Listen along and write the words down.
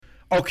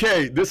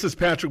Okay, this is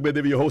Patrick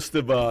Bedivia, host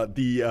of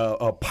the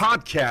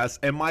podcast,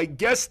 and my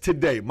guest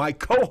today, my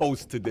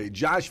co-host today,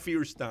 Josh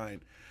Fierstein,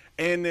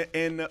 and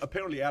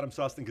apparently Adam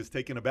Sosting has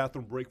taken a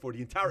bathroom break for the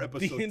entire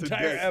episode today. The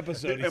entire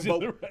episode. He's in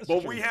the restroom.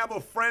 But we have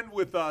a friend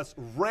with us,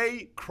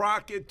 Ray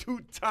Crockett,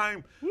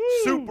 two-time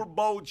Super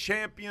Bowl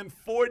champion,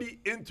 40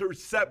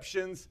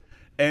 interceptions.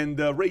 And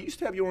Ray, you used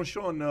to have your own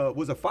show on,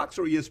 was it Fox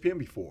or ESPN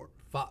before?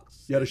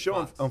 Fox. You had a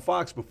show on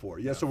Fox before.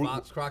 Yeah, so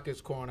Fox,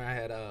 Crockett's Corner. I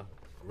had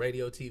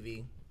radio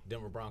TV,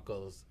 Denver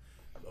Broncos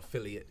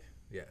affiliate.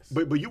 Yes.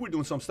 But you were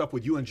doing some stuff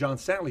with you and John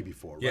Stanley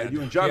before, right?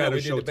 You and John had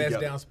a show together. We did the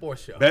Best Damn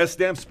Sports Show. Best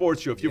Damn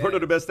Sports Show. If you've heard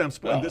of the Best Damn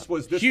Sports, this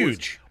was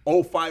huge.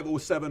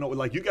 05, 07.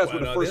 Like you guys were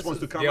the first ones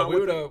to come out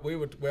with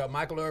it. Well,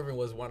 Michael Irvin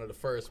was one of the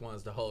first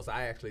ones to host.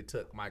 I actually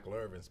took Michael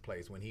Irvin's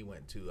place when he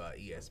went to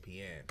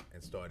ESPN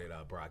and started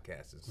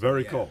broadcasting. So,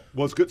 Very cool.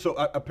 Well, it's good. So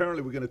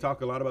apparently we're going to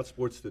talk a lot about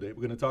sports today.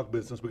 We're going to talk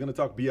business. We're going to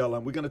talk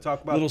BLM. We're going to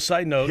talk about little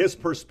side note, his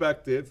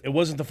perspective. It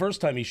wasn't the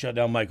first time he shut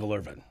down Michael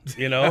Irvin.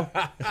 You know?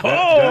 By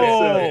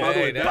the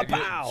way,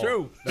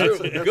 true. That's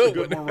a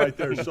good one right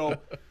there.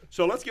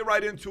 So let's get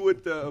right into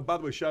it. By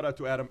the way, shout out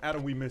to Adam.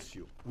 Adam, we miss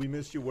you. We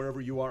miss you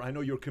wherever you are. I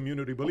know your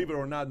community. Believe it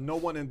or not, no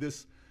one in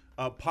this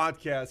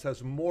podcast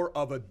has more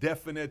of a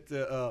definite,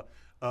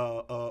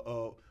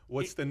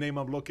 what's the name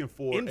I'm looking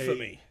for?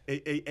 Infamy.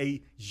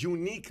 A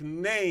unique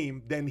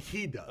name than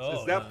he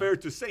does. Is that fair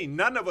to say?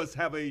 None of us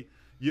have a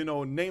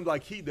name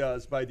like he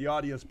does by the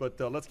audience, but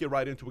let's get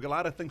right into it. We got a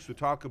lot of things to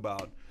talk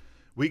about.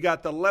 We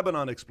got the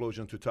Lebanon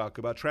explosion to talk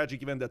about,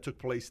 tragic event that took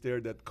place there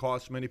that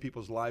cost many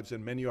people's lives,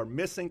 and many are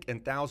missing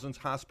and thousands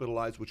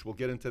hospitalized, which we'll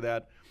get into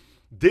that.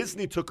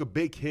 Disney took a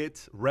big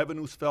hit.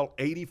 Revenues fell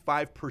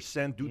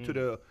 85% due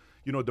to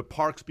the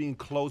parks being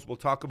closed. We'll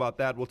talk about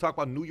that. We'll talk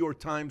about New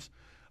York Times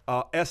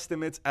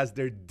estimates as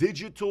their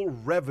digital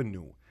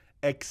revenue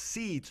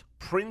exceeds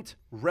print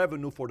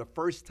revenue for the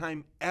first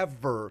time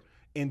ever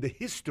in the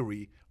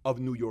history of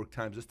New York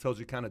Times. This tells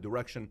you kind of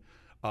direction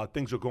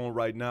things are going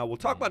right now. We'll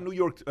talk about New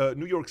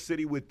York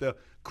City with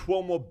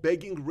Cuomo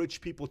begging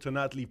rich people to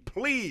not leave.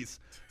 Please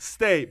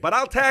stay. But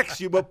I'll tax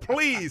you, but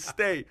please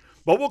stay.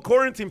 But we'll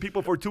quarantine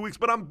people for 2 weeks,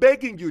 but I'm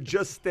begging you,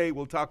 just stay.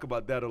 We'll talk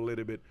about that a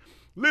little bit.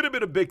 Little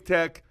bit of big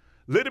tech,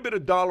 little bit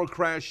of dollar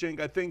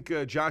crashing. I think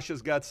Josh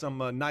has got some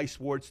nice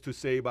words to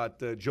say about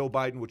Joe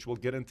Biden, which we'll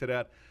get into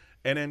that.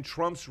 And then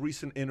Trump's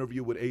recent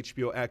interview with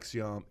HBO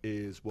Axiom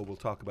is what we'll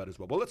talk about as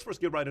well. But let's first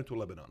get right into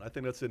Lebanon. I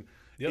think that's an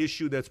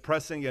issue that's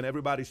pressing and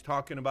everybody's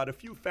talking about. A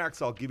few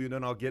facts I'll give you, and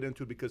then I'll get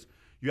into it because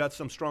you had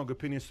some strong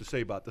opinions to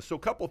say about this. So a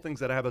couple things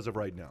that I have as of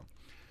right now.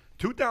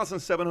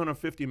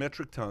 2,750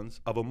 metric tons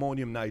of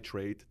ammonium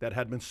nitrate that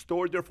had been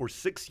stored there for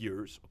 6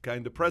 years. Okay,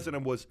 and the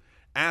president was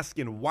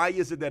asking, why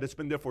is it that it's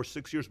been there for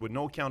 6 years with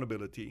no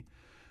accountability?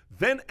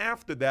 Then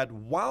after that,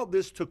 while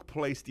this took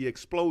place, the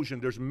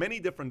explosion, there's many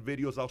different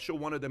videos. I'll show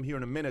one of them here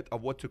in a minute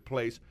of what took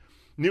place.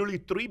 Nearly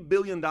 $3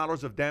 billion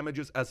of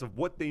damages as of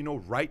what they know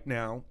right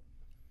now.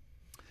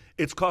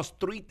 It's cost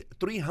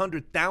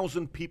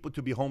 300,000 people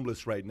to be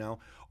homeless right now.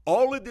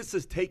 All of this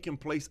is taking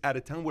place at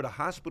a time where the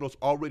hospitals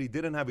already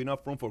didn't have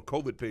enough room for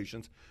COVID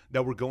patients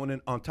that were going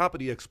in on top of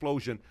the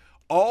explosion.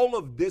 All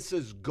of this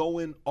is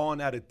going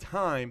on at a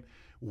time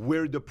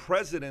where the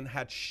president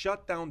had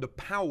shut down the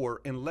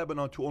power in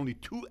Lebanon to only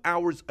 2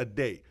 hours a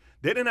day.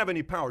 They didn't have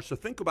any power, so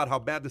think about how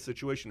bad the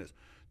situation is.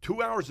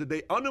 2 hours a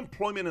day.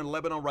 Unemployment in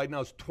Lebanon right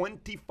now is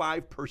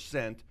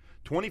 25%,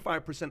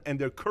 and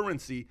their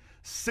currency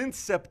since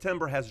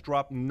September has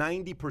dropped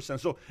 90%.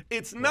 So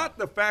it's not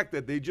the fact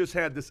that they just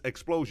had this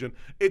explosion.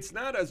 It's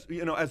not as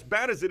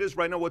bad as it is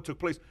right now what took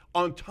place.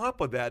 On top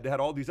of that, they had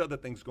all these other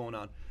things going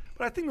on.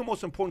 But I think the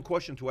most important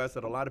question to ask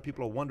that a lot of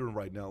people are wondering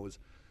right now is,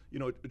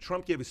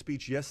 Trump gave a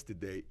speech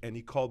yesterday, and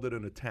he called it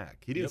an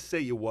attack. He didn't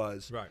say it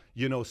was,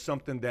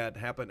 something that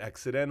happened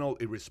accidental,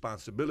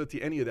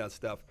 irresponsibility, any of that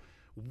stuff.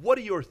 What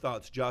are your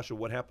thoughts, Josh, of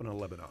what happened in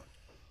Lebanon?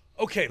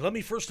 Okay, let me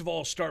first of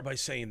all start by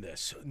saying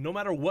this. No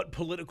matter what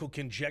political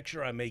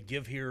conjecture I may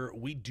give here,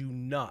 we do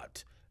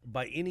not,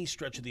 by any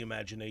stretch of the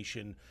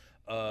imagination,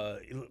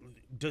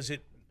 does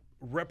it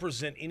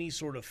represent any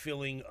sort of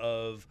feeling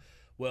of,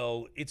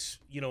 well, it's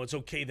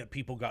okay that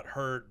people got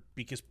hurt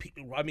because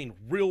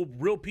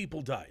real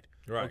people died.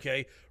 Right.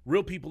 Okay,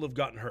 real people have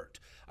gotten hurt.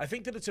 I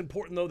think that it's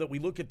important, though, that we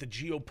look at the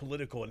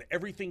geopolitical and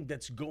everything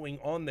that's going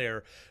on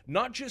there,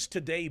 not just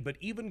today, but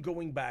even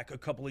going back a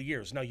couple of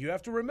years. Now, you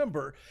have to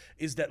remember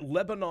is that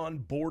Lebanon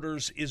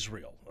borders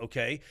Israel,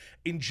 okay?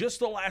 In just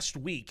the last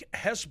week,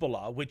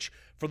 Hezbollah, which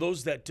for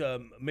those that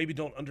maybe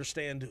don't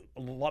understand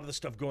a lot of the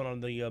stuff going on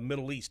in the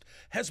Middle East,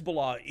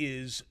 Hezbollah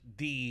is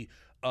the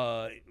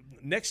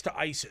next to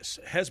ISIS.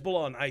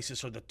 Hezbollah and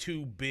ISIS are the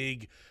two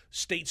big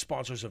state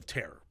sponsors of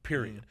terror,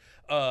 period.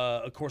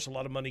 Of course, a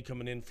lot of money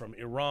coming in from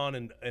Iran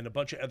and a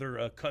bunch of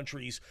other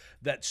countries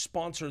that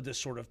sponsor this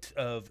sort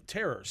of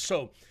terror.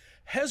 So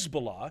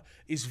Hezbollah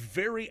is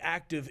very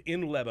active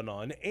in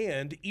Lebanon,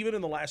 and even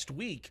in the last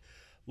week,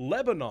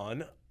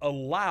 Lebanon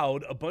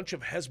allowed a bunch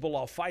of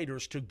Hezbollah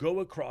fighters to go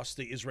across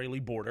the Israeli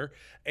border.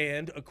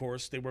 And, of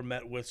course, they were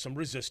met with some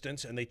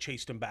resistance, and they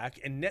chased them back.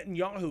 And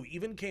Netanyahu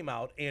even came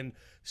out and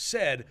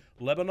said,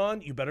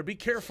 Lebanon, you better be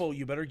careful.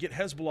 You better get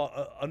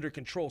Hezbollah under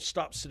control.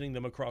 Stop sending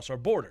them across our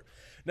border.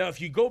 Now,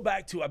 if you go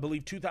back to, I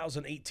believe,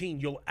 2018,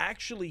 you'll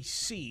actually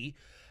see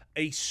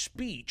a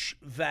speech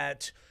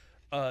that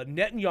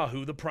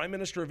Netanyahu, the prime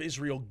minister of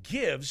Israel,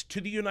 gives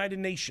to the United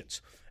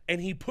Nations. And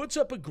he puts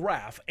up a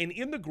graph, and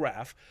in the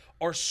graph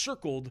are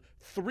circled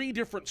 3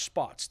 different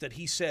spots that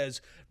he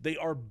says they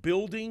are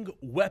building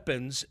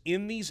weapons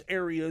in these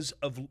areas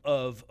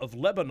of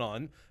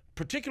Lebanon,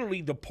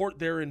 particularly the port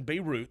there in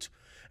Beirut.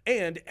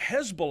 And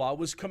Hezbollah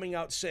was coming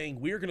out saying,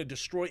 we are going to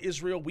destroy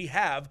Israel. We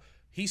have,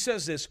 he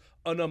says this,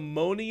 an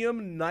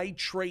ammonium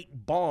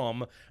nitrate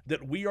bomb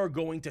that we are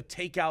going to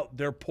take out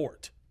their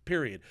port.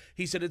 Period.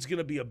 He said it's going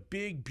to be a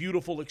big,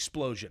 beautiful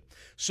explosion.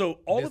 So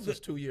all of this was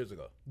 2 years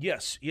ago.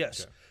 Yes. Okay.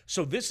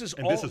 So this is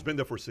and this has been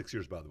there for 6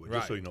 years, by the way,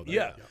 just so you know that.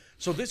 Yeah.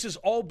 So this has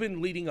all been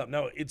leading up.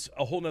 Now, it's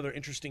a whole nother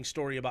interesting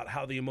story about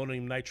how the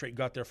ammonium nitrate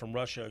got there from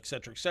Russia, et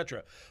cetera, et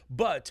cetera.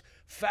 But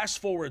fast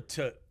forward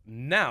to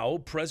now,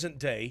 present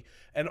day,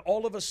 and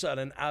all of a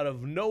sudden, out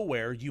of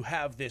nowhere, you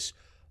have this,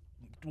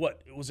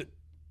 what was it,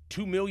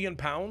 2 million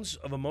pounds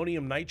of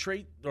ammonium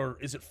nitrate, or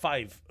is it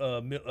 5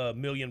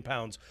 million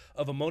pounds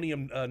of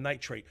ammonium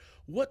nitrate?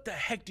 What the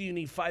heck do you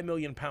need 5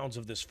 million pounds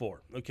of this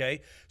for?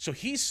 Okay, so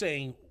he's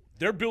saying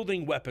they're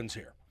building weapons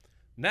here.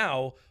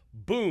 Now,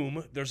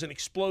 boom, there's an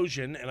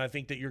explosion, and I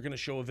think that you're going to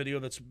show a video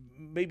that's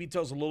maybe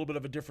tells a little bit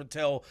of a different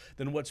tale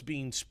than what's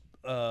being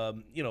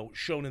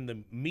shown in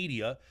the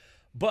media.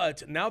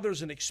 But now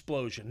there's an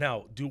explosion.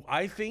 Now, do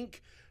I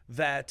think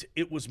that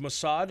it was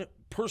Mossad?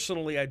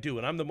 Personally, I do,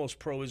 and I'm the most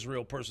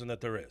pro-Israel person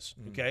that there is,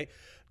 okay?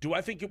 Do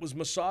I think it was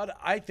Mossad?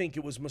 I think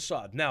it was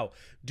Mossad. Now,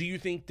 do you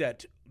think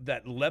that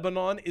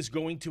Lebanon is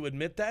going to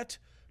admit that?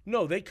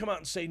 No, they come out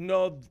and say,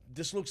 no,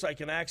 this looks like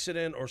an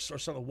accident or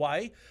something.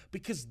 Why?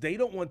 Because they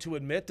don't want to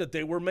admit that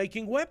they were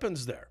making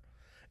weapons there.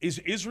 Is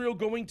Israel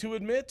going to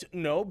admit?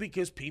 No,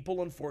 because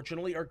people,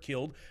 unfortunately, are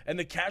killed. And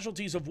the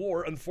casualties of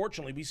war,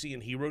 unfortunately, we see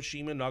in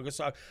Hiroshima,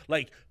 Nagasaki,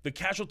 like the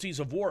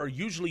casualties of war are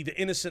usually the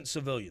innocent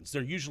civilians.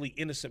 They're usually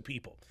innocent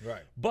people.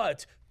 Right.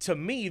 But to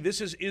me, this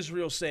is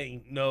Israel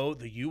saying, no,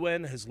 the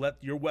UN has let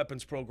your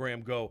weapons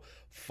program go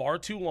far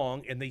too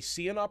long, and they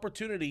see an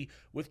opportunity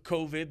with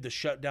COVID, the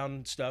shutdown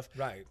and stuff.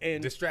 Right.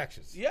 And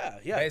distractions. Yeah.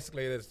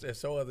 Basically, there's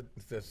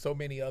so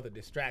many other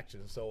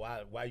distractions. So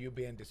while you're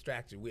being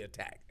distracted, we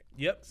attack.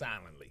 Yep.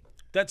 Silently.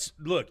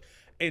 Look,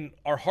 and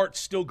our hearts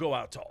still go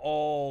out to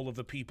all of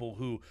the people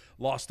who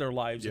lost their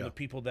lives and the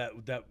people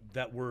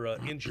that were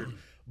injured.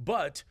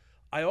 But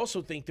I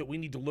also think that we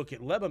need to look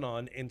at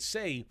Lebanon and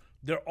say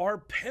there are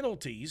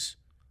penalties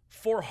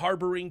for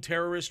harboring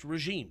terrorist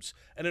regimes.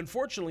 And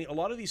unfortunately, a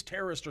lot of these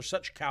terrorists are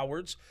such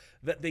cowards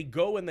that they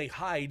go and they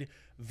hide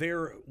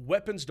their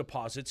weapons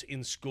deposits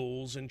in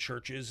schools and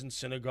churches and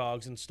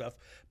synagogues and stuff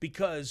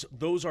because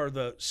those are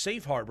the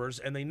safe harbors,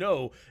 and they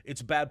know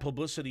it's bad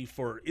publicity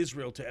for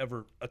Israel to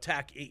ever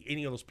attack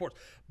any of those ports.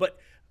 But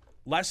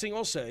last thing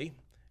I'll say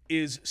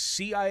is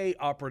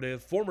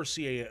former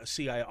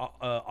CIA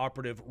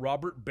operative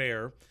Robert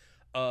Baer,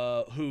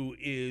 who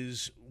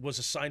was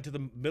assigned to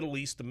the Middle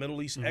East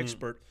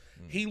expert.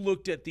 He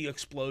looked at the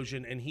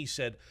explosion and he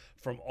said,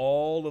 from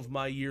all of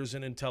my years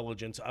in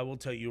intelligence, I will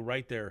tell you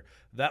right there,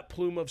 that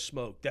plume of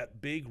smoke,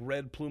 that big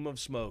red plume of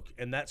smoke,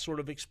 and that sort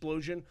of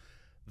explosion,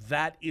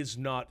 that is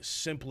not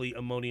simply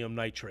ammonium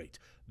nitrate.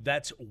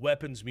 That's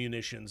weapons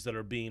munitions that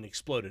are being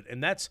exploded.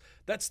 And that's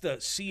the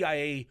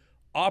CIA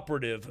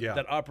operative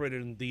that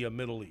operated in the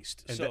Middle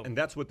East. And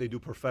that's what they do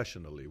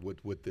professionally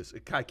with this.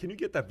 Kai, can you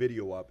get that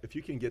video up? If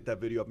you can get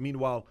that video up.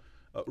 Meanwhile,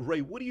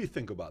 Ray, what do you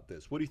think about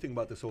this? What do you think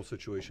about this whole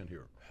situation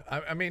here?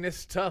 I mean,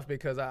 it's tough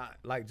because,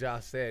 like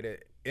Josh said,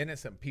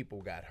 innocent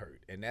people got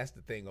hurt. And that's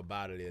the thing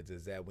about it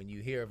is that when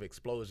you hear of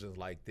explosions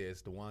like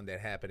this, the one that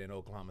happened in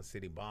Oklahoma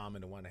City bombing,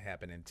 the one that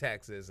happened in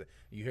Texas,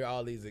 you hear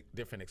all these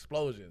different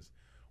explosions.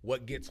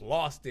 What gets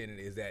lost in it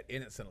is that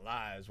innocent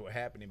lives were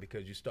happening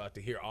because you start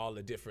to hear all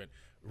the different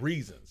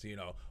reasons,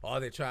 Are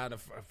they trying to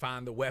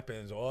find the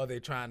weapons, or are they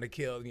trying to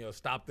kill,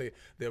 stop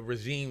the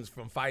regimes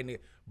from fighting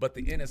it? But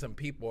the innocent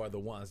people are the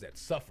ones that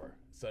suffer.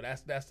 So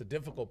that's the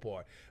difficult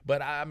part.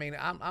 But I mean,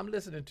 I'm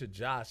listening to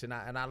Josh, and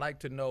I like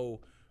to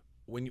know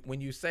when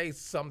you say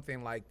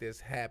something like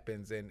this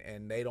happens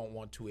and they don't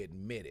want to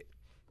admit it.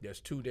 There's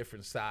two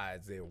different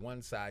sides there.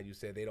 One side, you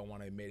said they don't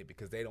want to admit it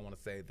because they don't want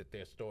to say that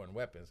they're storing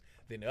weapons.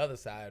 Then the other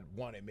side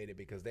won't admit it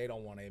because they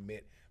don't want to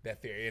admit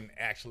that they're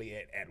actually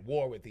at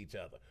war with each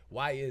other.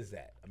 Why is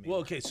that? I mean, well,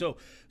 okay, so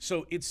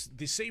it's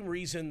the same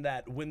reason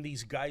that when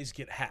these guys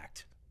get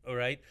hacked, all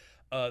right,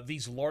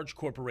 these large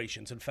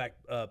corporations. In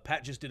fact,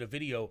 Pat just did a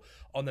video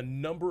on the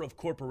number of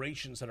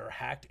corporations that are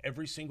hacked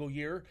every single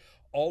year.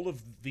 All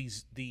of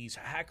these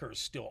hackers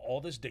steal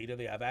all this data.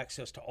 They have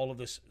access to all of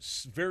this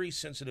very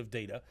sensitive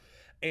data.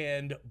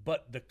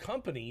 But the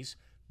companies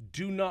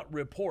do not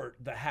report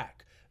the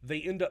hack. They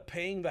end up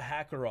paying the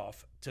hacker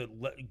off to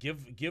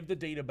give the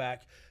data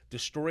back,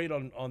 destroy it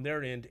on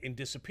their end, and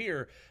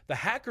disappear. The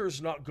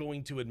hacker's not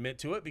going to admit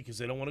to it because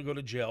they don't want to go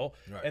to jail,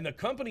 and the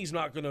company's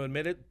not going to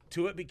admit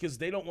to it because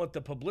they don't want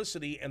the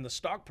publicity and the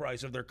stock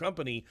price of their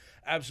company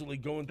absolutely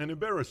going. An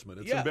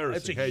embarrassment. It's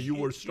embarrassing. Hey, you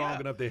were strong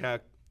enough. They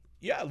hacked.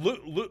 Yeah,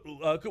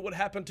 look at what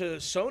happened to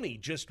Sony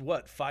just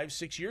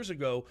 5-6 years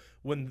ago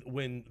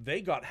when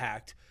they got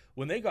hacked.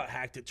 When they got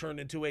hacked, it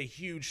turned into a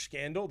huge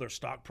scandal. Their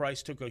stock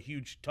price took a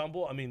huge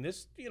tumble. I mean,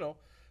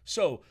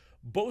 so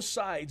both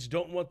sides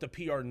don't want the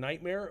PR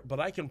nightmare, but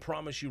I can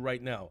promise you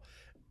right now,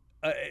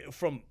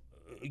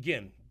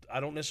 again, I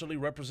don't necessarily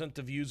represent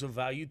the views of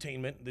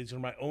Valuetainment. These are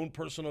my own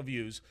personal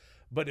views.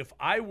 But if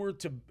I were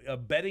a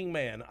betting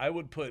man, I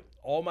would put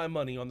all my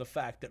money on the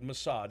fact that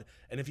Mossad,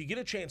 and if you get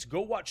a chance,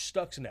 go watch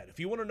Stuxnet. If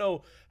you want to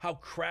know how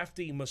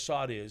crafty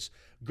Mossad is,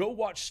 go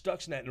watch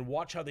Stuxnet and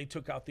watch how they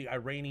took out the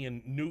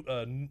Iranian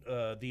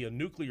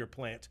nuclear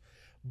plant.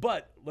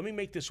 But let me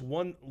make this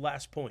one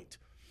last point.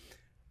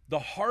 The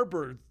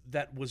harbor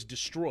that was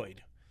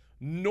destroyed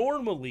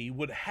normally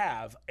would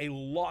have a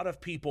lot of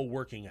people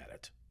working at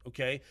it,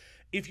 okay?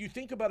 If you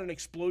think about an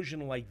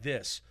explosion like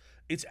this,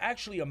 it's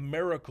actually a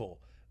miracle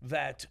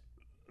that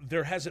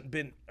there hasn't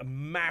been a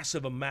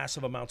massive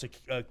amounts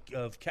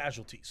of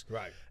casualties.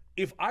 Right.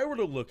 If I were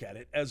to look at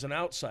it as an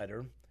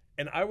outsider,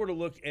 and I were to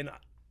look, and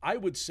I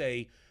would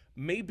say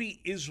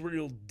maybe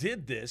Israel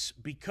did this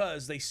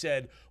because they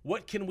said,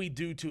 what can we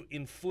do to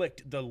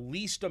inflict the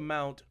least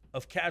amount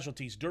of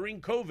casualties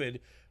during COVID?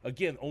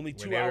 Again, only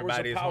 2 hours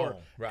of power.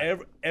 Right.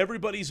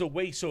 Everybody's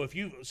away. So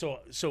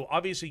so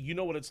obviously you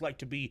know what it's like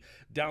to be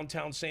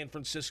downtown San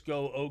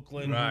Francisco,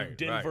 Oakland,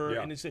 Denver,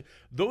 and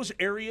those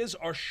areas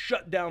are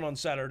shut down on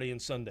Saturday and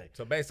Sunday.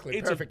 So basically,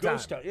 it's perfect a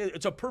ghost time.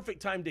 It's a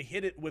perfect time to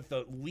hit it with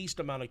the least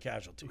amount of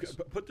casualties.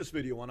 Okay, put this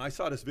video on. I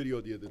saw this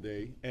video the other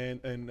day,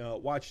 and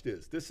watch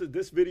this.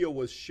 This video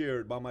was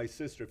shared by my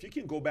sister. If you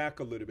can go back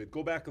a little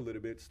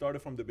bit.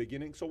 Started from the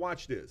beginning. So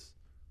watch this.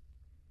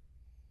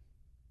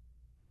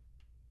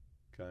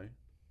 Okay,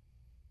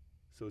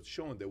 so it's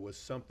showing there was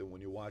something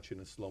when you're watching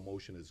in slow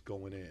motion is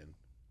going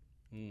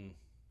in.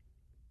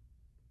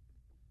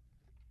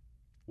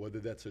 Whether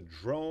that's a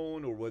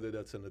drone or whether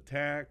that's an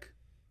attack.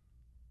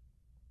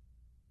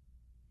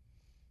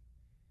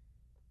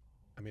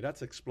 I mean,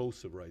 that's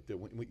explosive right there.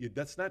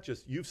 That's not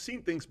just, you've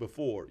seen things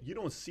before. You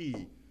don't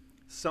see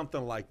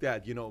something like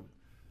that,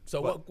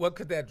 So what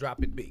could that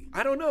drop it be?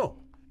 I don't know.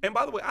 And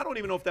by the way, I don't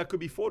even know if that could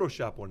be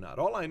Photoshop or not.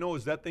 All I know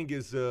is that thing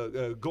is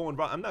going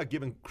wrong. I'm not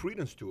giving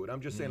credence to it. I'm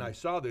just saying I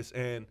saw this,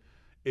 and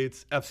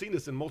I've seen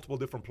this in multiple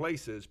different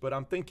places, but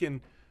I'm thinking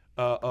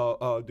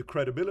the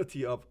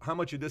credibility of how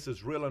much of this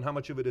is real and how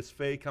much of it is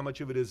fake, how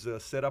much of it is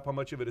set up, how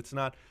much of it it's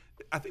not.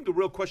 I think the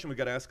real question we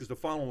got to ask is the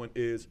following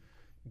is,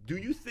 do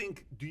you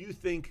think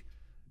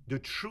the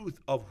truth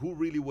of who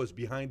really was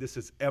behind this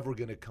is ever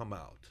going to come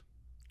out?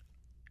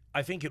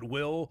 I think it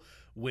will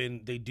when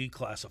they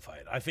declassify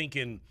it. I think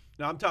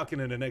Now, I'm talking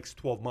in the next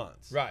 12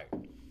 months. Right.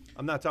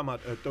 I'm not talking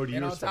about 30 years from now.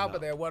 And on top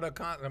of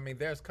that,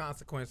 there's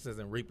consequences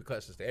and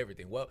repercussions to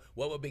everything. What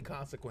would be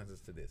consequences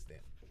to this then?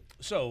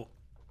 So,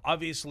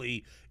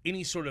 obviously,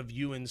 any sort of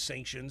UN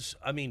sanctions.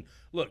 I mean,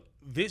 look,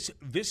 this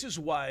is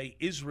why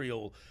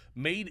Israel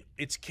made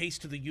its case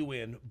to the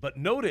UN, but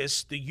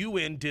notice the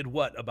UN did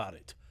what about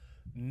it?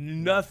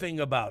 Nothing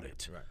about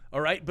it. Right.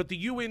 All right? But the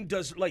UN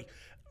does, like,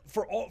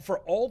 for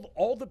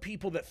all the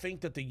people that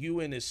think that the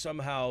UN is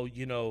somehow,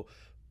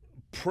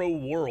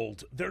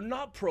 pro-world, they're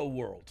not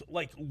pro-world.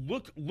 Like,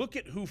 look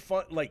at who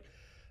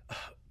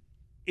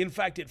in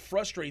fact, it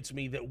frustrates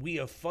me that we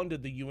have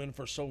funded the UN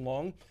for so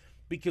long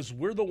because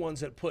we're the ones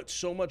that put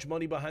so much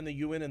money behind the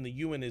UN, and the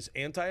UN is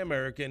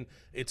anti-American,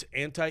 it's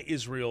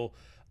anti-Israel.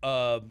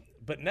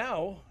 But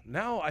now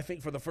I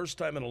think for the first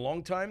time in a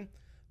long time,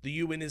 the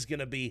UN is going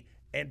to be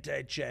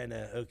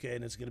anti-China, okay?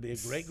 And it's going to be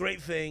a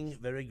great thing,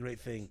 very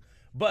great thing.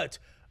 But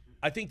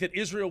I think that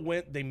Israel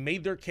they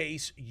made their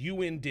case.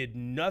 UN did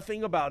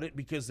nothing about it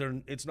because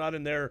it's not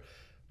in their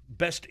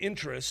best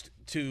interest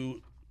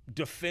to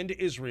defend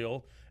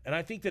Israel. And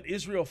I think that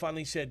Israel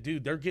finally said,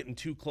 dude, they're getting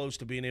too close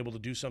to being able to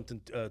do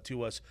something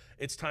to us.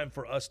 It's time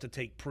for us to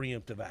take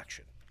preemptive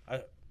action.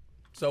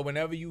 So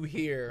whenever you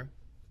hear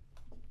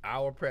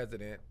our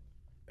president,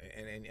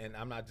 and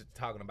I'm not just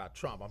talking about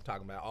Trump, I'm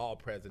talking about all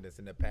presidents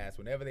in the past,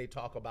 whenever they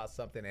talk about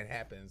something that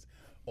happens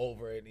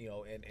over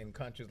in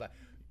countries like,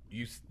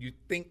 you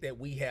think that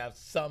we have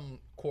some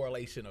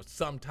correlation or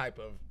some type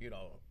of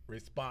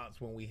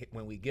response when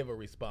we give a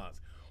response.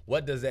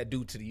 What does that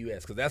do to the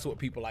U.S.? Because that's what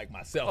people like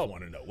myself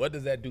want to know. What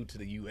does that do to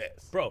the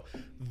U.S.? Bro,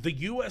 the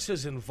U.S.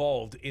 is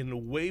involved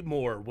in way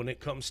more when it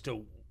comes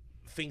to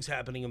things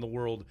happening in the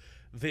world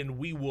than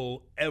we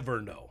will ever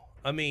know.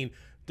 I mean,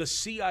 the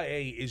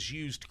CIA is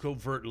used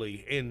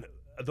covertly in.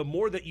 The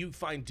more that you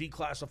find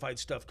declassified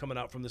stuff coming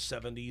out from the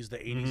 70s, the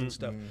 80s and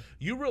stuff,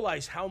 you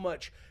realize how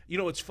much,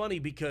 it's funny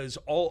because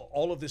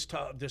all of this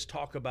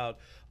talk about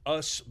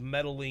us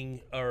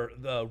meddling or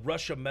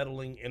Russia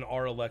meddling in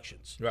our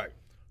elections. Right.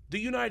 The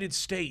United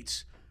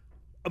States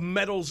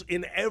meddles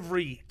in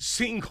every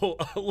single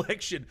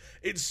election.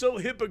 It's so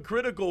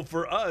hypocritical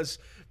for us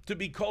to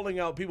be calling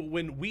out people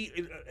when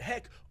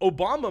heck,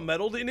 Obama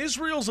meddled in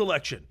Israel's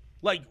election.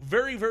 Like,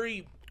 very,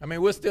 very. I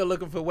mean, we're still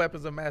looking for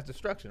weapons of mass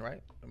destruction,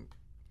 right?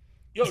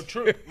 Yo,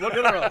 true. No.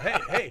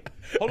 Hey,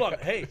 hold on.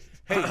 Hey.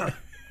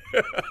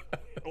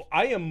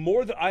 I am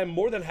more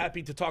than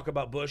happy to talk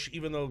about Bush,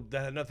 even though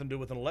that had nothing to do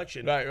with an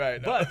election.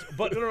 Right. No.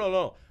 But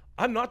no.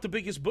 I'm not the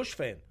biggest Bush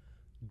fan.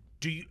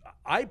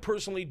 I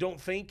personally don't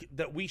think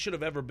that we should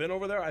have ever been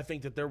over there. I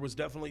think that there was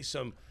definitely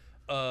some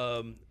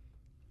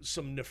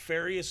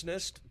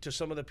nefariousness to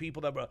some of the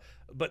people that.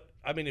 But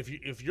I mean,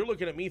 if you're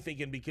looking at me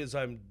thinking because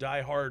I'm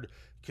diehard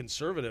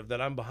conservative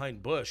that I'm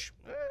behind Bush,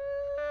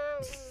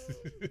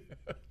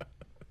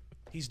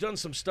 he's done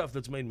some stuff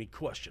that's made me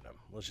question him.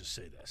 Let's just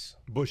say this.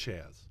 Bush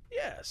has.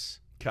 Yes.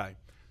 Okay.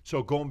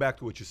 So going back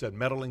to what you said,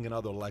 meddling in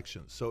other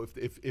elections. So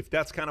if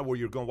that's kind of where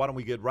you're going, why don't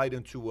we get right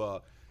into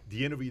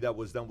the interview that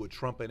was done with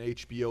Trump and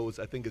HBO's,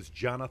 I think it's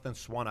Jonathan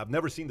Swan. I've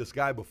never seen this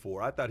guy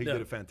before. I thought he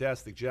did a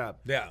fantastic job.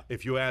 Yeah.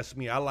 If you ask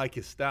me, I like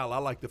his style. I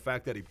like the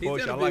fact that he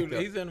pushed.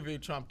 He's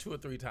interviewed Trump 2 or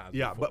 3 times.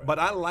 Yeah, before. but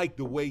I like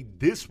the way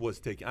this was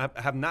taken. I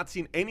have not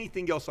seen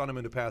anything else on him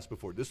in the past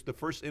before. This is the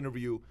first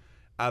interview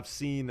I've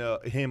seen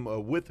him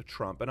with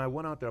Trump. And I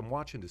went out there, I'm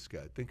watching this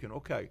guy thinking,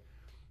 okay,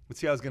 let's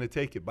see how he's going to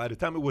take it. By the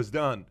time it was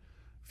done,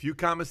 few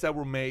comments that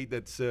were made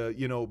that's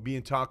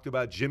being talked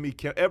about. Jimmy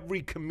Kimmel,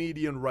 every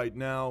comedian right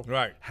now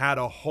had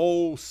a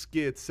whole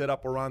skit set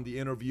up around the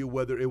interview,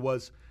 whether it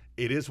was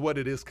 "it is what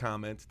it is"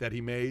 comment that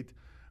he made,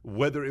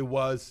 whether it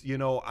was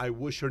 "I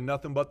wish her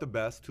nothing but the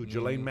best" to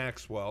Ghislaine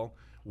Maxwell.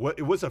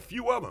 It was a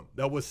few of them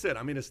that was said.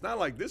 I mean, it's not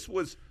like this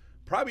was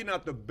probably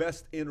not the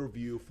best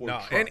interview for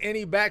Trump. And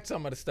he backed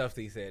some of the stuff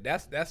that he said.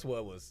 That's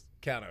what was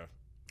kind of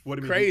He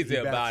crazy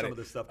backed about some it. of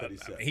the stuff that he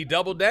said. He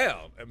doubled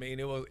down. I mean,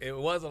 it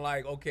wasn't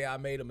like, okay, I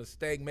made a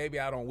mistake. Maybe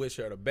I don't wish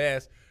her the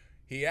best.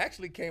 He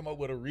actually came up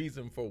with a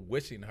reason for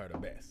wishing her the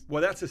best.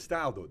 Well, that's his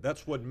style, though.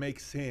 That's what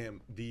makes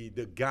him the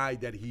guy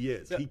that he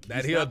is.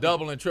 He'll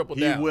double and triple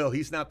down. He will.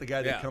 He's not the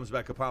guy that comes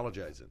back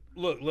apologizing.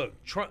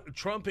 Look.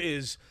 Trump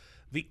is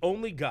the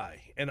only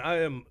guy, and I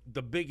am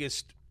the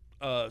biggest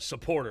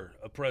supporter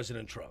of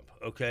President Trump.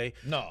 Okay.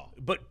 No.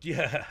 But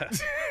yeah.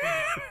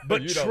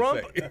 But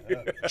Trump.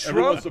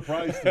 Everyone's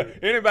surprised here.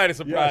 Anybody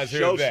surprised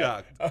here?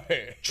 Shocked.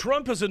 Okay.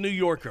 Trump is a New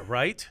Yorker,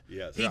 right?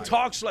 Yes. He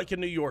talks like a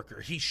New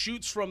Yorker. He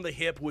shoots from the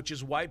hip, which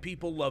is why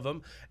people love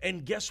him.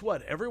 And guess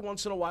what? Every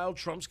once in a while,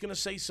 Trump's going to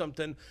say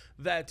something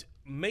that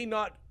may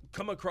not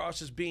come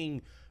across as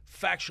being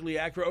factually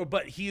accurate,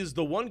 but he is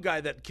the one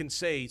guy that can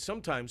say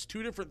sometimes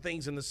 2 different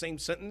things in the same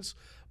sentence,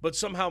 but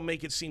somehow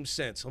make it seem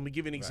sense. Let me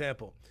give you an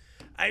example.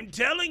 I'm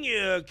telling you,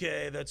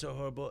 okay, that's a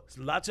horrible.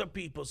 Lots of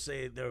people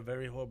say they're a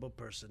very horrible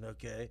person,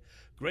 okay?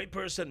 Great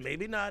person,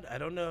 maybe not. I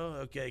don't know,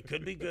 okay?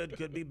 Could be good,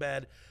 could be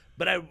bad.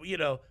 But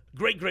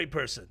great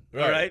person,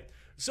 all right?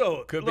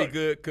 So could be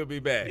good, could be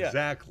bad. Yeah,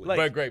 exactly.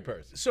 But great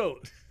person. So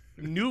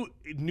New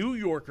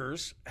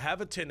Yorkers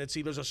have a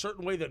tendency, there's a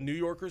certain way that New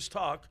Yorkers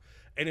talk,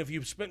 and if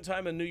you've spent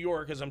time in New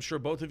York, as I'm sure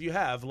both of you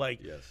have,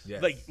 like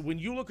when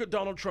you look at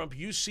Donald Trump,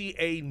 you see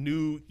a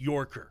New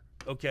Yorker.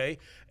 Okay,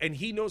 and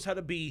he knows how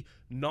to be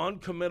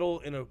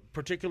non-committal in a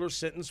particular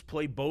sentence,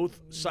 play both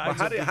sides.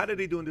 But how did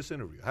he do in this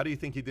interview? How do you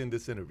think he did in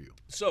this interview?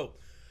 So,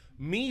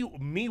 me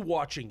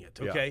watching it,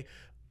 okay,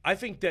 I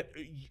think that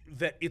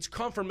it's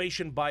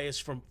confirmation bias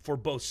for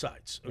both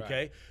sides, okay?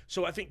 Right.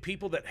 So I think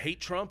people that hate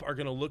Trump are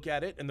going to look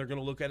at it, and they're going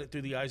to look at it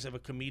through the eyes of a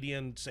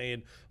comedian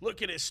saying,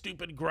 look at his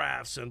stupid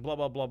graphs and blah,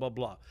 blah, blah, blah,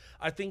 blah.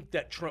 I think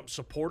that Trump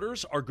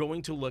supporters are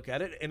going to look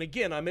at it, and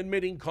again, I'm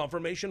admitting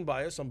confirmation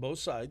bias on both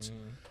sides,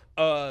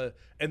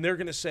 and they're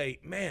going to say,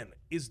 man,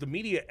 is the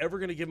media ever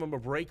going to give him a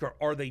break, or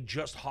are they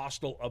just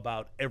hostile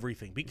about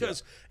everything?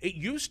 Because it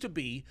used to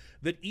be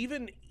that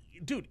even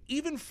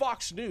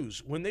Fox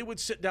News, when they would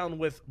sit down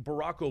with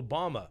Barack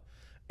Obama,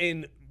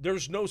 and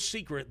there's no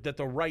secret that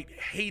the right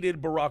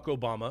hated Barack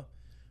Obama,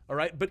 all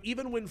right? But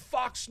even when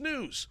Fox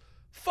News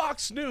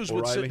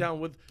would sit down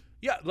with,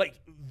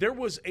 there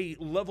was a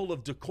level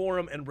of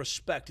decorum and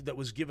respect that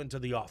was given to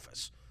the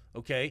office,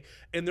 okay?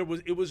 And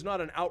it was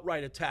not an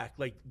outright attack.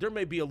 Like, there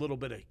may be a little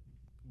bit of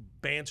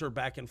banter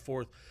back and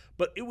forth,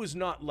 but it was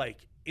not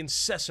like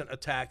incessant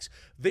attacks.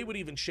 They would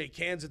even shake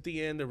hands at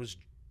the end. There was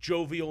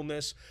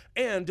jovialness,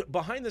 and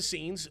behind the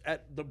scenes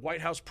at the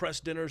White House press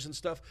dinners and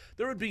stuff,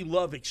 there would be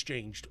love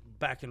exchanged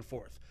back and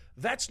forth.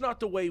 That's not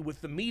the way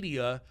with the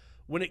media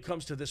when it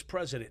comes to this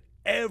president.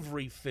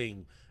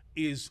 Everything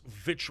is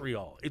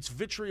vitriol. It's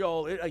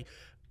vitriol.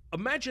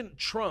 Imagine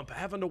Trump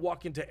having to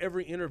walk into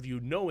every interview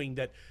knowing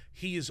that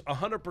he is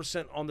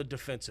 100% on the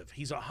defensive.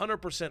 He's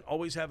 100%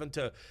 always having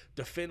to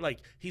defend, like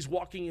he's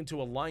walking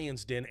into a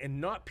lion's den, and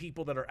not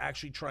people that are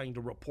actually trying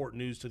to report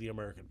news to the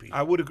American people.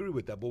 I would agree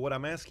with that, but what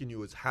I'm asking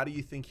you is, how do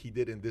you think he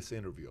did in this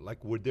interview?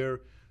 Like, were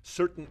there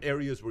certain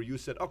areas where you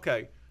said,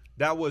 okay,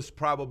 that was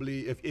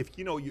probably, if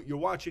you're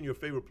watching your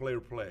favorite player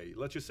play,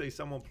 let's just say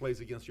someone plays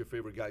against your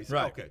favorite guy, you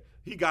say, okay,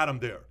 he got him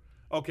there.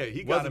 Okay,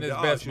 he got him.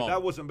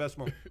 That wasn't his best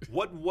moment.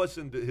 What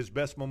wasn't his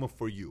best moment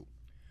for you?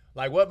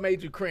 Like, what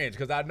made you cringe?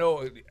 Because I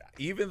know,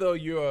 even though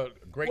you're a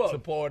great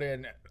supporter,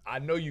 and I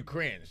know you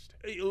cringed.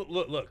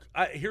 Look.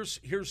 Here's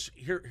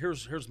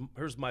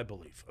my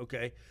belief.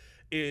 Okay,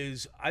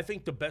 is I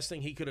think the best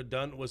thing he could have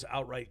done was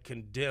outright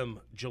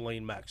condemn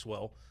Ghislaine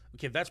Maxwell.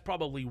 Okay, that's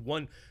probably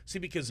one. See,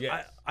 because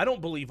I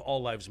don't believe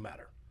all lives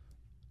matter.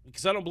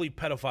 Because I don't believe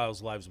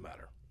pedophiles' lives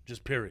matter.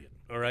 Just period.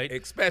 All right.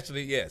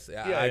 Especially, yes,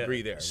 I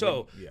agree there.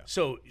 So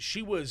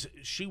she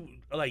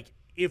like,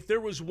 if there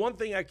was one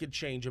thing I could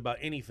change about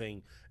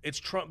anything, it's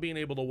Trump being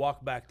able to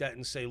walk back that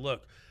and say,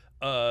 look,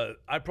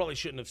 I probably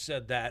shouldn't have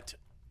said that.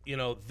 You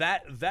know,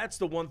 that's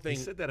the one thing.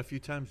 He said that a few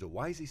times, though.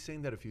 Why is he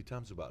saying that a few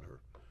times about her?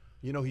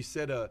 You know, he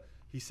said,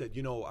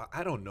 you know,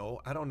 I don't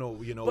know,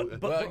 you know,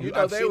 but you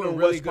know, I've they seen were her in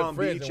really West good Palm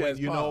friends Beach, in and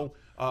West you Palm.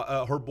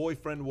 know, her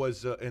boyfriend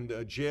was in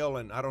the jail,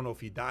 and I don't know if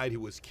he died, he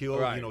was killed,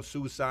 Right. you know,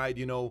 suicide,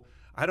 you know,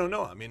 I don't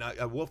know. I mean,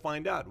 I we'll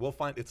find out.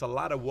 It's a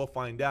lot of we'll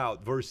find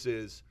out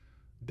versus ...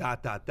 You Well,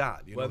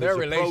 know, their his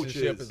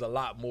relationship approach is a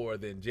lot more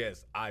than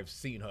just I've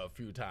seen her a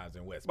few times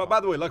in West But Palm. by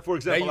the way, like for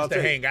They example, used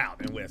to hang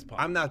out in West Palm.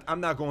 I'm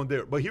not going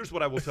there. But here's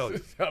what I will tell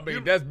you. I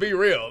mean, let's be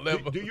real.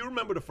 Do you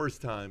remember the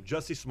first time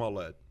Jussie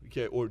Smollett,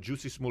 okay, or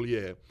Juicy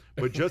Smollett,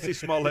 but Jussie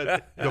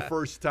Smollett the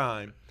first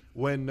time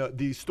when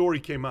the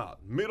story came out,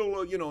 in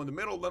the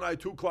middle of the night,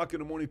 2:00 in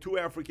the morning, two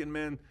African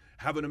men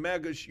having a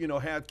MAGA,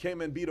 hat,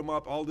 came and beat him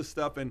up, all this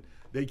stuff, and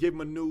they gave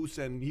him a noose,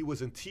 and he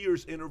was in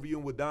tears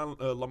interviewing with Don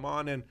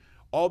Lemon, and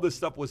all this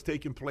stuff was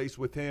taking place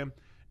with him.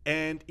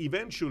 And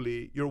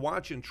eventually, you're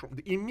watching Trump.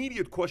 The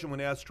immediate question when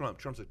asked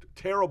Trump's like,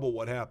 terrible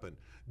what happened.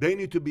 They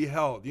need to be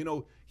held. You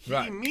know, he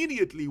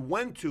immediately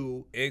went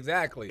to,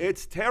 exactly.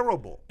 it's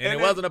terrible. And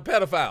it wasn't a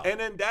pedophile.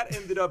 And then that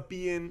ended up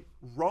being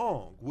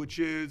wrong, which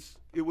is,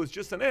 it was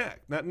just an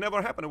act. That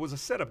never happened. It was a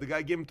setup. The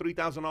guy gave him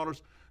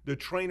 $3,000. The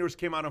trainers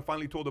came out and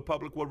finally told the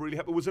public what really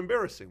happened. It was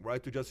embarrassing,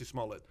 right, to Jussie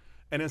Smollett.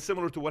 And then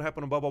similar to what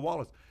happened to Bubba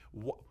Wallace.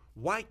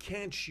 Why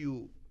can't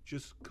you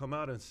just come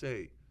out and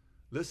say,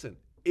 listen,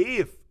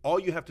 if all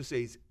you have to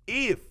say is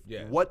if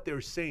what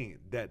they're saying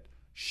that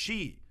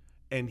she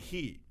and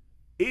he,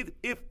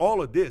 if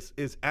all of this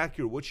is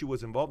accurate, what she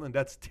was involved in,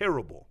 that's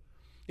terrible.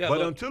 Yeah,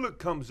 but until it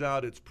comes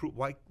out, it's proof.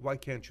 Why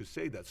can't you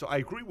say that? So I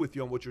agree with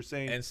you on what you're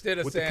saying. Instead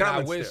of with saying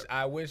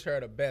I wish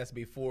her the best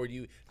before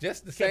you,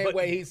 just the same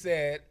way he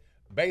said.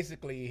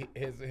 Basically,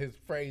 his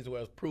phrase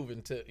was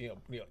proven to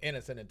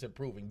innocent until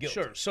proven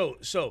guilty. Sure.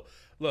 So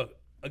look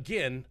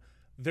again.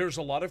 There's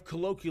a lot of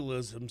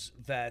colloquialisms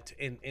that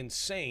and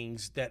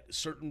sayings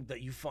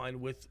that you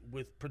find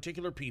with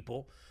particular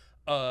people,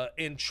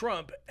 and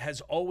Trump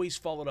has always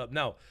followed up.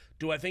 Now,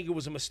 do I think it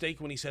was a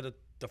mistake when he said it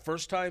the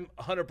first time?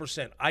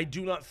 100%. I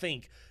do not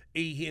think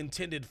he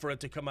intended for it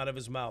to come out of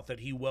his mouth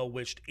that he well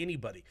wished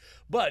anybody.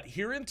 But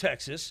here in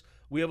Texas,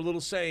 we have a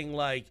little saying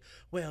like,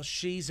 "Well,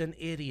 she's an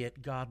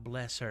idiot. God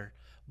bless her.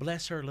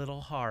 Bless her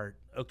little heart."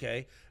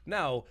 Okay.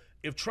 Now,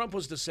 if Trump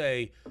was to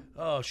say,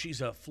 "Oh,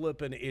 she's a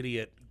flippin'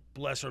 idiot.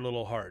 Bless her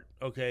little heart,"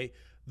 okay,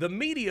 the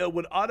media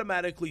would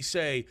automatically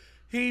say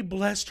he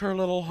blessed her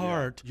little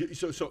heart. Yeah.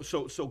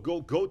 So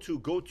go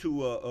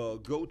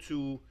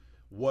to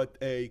what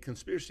a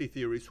conspiracy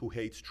theorist who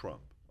hates Trump.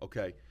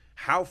 Okay,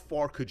 how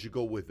far could you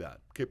go with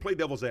that? Okay, play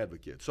devil's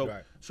advocate. So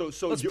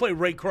let's play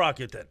Ray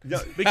Crockett then. Yeah,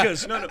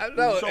 because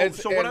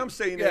what I'm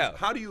saying is,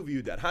 how do you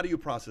view that? How do you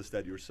process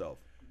that yourself?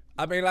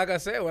 I mean, like I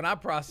said, when I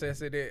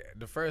processed it,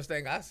 the first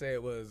thing I said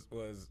was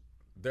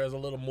there's a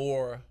little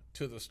more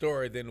to the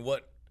story than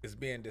what is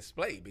being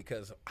displayed,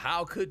 because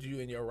how could you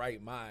in your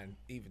right mind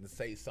even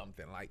say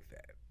something like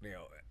that,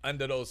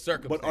 under those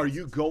circumstances? But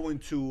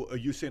are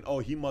you saying, oh,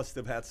 he must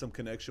have had some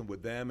connection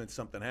with them and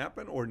something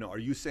happened, or no? Are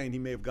you saying he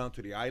may have gone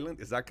to the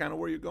island? Is that kind of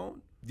where you're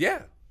going?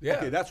 Yeah.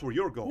 Okay, that's where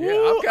you're going.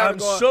 Yeah, I'm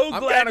so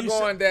glad I'm you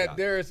going said that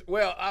there's.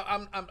 Well,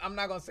 I'm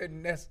not gonna say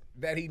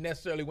that he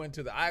necessarily went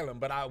to the island,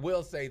 but I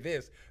will say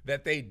this: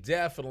 that they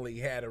definitely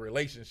had a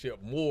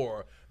relationship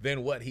more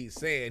than what he's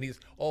saying.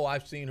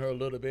 I've seen her a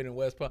little bit in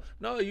West Palm.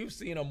 No, you've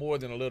seen her more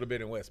than a little bit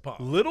in West Palm.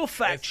 Little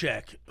fact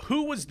check: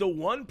 who was the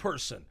one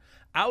person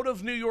out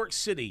of New York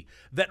City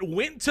that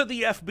went to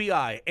the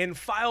FBI and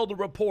filed a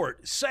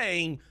report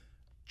saying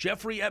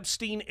Jeffrey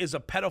Epstein is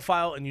a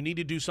pedophile and you need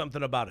to do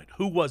something about it?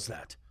 Who was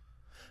that?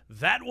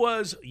 That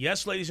was,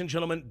 yes, ladies and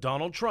gentlemen,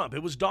 Donald Trump.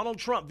 It was Donald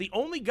Trump, the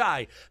only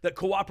guy that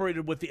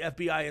cooperated with the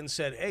FBI and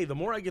said, "Hey, the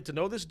more I get to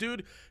know this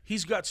dude,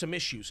 he's got some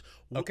issues."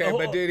 Okay,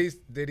 but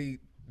did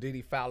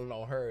he file it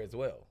on her as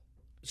well?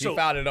 He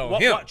filed it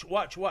on him.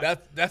 Watch.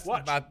 That's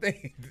my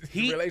thing.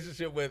 The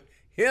relationship with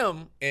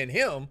him and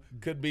him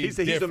could be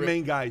different. He's the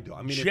main guy, though.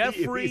 I mean, if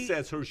he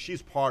says her,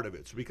 she's part of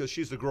it. So because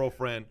she's the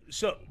girlfriend.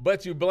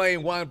 But you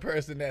blame one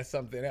person, that's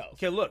something else.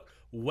 Okay, look,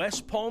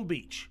 West Palm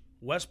Beach.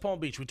 We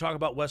talk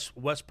about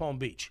West Palm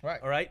Beach.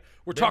 Right. All right.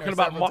 We're talking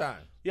about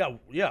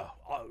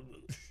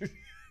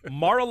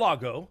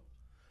Mar-a-Lago.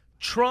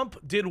 Trump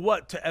did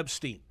what to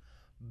Epstein?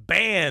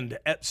 Banned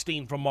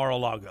Epstein from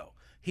Mar-a-Lago.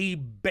 He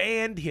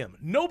banned him.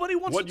 Nobody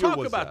wants to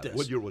talk about this.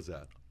 What year was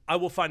that? I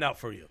will find out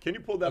for you. Can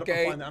you pull that up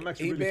and find that? I'm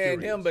actually he really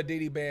banned curious. him, but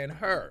did he ban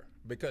her?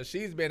 because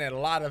she's been at a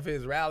lot of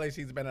his rallies.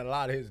 She's been at a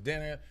lot of his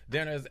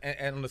dinners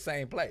and in the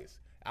same place.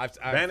 I've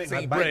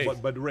seen Ray.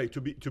 But Ray, to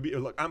be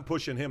look, I'm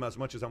pushing him as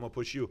much as I'm gonna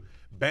push you.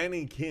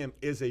 Banning him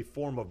is a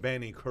form of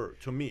banning her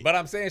to me. But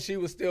I'm saying she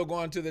was still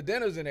going to the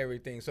dinners and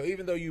everything. So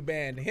even though you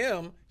banned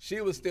him, she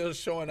was still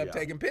showing up,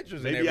 taking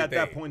pictures. Maybe and everything.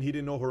 at that point he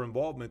didn't know her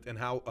involvement and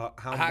how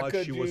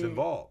much she was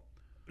involved.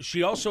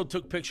 She also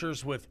took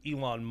pictures with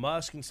Elon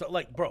Musk and stuff.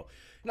 Like, bro.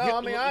 No,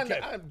 I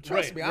mean,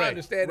 trust me, I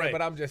understand that,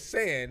 but I'm just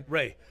saying.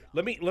 Ray,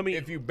 let me.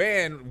 If you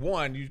ban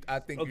one, I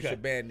think you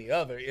should ban the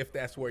other if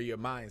that's where your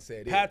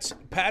mindset is.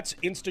 Pat's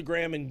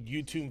Instagram and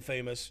YouTube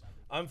famous.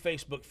 I'm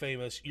Facebook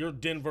famous. You're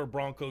Denver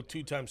Bronco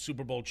 2-time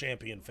Super Bowl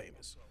champion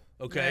famous.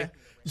 Okay?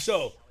 Yeah.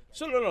 So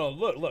no.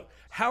 Look.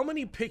 How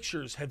many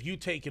pictures have you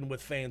taken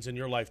with fans in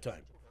your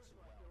lifetime?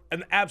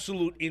 An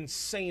absolute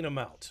insane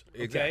amount.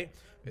 Okay?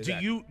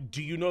 Exactly.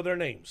 Do you know their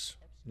names?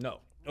 No.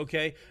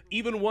 Okay,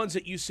 even ones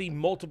that you see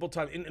multiple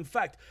times. In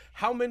fact,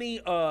 how many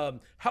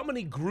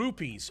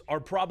groupies are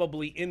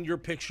probably in your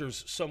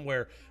pictures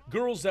somewhere?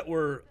 Girls that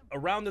were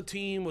around the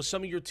team with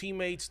some of your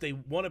teammates. They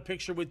want a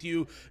picture with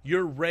you.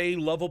 You're Ray,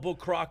 lovable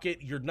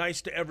Crockett. You're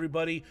nice to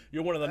everybody.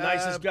 You're one of the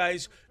nicest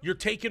guys. You're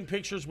taking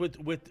pictures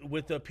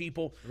with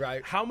people.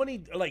 Right. How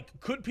many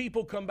could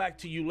people come back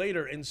to you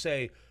later and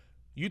say,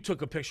 you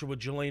took a picture with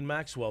Ghislaine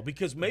Maxwell?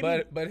 Because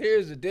maybe. But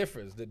here's the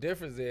difference. The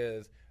difference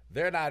is,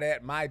 they're not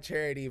at my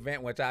charity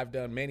event, which I've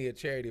done many a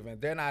charity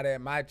event. They're not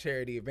at my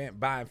charity event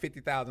buying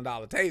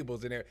 $50,000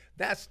 tables in there.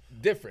 That's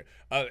different.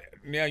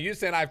 Now, you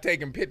said I've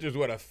taken pictures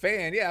with a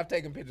fan. Yeah, I've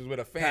taken pictures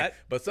with a fan. Pat?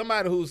 But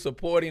somebody who's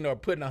supporting or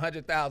putting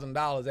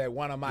 $100,000 at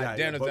one of my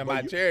dinners at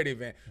my charity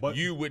event,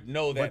 you would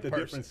know that person. But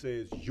the difference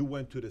is you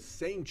went to the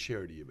same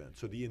charity event.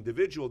 So the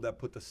individual that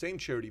put the same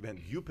charity event,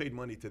 you paid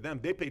money to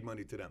them. They paid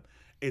money to them.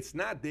 It's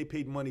not they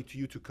paid money to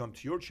you to come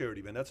to your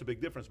charity event. That's a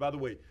big difference. By the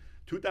way,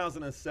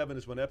 2007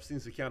 is when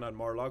Epstein's account on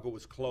Mar-a-Lago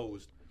was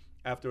closed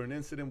after an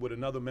incident with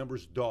another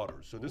member's daughter.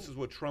 So this is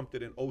what Trump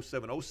did in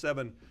 07.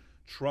 07,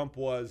 Trump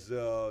was,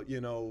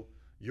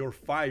 you're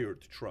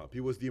fired Trump.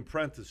 He was the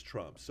apprentice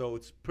Trump. So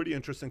it's pretty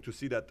interesting to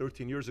see that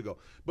 13 years ago.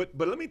 But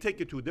let me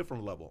take it to a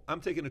different level. I'm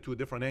taking it to a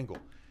different angle.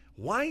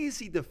 Why is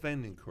he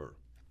defending her?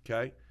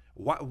 Okay?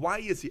 Why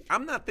is he?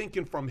 I'm not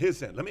thinking from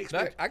his end. Let me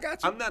explain. I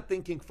got you. I'm not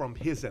thinking from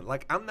his end.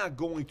 Like, I'm not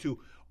going to,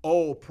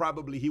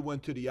 probably he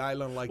went to the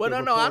island like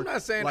I'm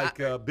not saying like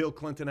Bill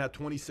Clinton had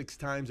 26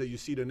 times that you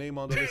see the name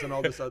on the list and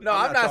all this other. No,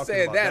 I'm not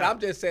saying that. I'm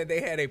just saying they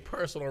had a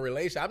personal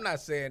relation. I'm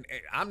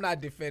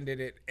not defending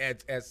it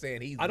as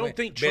saying he's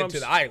been to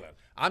the island.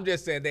 I'm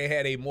just saying they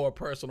had a more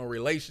personal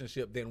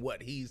relationship than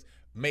what he's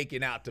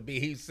making out to be.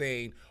 He's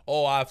saying,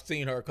 I've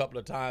seen her a couple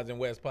of times in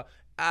West Palm.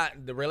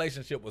 The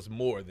relationship was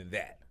more than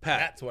that. Pat,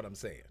 that's what I'm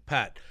saying.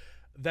 Pat,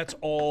 that's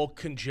all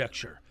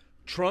conjecture.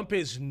 Trump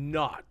is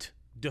not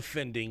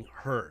defending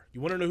her.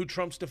 You want to know who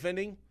Trump's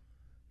defending?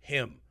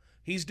 Him.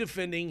 He's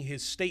defending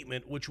his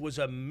statement, which was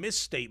a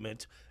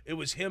misstatement. It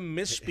was him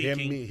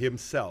misspeaking.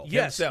 Himself.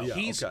 Yes,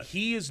 himself.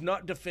 He is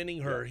not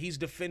defending her. He's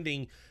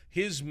defending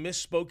his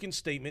misspoken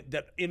statement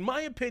that, in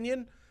my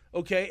opinion,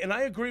 and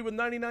I agree with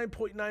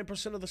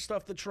 99.9% of the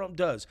stuff that Trump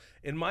does.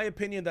 In my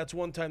opinion, that's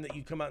one time that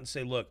you come out and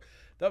say, look,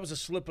 that was a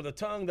slip of the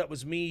tongue. That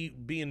was me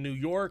being New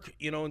York,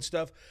 and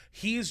stuff.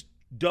 He's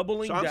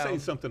doubling down. So I'm saying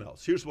something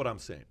else. Here's what I'm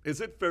saying.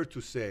 Is it fair to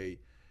say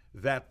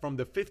that from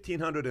the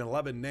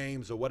 1,511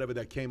 names or whatever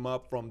that came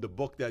up from the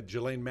book that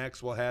Ghislaine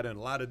Maxwell had, and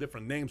a lot of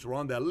different names were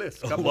on that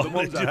list. A couple of the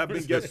ones that have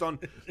been guests on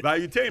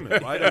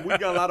Valuetainment, right? And we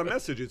got a lot of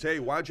messages. Hey,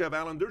 why'd you have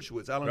Alan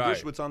Dershowitz?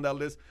 Dershowitz on that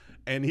list.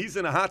 And he's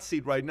in a hot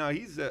seat right now.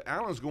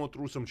 Alan's going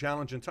through some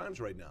challenging times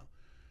right now.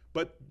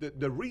 But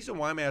the reason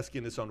why I'm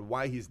asking this on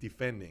why he's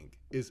defending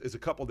is a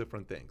couple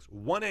different things.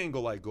 One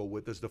angle I go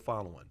with is the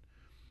following.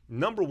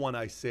 Number one,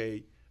 I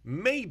say,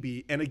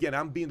 maybe, and again,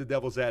 I'm being the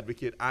devil's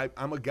advocate.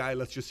 I'm a guy,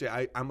 let's just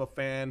say I'm a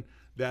fan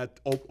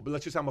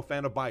let's just say I'm a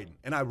fan of Biden,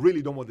 and I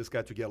really don't want this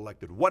guy to get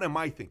elected. What am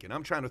I thinking?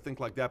 I'm trying to think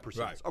like that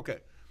person. Right. Okay.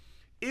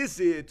 Is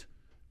it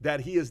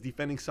that he is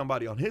defending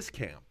somebody on his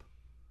camp?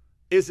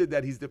 Is it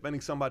that he's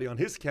defending somebody on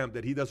his camp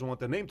that he doesn't want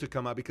the name to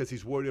come out because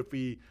he's worried if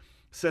he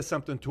says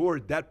something to her,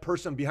 that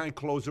person behind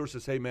closed doors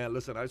says, hey, man,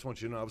 listen, I just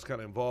want you to know I was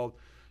kind of involved,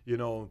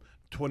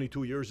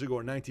 22 years ago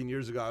or 19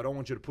 years ago. I don't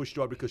want you to push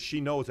her because she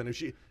knows. And if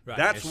she,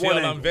 that's one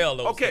angle. Unveil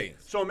those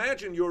things. So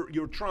imagine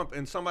you're Trump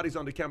and somebody's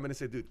on the camp and they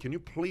say, dude, can you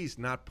please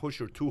not push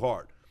her too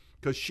hard?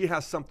 Because she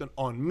has something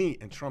on me.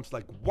 And Trump's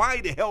like, why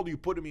the hell do you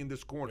put me in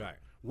this corner? Right.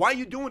 Why are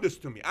you doing this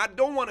to me? I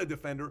don't want to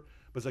defend her.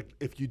 But it's like,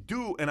 if you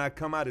do and I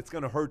come out, it's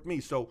going to hurt me.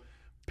 So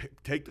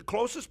take the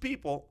closest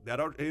people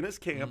that are in his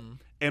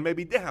camp and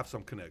maybe they have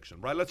some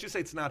connection, right? Let's just say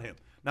it's not him.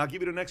 Now, I'll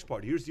give you the next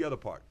part. Here's the other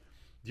part.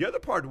 The other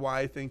part why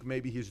I think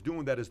maybe he's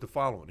doing that is the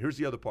following. Here's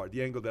the other part,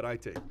 the angle that I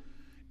take,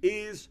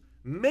 is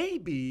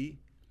maybe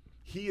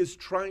he is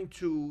trying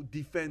to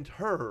defend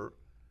her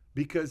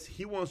because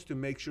he wants to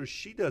make sure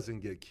she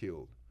doesn't get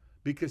killed,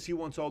 because he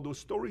wants all those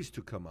stories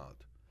to come out.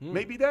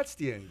 Maybe that's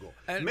the angle.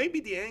 And maybe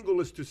the angle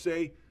is to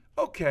say,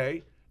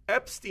 okay,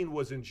 Epstein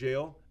was in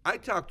jail. I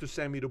talked to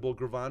Sammy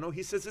Gravano.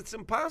 He says it's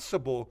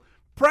impossible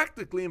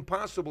Practically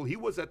impossible. He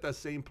was at that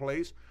same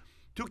place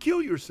to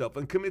kill yourself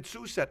and commit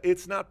suicide.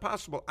 It's not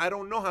possible. I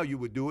don't know how you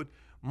would do it.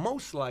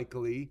 Most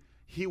likely,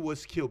 he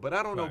was killed, but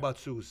I don't know about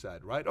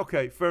suicide, right?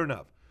 Okay, fair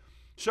enough.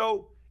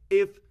 So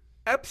if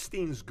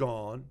Epstein's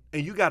gone,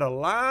 and you got a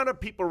lot of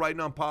people right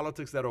now in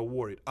politics that are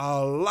worried,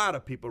 a lot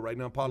of people right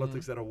now in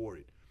politics that are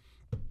worried.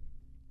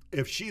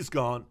 If she's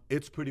gone,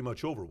 it's pretty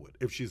much over with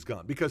if she's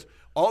gone. Because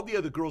all the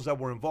other girls that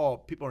were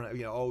involved, people are,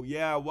 oh,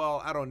 yeah,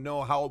 well, I don't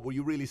know. How old were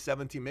you really?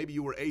 17? Maybe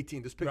you were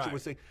 18. This picture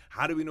was saying,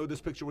 how do we know this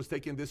picture was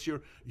taken this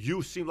year?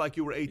 You seem like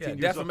you were 18 years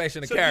old.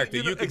 Defamation of character.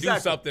 You can do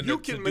something You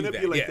can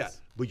manipulate that.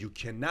 But you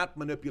cannot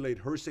manipulate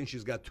her saying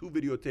she's got 2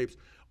 videotapes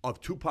of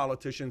 2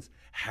 politicians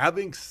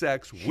having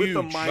sex with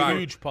a minor.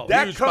 Huge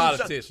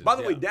politicians. By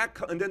the way,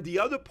 and then the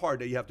other part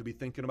that you have to be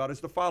thinking about is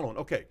the following.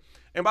 Okay,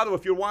 and by the way,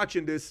 if you're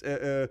watching this,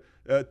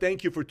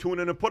 thank you for tuning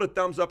in, and put a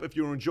thumbs up if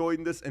you're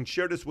enjoying this, and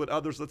share this with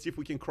others. Let's see if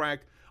we can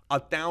crack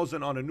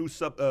 1,000 on a new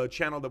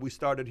channel that we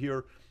started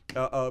here.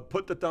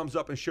 Put the thumbs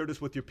up and share this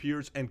with your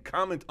peers, and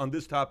comment on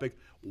this topic.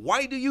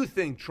 Why do you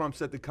think Trump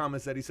said the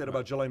comments that he said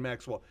about Ghislaine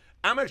Maxwell?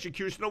 I'm actually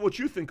curious to know what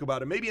you think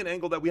about it. Maybe an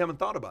angle that we haven't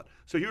thought about.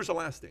 So here's the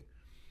last thing.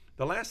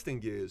 The last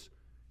thing is,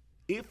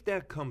 if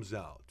that comes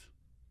out,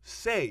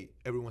 say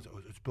everyone's,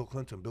 it's Bill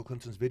Clinton, Bill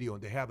Clinton's video,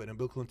 and they have it, and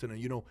Bill Clinton,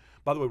 and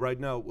by the way, right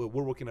now,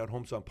 we're looking at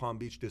homes on Palm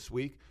Beach this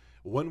week.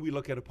 When we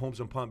look at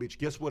homes on Palm Beach,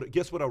 guess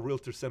what our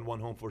realtor sent one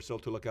home for sale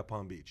to look at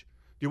Palm Beach?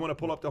 Do you want to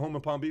pull up the home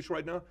in Palm Beach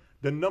right now?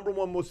 The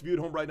 #1 most viewed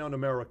home right now in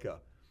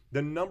America.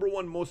 The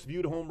 #1 most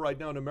viewed home right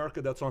now in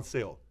America that's on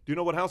sale. Do you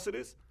know what house it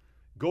is?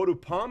 Go to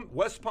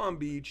West Palm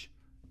Beach.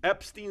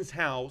 Epstein's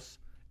house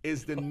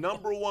is the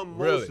 #1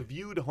 most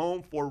viewed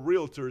home for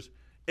realtors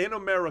in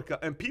America.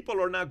 And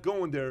people are not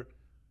going there.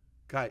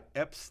 Guy,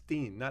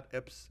 Epstein, not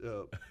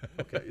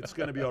okay, it's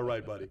going to be all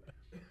right, buddy.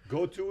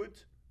 Go to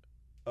it.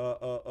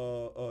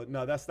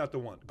 No, that's not the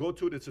one. Go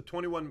to it. It's a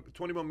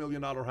 $21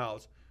 million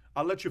house.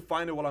 I'll let you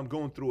find it while I'm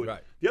going through it.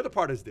 Right. The other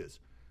part is this.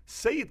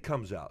 Say it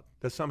comes out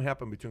that something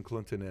happened between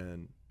Clinton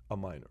and a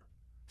minor.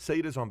 Say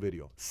it is on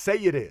video. Say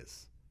it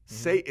is.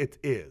 Say it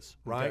is,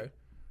 right? Okay.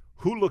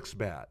 Who looks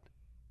bad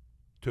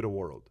to the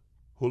world?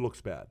 Who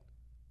looks bad?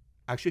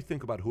 Actually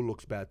think about who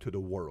looks bad to the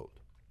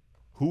world.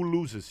 Who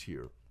loses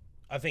here?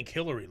 I think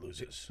Hillary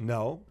loses.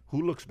 No.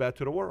 Who looks bad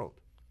to the world?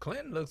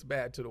 Clinton looks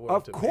bad to the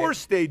world. Of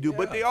course they do,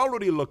 but they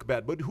already look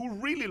bad. But who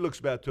really looks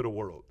bad to the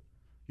world?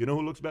 You know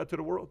who looks bad to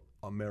the world?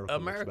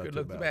 America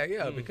looks bad,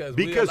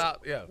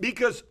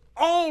 because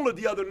all of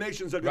the other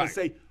nations are going to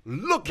say,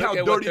 look how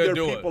dirty their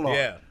people are.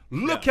 Yeah.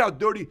 Look how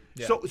dirty.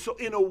 Yeah. So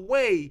in a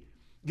way,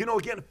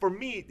 again, for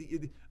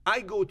me,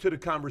 I go to the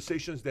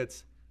conversations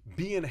that's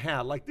being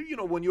had. Like,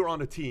 when you're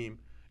on a team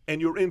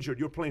and you're injured,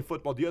 you're playing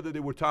football. The other day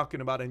we're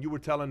talking about, and you were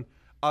telling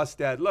us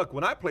that, look,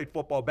 when I played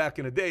football back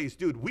in the days,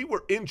 dude, we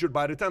were injured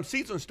by the time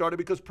season started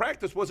because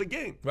practice was a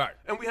game. Right.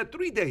 And we had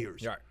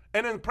 3-dayers. Right.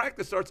 And then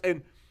practice starts,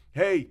 and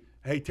hey,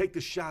 take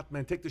the shot,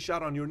 man. Take the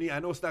shot on your knee. I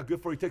know it's not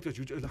good for you. Take this.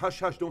 Hush,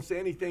 hush. Don't say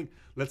anything.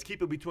 Let's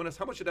keep it between us.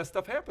 How much of that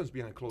stuff happens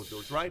behind closed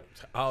doors, right?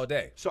 All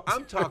day. So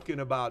I'm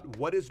talking about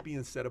what is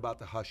being said about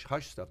the hush,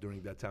 hush stuff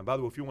during that time. By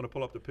the way, if you want to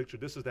pull up the picture,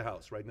 this is the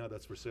house right now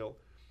that's for sale.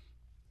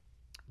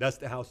 That's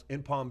the house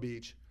in Palm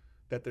Beach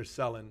that they're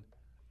selling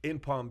in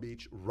Palm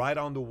Beach, right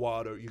on the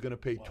water. You're going to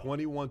pay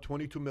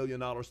 $22 million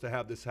to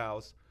have this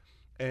house.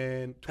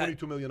 And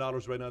 $22 million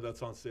right now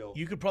that's on sale.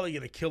 You could probably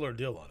get a killer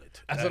deal on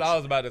it. That's what I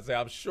was about to say.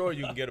 I'm sure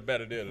you can get a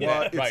better deal than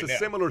that it's a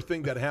similar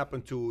thing that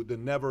happened to the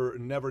Never.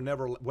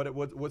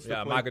 What's the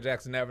place? Michael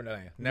Jackson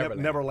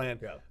Neverland.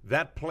 Yeah.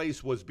 That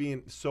place was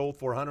being sold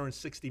for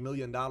 $160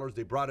 million.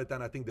 They brought it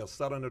down. I think they're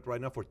selling it right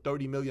now for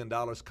 $30 million.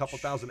 Couple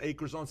thousand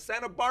acres on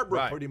Santa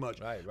Barbara, pretty much,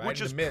 which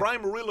is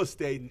prime real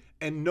estate,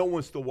 and no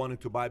one's still wanting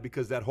to buy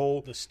because that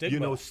whole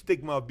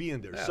stigma of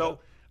being there. Yeah. So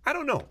I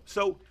don't know.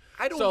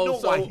 I don't know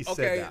why he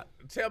said that.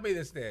 Tell me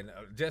this then,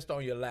 just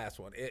on your last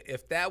one.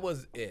 If that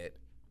was it,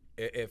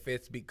 if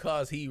it's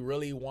because he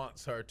really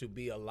wants her to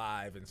be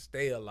alive and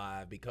stay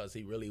alive because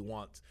he really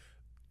wants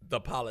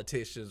the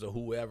politicians or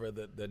whoever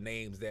the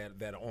names that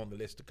are on the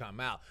list to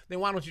come out, then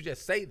why don't you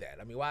just say that?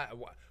 I mean, why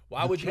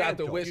would you have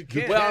to wish?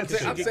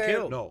 I'm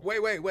saying, no.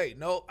 Wait.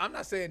 No, I'm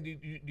not saying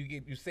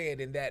you say it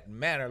in that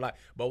manner.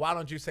 But why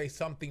don't you say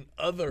something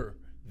other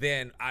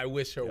then I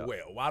wish her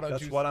well? Why don't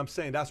That's what I'm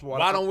saying. That's what.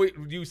 Why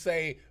don't you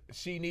say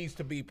she needs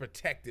to be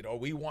protected, or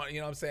we want?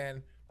 You know what I'm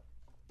saying?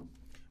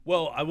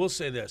 Well, I will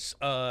say this: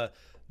 the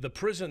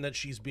prison that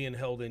she's being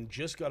held in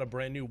just got a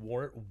brand new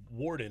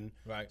warden,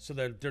 right? So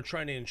that they're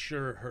trying to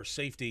ensure her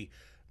safety.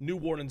 New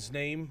warden's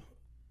name,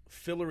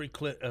 Hillary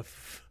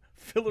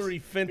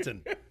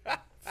Fenton.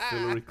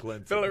 Hillary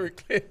Clinton.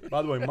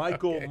 By the way,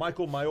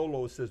 Michael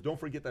Maiolo says, don't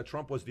forget that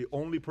Trump was the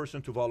only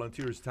person to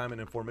volunteer his time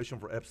and information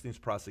for Epstein's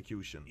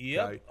prosecution.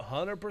 Yep,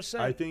 100%.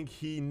 I think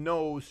he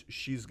knows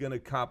she's going to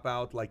cop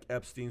out like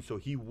Epstein, so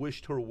he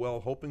wished her well,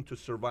 hoping to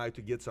survive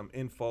to get some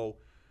info.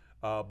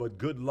 But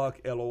good luck,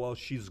 LOL,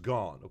 she's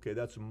gone. Okay,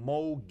 that's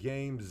Mo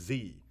Game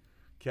Z.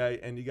 Okay,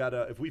 and you got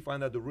to, if we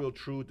find out the real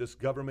truth, this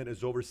government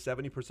is over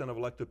 70% of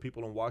elected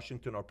people in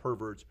Washington are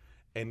perverts,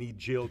 and need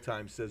jail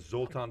time, says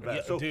Zoltan Vaz.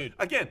 Yeah, So, dude.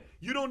 again,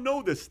 you don't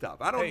know this stuff.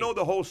 I don't know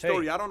the whole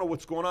story. I don't know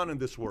what's going on in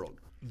this world.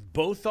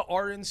 Both the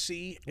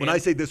RNC When I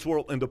say this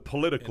world, in the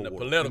political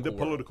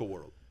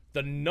world.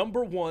 The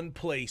number one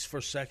place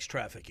for sex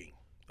trafficking,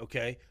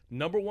 okay?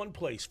 Number one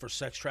place for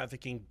sex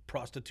trafficking,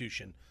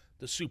 prostitution,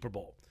 the Super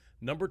Bowl.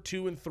 Number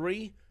 2 and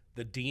 3,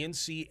 the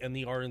DNC and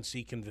the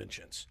RNC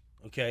conventions,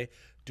 okay?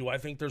 Do I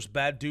think there's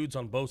bad dudes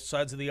on both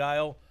sides of the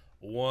aisle?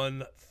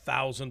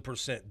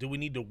 1,000%. Do we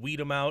need to weed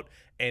them out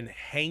and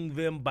hang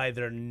them by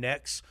their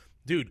necks?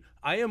 Dude,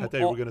 I thought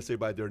you were going to say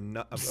by their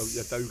nuts.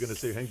 I thought you were going to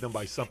say hang them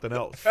by something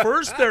else.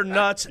 First their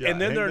nuts and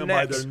then their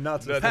necks. By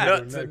their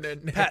nuts. And their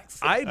necks.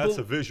 That's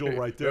a visual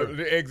right there.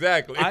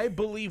 Exactly. I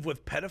believe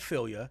with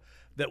pedophilia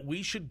that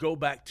we should go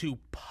back to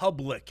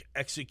public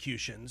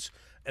executions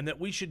and that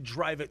we should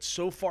drive it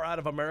so far out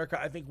of America.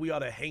 I think we ought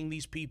to hang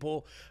these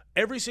people.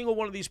 Every single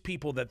one of these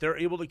people that they're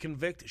able to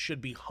convict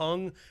should be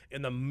hung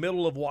in the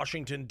middle of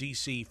Washington,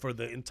 D.C. for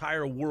the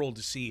entire world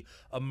to see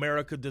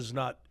America does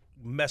not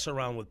mess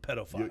around with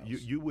pedophiles.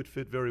 You would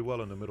fit very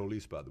well in the Middle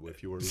East, by the way,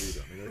 if you were a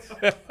leader.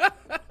 I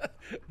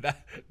mean,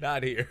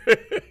 not here.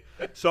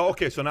 So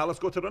now let's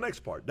go to the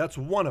next part. That's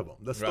one of them.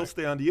 Let's still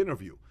stay on the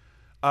interview.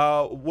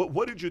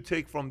 What did you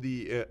take from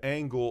the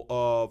angle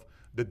of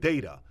the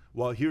data?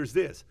 Well, here's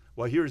this.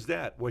 Well, here's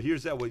that. Well,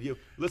 here's that. Well,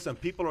 listen,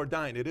 people are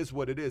dying. It is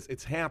what it is.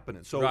 It's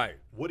happening. So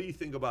what do you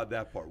think about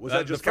that part? Was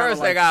that just the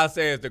first thing I'll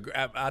say is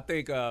I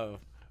think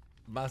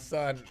my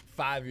son,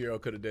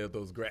 5-year-old, could have did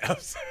those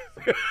graphs.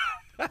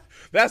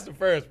 That's the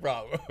first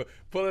problem.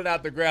 Pulling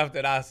out the graph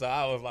that I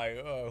saw, I was like,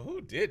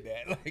 who did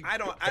that? Like, I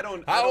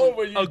don't. How old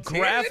were you? A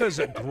graph is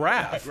a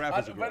graph.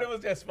 But it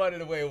was just funny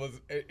the way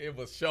it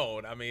was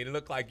shown. I mean, it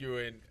looked like you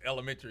were in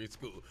elementary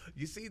school.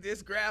 You see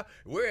this graph?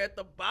 We're at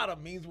the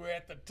bottom means we're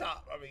at the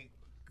top. I mean,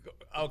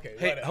 okay.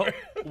 Hey,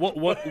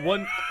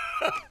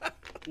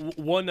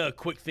 one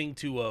quick thing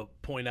to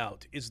point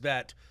out is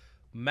that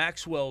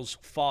Maxwell's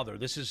father.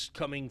 This is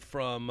coming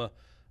from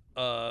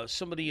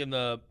somebody in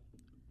the.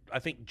 I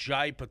think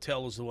Jai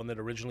Patel is the one that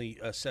originally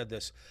said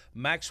this.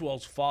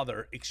 Maxwell's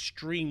father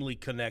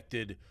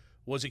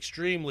was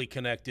extremely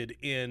connected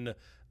in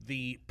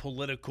the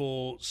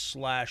political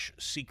 /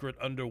 secret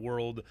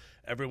underworld.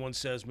 Everyone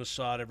says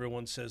Mossad,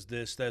 everyone says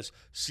this, there's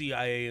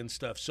CIA and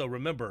stuff. So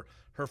remember,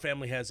 her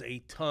family has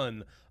a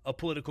ton of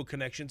political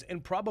connections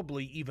and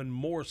probably even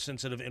more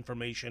sensitive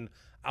information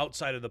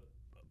outside of the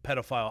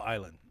pedophile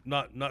island.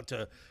 Not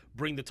to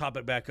bring the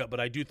topic back up, but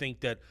I do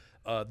think that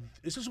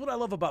this is what I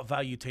love about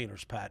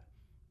Valuetainers, Pat.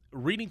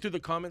 Reading through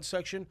the comments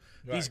section,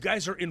 these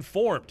guys are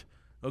informed,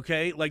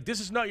 okay? Like, this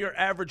is not your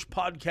average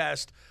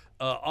podcast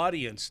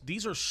audience.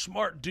 These are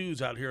smart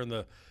dudes out here in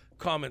the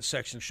comments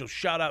section. So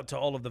shout out to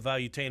all of the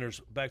Valuetainers.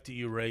 Back to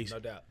you, Ray. No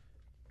doubt.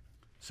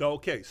 So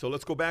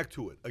let's go back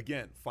to it.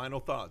 Again, final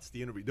thoughts,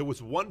 the interview. There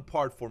was one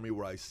part for me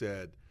where I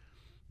said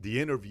the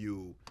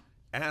interview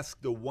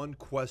asked the one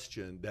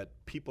question that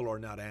people are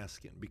not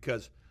asking,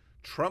 because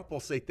Trump will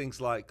say things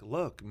like,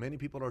 look, many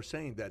people are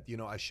saying that,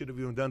 I should have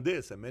even done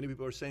this. And many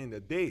people are saying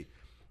that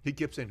he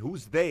kept saying,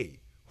 who's they?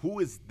 Who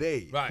is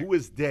they? Right. Who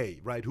is they?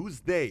 Right?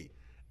 Who's they?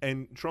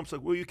 And Trump's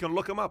like, well, you can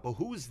look them up. But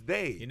who's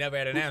they? He never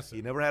had an answer.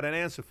 He never had an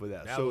answer for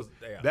that.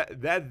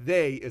 That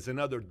they is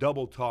another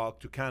double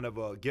talk to kind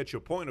of get your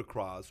point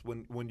across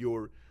when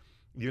you're,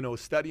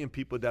 studying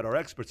people that are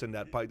experts in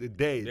that part.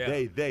 They.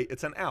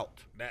 It's an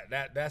out.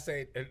 That's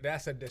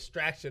a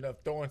distraction of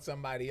throwing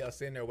somebody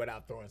else in there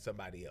without throwing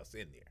somebody else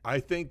in there. I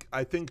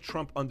think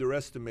Trump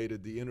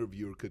underestimated the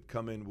interviewer could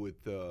come in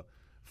with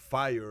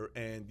fire.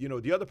 And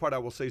the other part I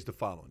will say is the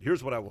following.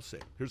 Here's what I will say.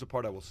 Here's the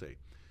part I will say.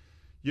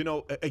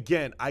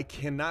 Again, I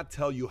cannot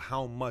tell you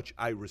how much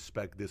I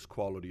respect this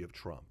quality of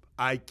Trump.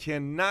 I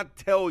cannot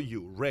tell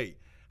you, Ray,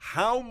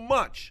 how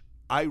much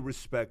I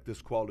respect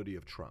this quality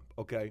of Trump.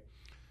 Okay.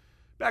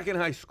 Back in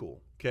high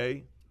school,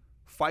 okay,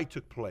 fight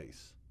took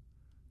place.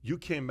 You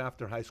came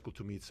after high school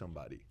to meet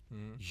somebody.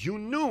 Mm-hmm. You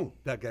knew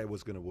that guy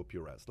was going to whoop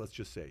your ass, let's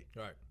just say.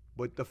 Right.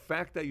 But the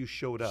fact that you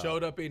showed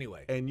up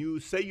anyway, and you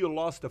say you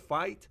lost the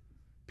fight,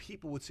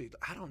 people would say,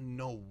 I don't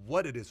know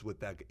what it is with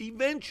that guy.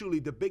 Eventually,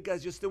 the big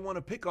guys just didn't want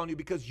to pick on you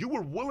because you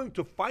were willing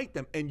to fight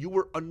them and you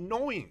were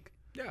annoying.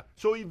 Yeah.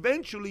 So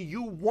eventually,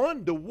 you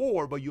won the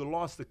war, but you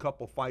lost a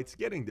couple fights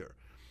getting there.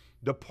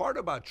 The part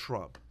about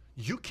Trump,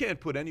 you can't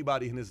put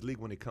anybody in his league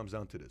when it comes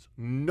down to this.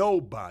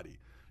 Nobody.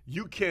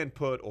 You can't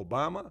put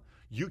Obama.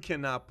 You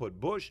cannot put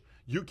Bush.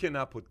 You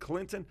cannot put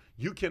Clinton.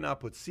 You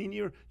cannot put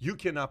Senior. You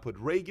cannot put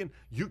Reagan.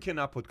 You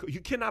cannot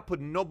put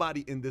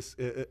nobody in this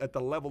at the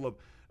level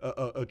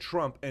of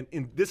Trump.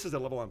 And this is the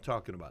level I'm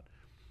talking about.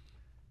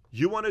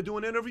 You want to do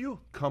an interview?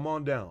 Come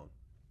on down.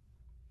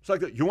 It's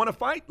like that. You want to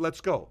fight? Let's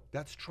go.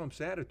 That's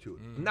Trump's attitude.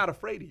 I'm not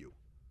afraid of you.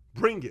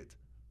 Bring it.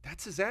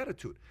 That's his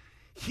attitude.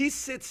 He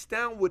sits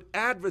down with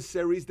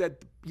adversaries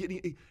that,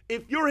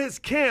 if you're his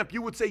camp,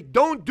 you would say,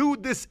 don't do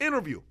this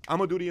interview. I'm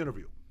going to do the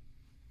interview.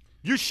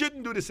 You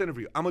shouldn't do this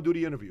interview. I'm going to do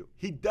the interview.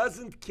 He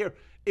doesn't care.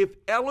 If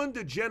Ellen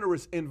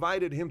DeGeneres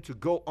invited him to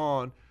go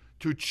on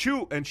to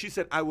chew, and she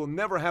said, I will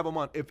never have him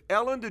on. If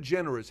Ellen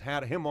DeGeneres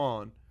had him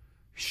on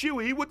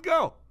he would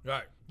go.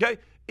 Right. Okay?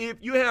 If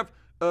you have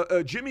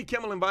Jimmy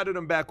Kimmel invited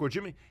him back, or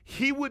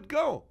he would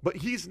go. But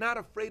he's not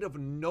afraid of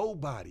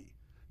nobody.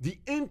 The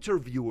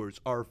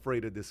interviewers are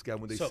afraid of this guy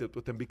when they sit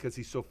with him because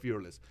he's so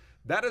fearless.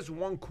 That is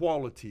one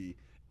quality.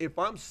 If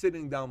I'm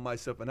sitting down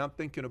myself and I'm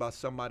thinking about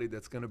somebody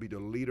that's going to be the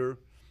leader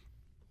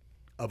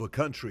of a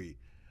country,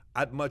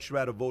 I'd much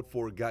rather vote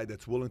for a guy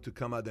that's willing to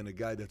come out than a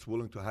guy that's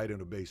willing to hide in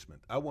a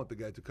basement. I want the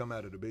guy to come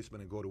out of the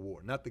basement and go to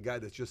war, not the guy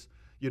that's just,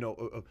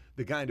 the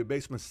guy in the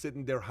basement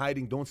sitting there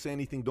hiding, don't say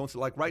anything,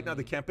 like right now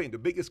the campaign. The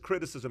biggest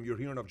criticism you're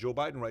hearing of Joe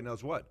Biden right now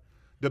is what?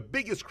 The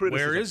biggest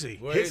criticism.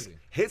 Where is he?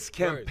 His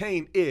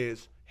campaign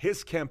is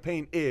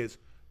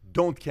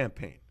don't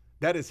campaign.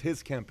 That is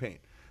his campaign.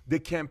 The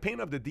campaign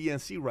of the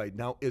DNC right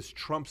now is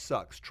Trump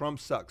sucks, Trump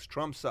sucks,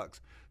 Trump sucks,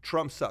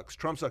 Trump sucks,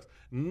 Trump sucks.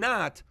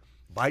 Not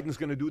Biden's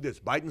going to do this,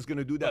 Biden's going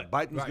to do that,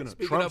 Biden's going to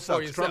Trump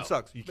sucks, Trump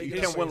sucks. You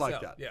can't win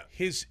like that. Yeah.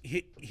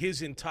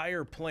 His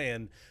entire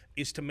plan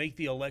is to make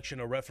the election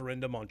a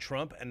referendum on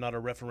Trump and not a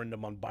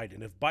referendum on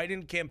Biden. If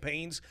Biden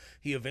campaigns,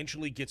 he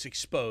eventually gets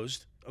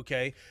exposed,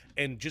 okay?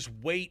 And just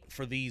wait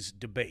for these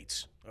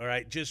debates, all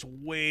right? Just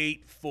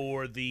wait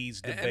for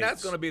these debates. And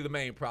that's going to be the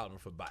main problem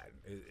for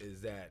Biden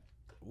is that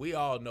we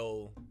all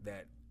know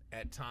that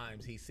at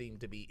times he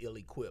seemed to be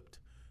ill-equipped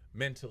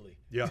mentally.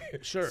 Yeah,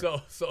 sure.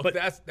 But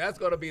that's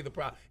going to be the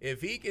problem.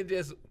 If he can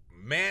just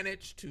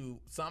manage to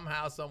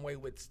somehow, some way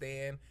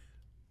withstand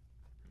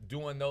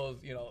doing those,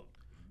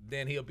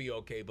 then he'll be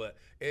okay. But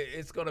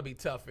it's going to be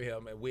tough for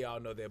him, and we all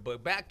know that.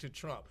 But back to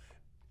Trump,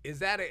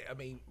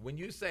 when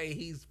you say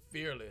he's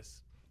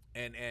fearless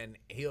and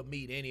he'll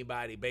meet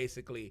anybody,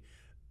 basically,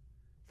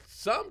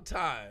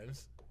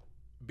 sometimes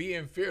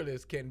being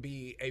fearless can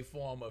be a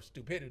form of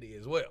stupidity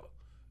as well.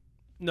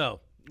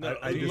 No,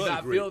 I do you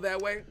not feel that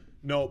way?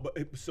 No, but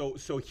so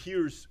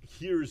here's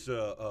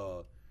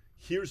the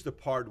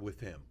part with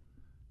him.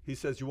 He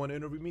says, "You want to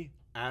interview me?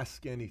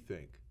 Ask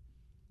anything.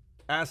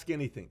 Ask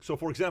anything." So,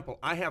 for example,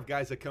 I have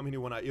guys that come in here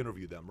when I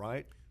interview them,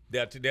 right?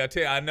 They'll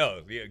tell you, I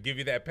know. Yeah, give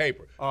you that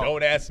paper.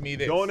 Don't ask me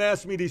this. Don't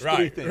ask me these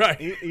three things. Right.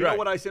 You know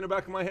what I say in the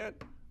back of my head?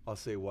 I'll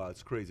say, "Wow,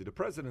 it's crazy. The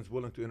president's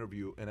willing to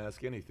interview and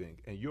ask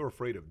anything, and you're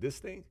afraid of this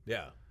thing?"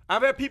 Yeah.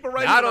 I've had people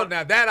write. I don't.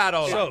 I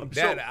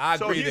agree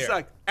so he's there.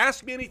 like,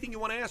 "Ask me anything you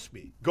want to ask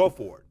me. Go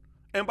for it."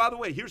 And by the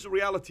way, here's the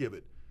reality of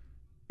it.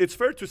 It's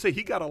fair to say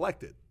he got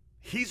elected.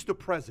 He's the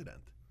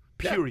president,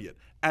 period.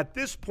 Yeah. At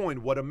this point,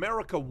 what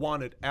America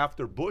wanted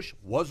after Bush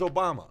was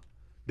Obama.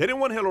 They didn't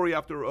want Hillary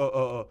after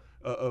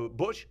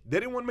Bush. They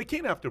didn't want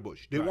McCain after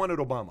Bush. They wanted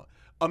Obama.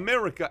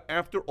 America,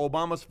 after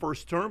Obama's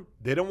first term,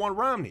 they didn't want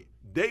Romney.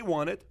 They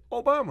wanted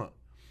Obama.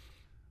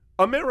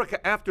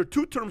 America, after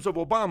 2 terms of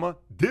Obama,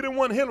 didn't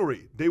want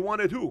Hillary. They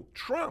wanted who?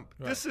 Trump.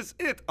 Right. This is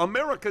it.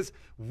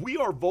 We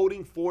are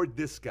voting for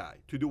this guy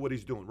to do what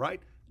he's doing,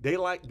 right?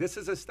 This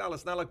is his style.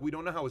 It's not like we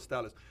don't know how his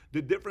style is.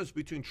 The difference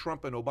between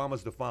Trump and Obama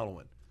is the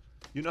following.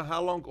 You know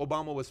how long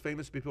Obama was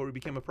famous before he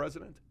became a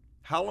president?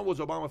 How long was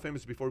Obama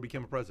famous before he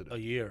became a president? A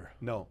year.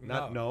 No.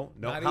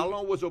 How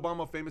long was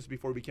Obama famous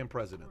before he became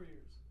president? 4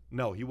 years.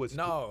 No, he was.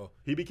 No.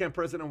 He became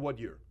president what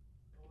year?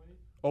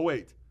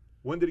 08.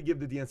 When did he give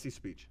the DNC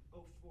speech?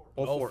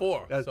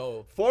 04.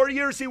 So 4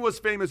 years he was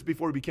famous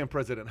before he became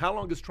president. How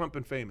long has Trump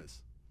been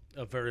famous?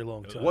 A very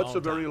long time. What's a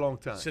very long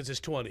time? Since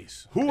his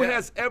 20s. Who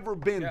has ever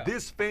been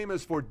this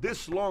famous for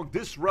this long,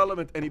 this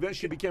relevant, and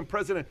eventually became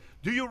president?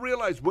 Do you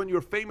realize when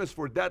you're famous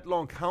for that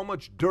long, how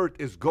much dirt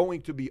is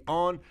going to be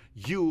on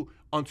you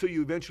until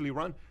you eventually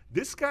run?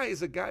 This guy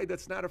is a guy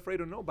that's not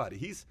afraid of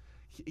nobody.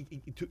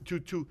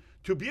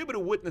 To be able to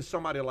witness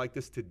somebody like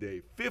this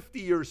today, 50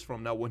 years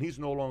from now, when he's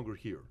no longer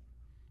here,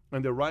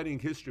 and they're writing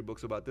history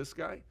books about this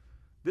guy,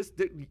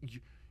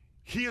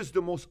 he is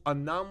the most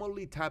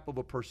anomaly type of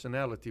a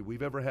personality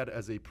we've ever had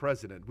as a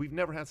president. We've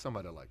never had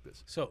somebody like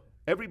this. So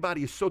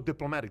everybody is so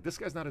diplomatic. This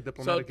guy's not a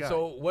diplomatic guy.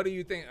 So what do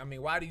you think?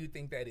 Why do you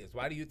think that is?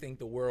 Why do you think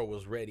the world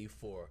was ready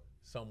for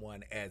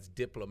someone as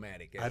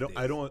diplomatic as this?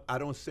 I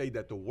don't say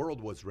that the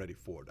world was ready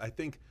for it. I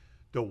think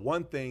the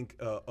one thing,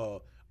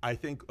 I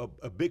think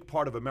a big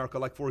part of America,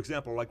 like for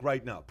example, like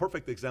right now,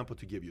 perfect example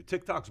to give you,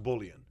 TikTok's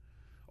bullying.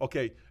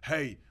 Okay,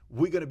 hey,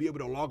 we're going to be able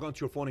to log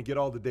onto your phone and get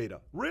all the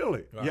data.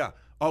 Really? Right. Yeah.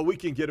 Oh, we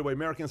can get away.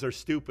 Americans are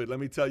stupid. Let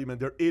me tell you, man,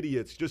 they're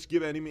idiots. Just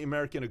give any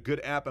American a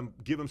good app and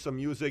give them some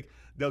music.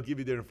 They'll give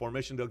you their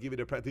information. They'll give you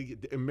their...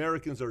 The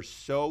Americans are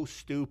so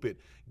stupid.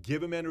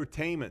 Give them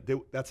entertainment.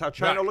 That's how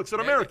China looks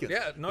at Americans.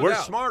 Yeah, no We're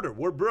doubt. smarter.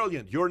 We're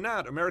brilliant. You're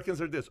not. Americans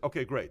are this.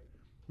 Okay, great.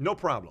 No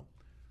problem.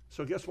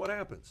 So guess what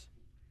happens?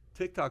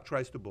 TikTok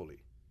tries to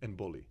bully and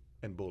bully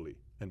and bully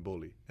and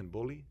bully and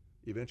bully.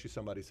 Eventually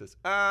somebody says,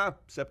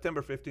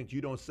 September 15th, you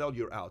don't sell,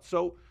 you're out.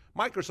 So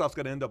Microsoft's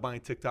going to end up buying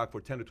TikTok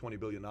for $10 to $20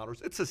 billion.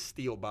 It's a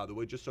steal, by the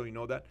way, just so you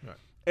know that. Right.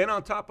 And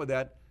on top of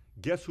that,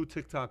 guess who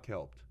TikTok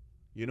helped?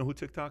 You know who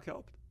TikTok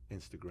helped?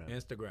 Instagram.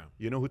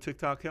 You know who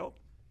TikTok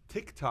helped?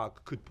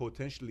 TikTok could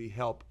potentially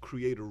help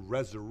create a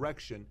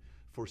resurrection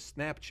for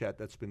Snapchat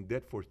that's been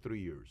dead for 3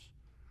 years.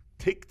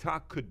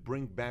 TikTok could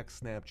bring back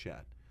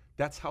Snapchat.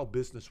 That's how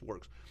business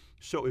works.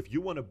 So if you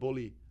want to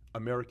bully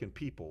American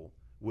people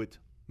with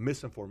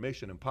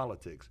misinformation in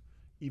politics,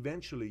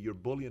 eventually you're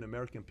bullying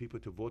American people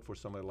to vote for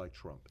somebody like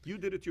Trump. You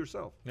did it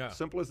yourself. Yeah.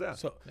 Simple as that.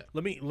 So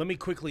let me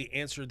quickly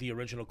answer the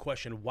original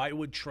question. Why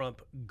would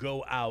Trump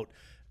go out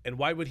and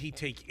why would he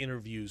take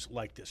interviews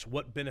like this?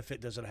 What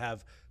benefit does it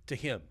have to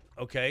him?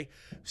 Okay.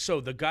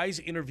 So the guy's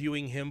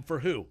interviewing him for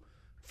who?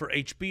 For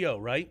HBO,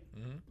 right?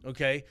 Mm-hmm.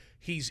 Okay.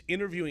 He's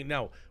interviewing.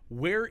 Now,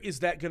 where is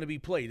that going to be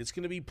played? It's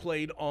going to be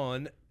played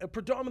on a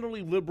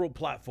predominantly liberal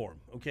platform.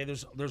 Okay.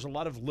 There's a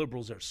lot of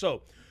liberals there.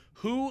 So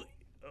who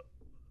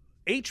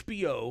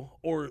HBO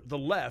or the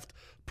left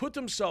put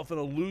themselves in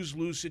a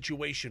lose-lose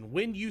situation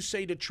when you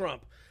say to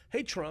Trump,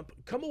 hey, Trump,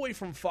 come away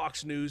from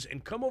Fox News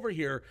and come over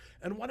here,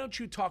 and why don't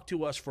you talk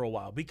to us for a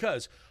while?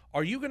 Because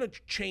are you going to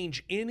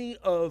change any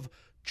of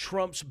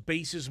Trump's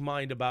base's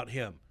mind about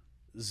him?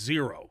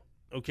 Zero,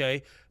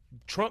 okay?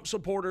 Trump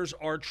supporters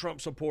are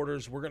Trump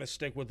supporters. We're going to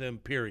stick with him,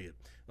 period,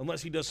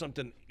 unless he does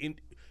something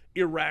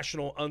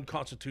irrational,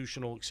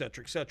 unconstitutional, et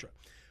cetera, et cetera.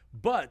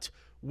 But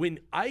when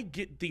I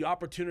get the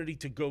opportunity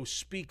to go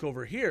speak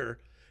over here,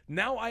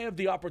 now I have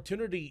the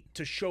opportunity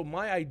to show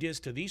my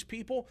ideas to these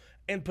people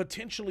and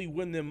potentially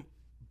win them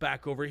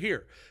back over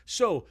here.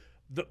 So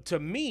to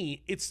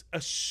me, it's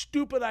a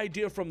stupid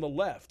idea from the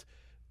left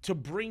to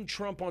bring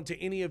Trump onto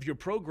any of your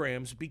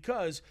programs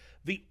because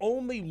the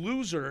only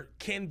loser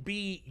can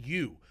be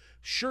you.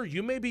 Sure,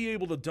 you may be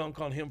able to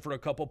dunk on him for a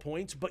couple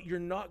points, but you're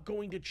not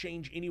going to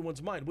change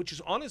anyone's mind, which is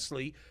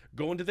honestly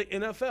going to the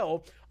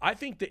NFL. I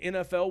think the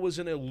NFL was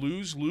in a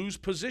lose-lose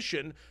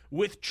position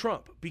with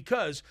Trump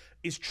because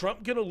is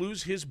Trump going to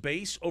lose his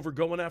base over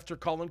going after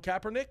Colin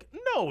Kaepernick?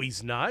 No,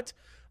 he's not.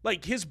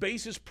 Like, his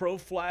base is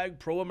pro-flag,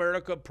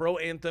 pro-America,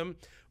 pro-anthem.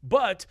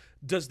 But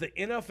does the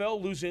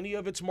NFL lose any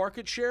of its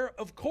market share?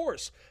 Of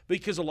course,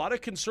 because a lot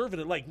of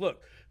conservative, like,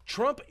 look,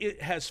 Trump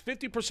has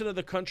 50% of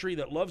the country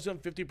that loves him,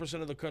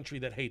 50% of the country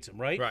that hates him,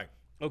 right? Right.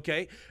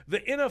 Okay. The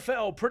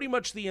NFL, pretty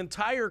much the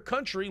entire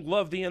country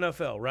love the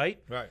NFL,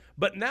 right? Right.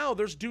 But now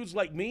there's dudes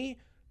like me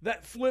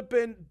that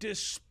flippin'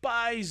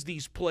 despise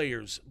these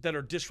players that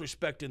are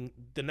disrespecting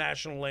the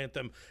national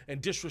anthem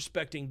and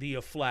disrespecting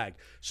the flag.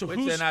 So Which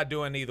they're not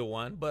doing either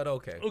one, but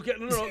okay. Okay,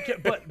 no, okay,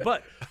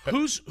 but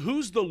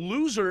who's the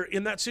loser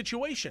in that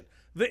situation?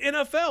 The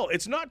NFL.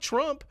 It's not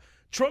Trump.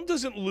 Trump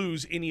doesn't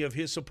lose any of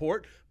his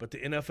support, but the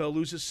NFL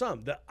loses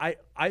some.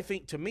 I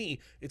think, to me,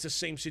 it's the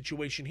same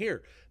situation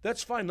here.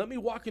 That's fine. Let me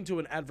walk into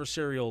an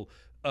adversarial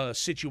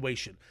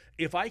situation.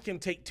 If I can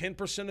take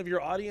 10% of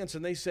your audience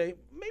and they say,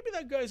 maybe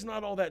that guy's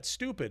not all that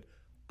stupid,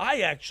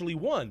 I actually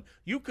won.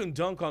 You can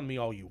dunk on me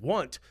all you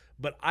want,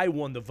 but I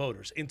won the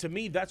voters. And to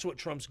me, that's what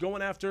Trump's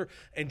going after.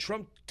 And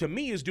Trump, to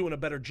me, is doing a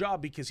better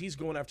job because he's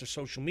going after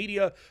social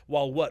media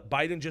while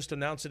Biden just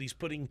announced that he's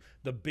putting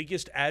the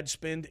biggest ad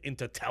spend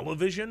into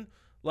television.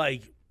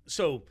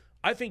 So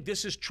I think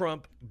this is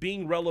Trump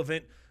being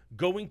relevant,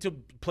 going to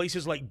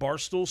places like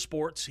Barstool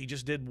Sports. He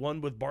just did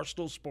one with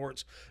Barstool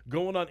Sports,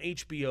 going on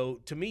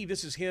HBO. To me,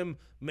 this is him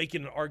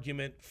making an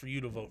argument for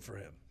you to vote for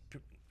him.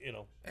 You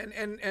know,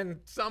 and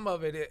some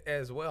of it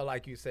as well,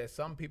 like you said,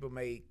 some people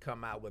may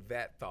come out with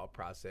that thought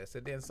process,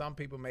 and then some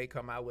people may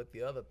come out with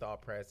the other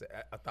thought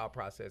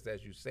process,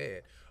 as you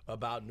said,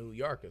 about New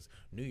Yorkers.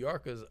 New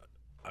Yorkers,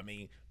 I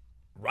mean,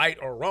 right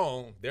or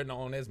wrong, they're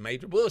known as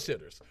major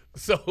bullshitters.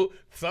 So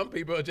some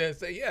people just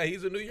say, yeah,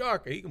 he's a New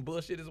Yorker. He can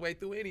bullshit his way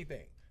through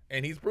anything,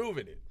 and he's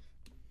proven it.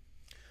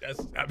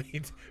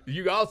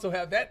 You also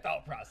have that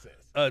thought process.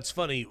 It's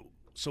funny.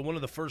 So one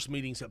of the first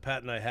meetings that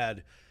Pat and I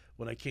had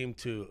when I came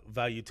to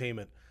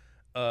Valuetainment,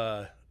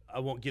 I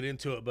won't get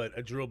into it, but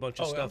I drew a bunch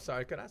of stuff. I'm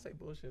sorry. Can I say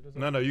bullshit?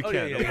 No, you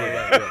can't. Yeah, don't worry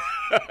about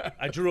it.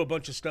 I drew a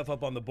bunch of stuff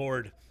up on the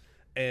board,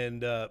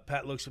 and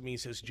Pat looks at me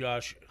and says,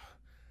 Josh,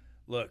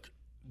 look,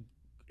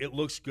 it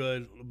looks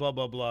good, blah,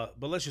 blah, blah,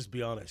 but let's just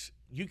be honest.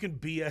 You can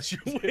BS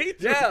your way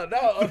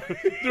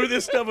through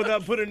this stuff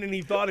without putting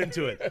any thought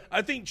into it.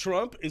 I think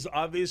Trump is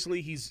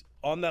obviously, he's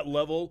on that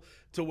level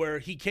to where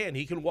he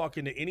can walk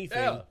into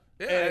anything.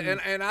 Yeah,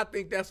 and I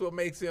think that's what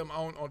makes him,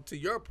 on to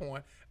your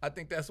point, I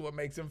think that's what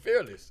makes him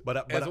fearless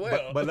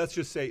but let's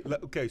just say,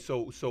 okay,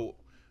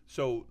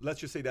 so let's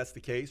just say that's the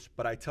case,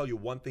 but I tell you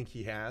one thing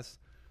he has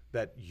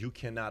that you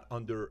cannot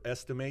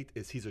underestimate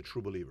is he's a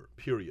true believer,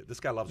 period. This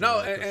guy loves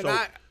America. And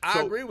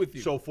I agree with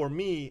you. So for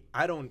me,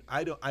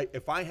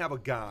 if I have a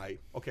guy,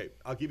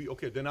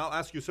 then I'll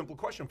ask you a simple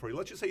question for you.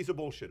 Let's just say he's a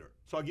bullshitter.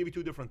 So I'll give you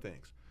two different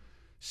things.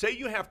 Say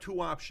you have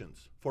two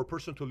options for a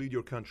person to lead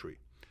your country.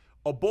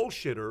 A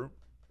bullshitter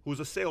who's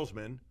a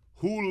salesman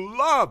who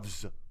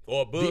loves,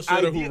 or a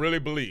bullshitter who really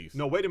believes.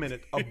 No, wait a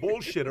minute. A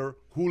bullshitter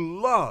who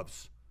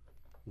loves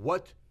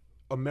what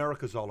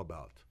America's all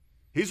about.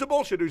 He's a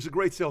bullshitter. He's a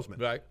great salesman.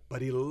 Right.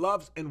 But he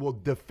loves and will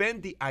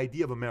defend the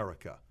idea of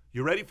America.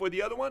 You ready for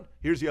the other one?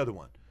 Here's the other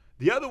one.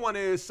 The other one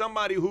is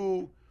somebody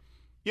who,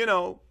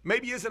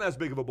 maybe isn't as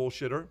big of a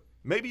bullshitter.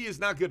 Maybe he's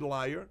not a good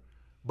liar,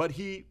 but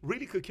he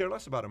really could care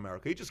less about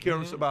America. He just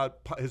cares about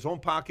his own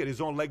pocket, his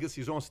own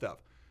legacy, his own stuff.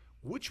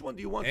 Which one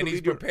do you want and to he's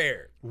lead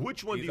prepared.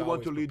 Which one do He's you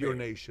want to always lead your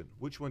prepared. nation?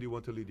 Which one do you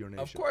want to lead your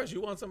nation? Of course, you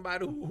want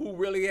somebody who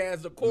really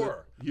has the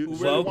core. You, who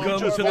so really you Welcome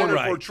just to the voted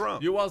right. for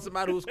Trump. You want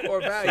somebody who's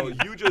core values.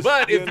 you just,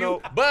 but you if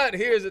know- but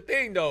here's the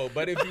thing though.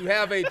 But if you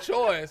have a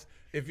choice,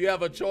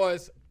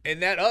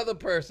 and that other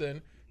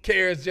person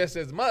cares just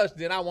as much,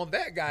 then I want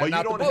that guy. But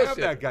not you don't the have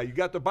bullshit. that guy. You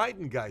got the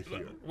Biden guy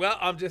here. Well,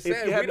 I'm just saying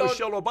If you had we don't.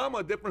 Michelle Obama,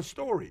 a different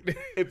story.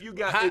 If you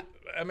got,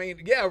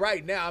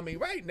 Right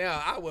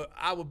now,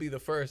 I would be the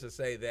first to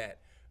say that.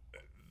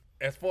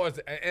 As far as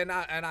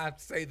I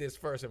say this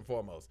first and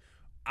foremost,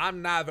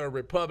 I'm neither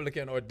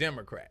Republican or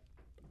Democrat.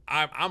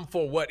 I'm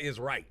for what is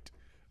right.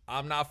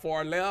 I'm not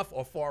far left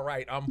or far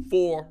right. I'm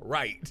for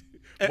right.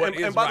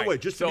 and by the way,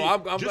 just to be,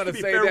 I'm just going to to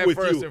be say fair that with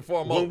first you, and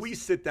foremost. when we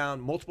sit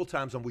down multiple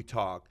times and we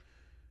talk,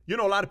 you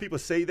know, a lot of people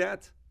say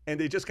that. And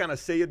they just kind of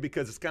say it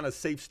because it's kind of a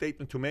safe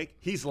statement to make.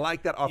 He's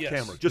like that off Yes.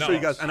 camera, just so you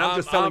guys. And I'm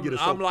just telling you this.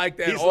 I'm like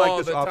that he's all like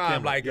this the off time.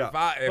 camera. Like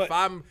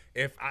Yeah.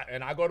 if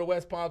I go to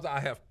West Palms, I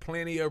have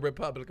plenty of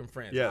Republican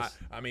friends. Yes.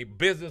 I mean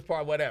business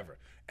part, whatever.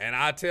 And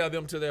I tell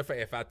them to their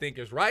face, if I think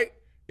it's right,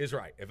 it's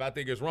right. If I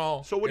think it's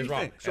wrong, So what do it's you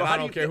wrong. think? So And how I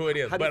do don't you care think- who it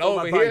is. how do you But feel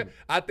over about here, Biden?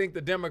 I think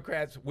the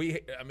Democrats.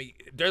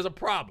 There's a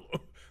problem.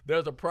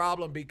 There's a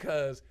problem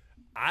because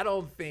I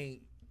don't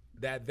think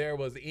that there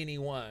was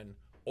anyone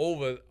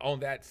over on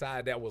that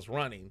side that was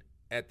running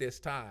at this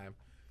time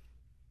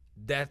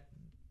that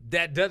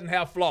doesn't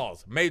have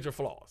flaws, major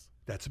flaws.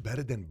 That's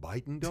better than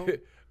Biden, though.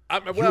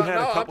 You had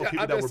a couple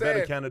people that were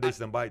better candidates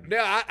than Biden.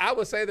 Yeah, I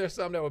would say there's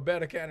some that were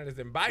better candidates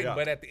than Biden, Yeah.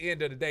 but at the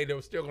end of the day, there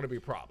was still going to be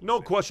problems.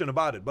 No question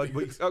about it. But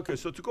okay,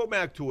 so to go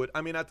back to it,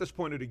 I mean, at this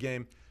point of the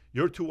game,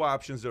 your two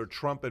options are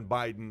Trump and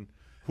Biden.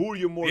 Who are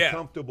you more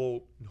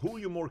comfortable? Who are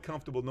you more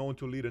comfortable knowing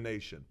to lead a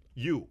nation?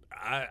 You.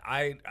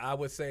 I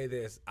would say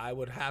this. I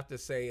would have to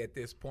say at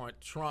this point,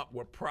 Trump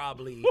would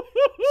probably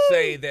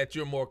say that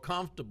you're more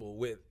comfortable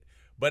with.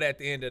 But at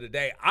the end of the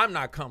day, I'm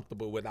not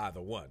comfortable with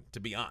either one, to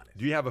be honest.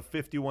 Do you have a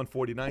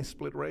 51-49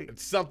 split rate?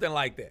 It's something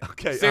like that.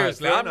 Okay,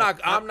 Seriously, all right,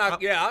 fair I'm enough.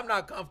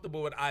 not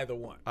comfortable with either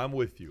one. I'm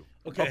with you.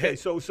 Okay.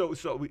 So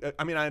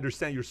I mean, I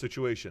understand your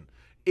situation.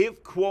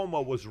 If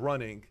Cuomo was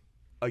running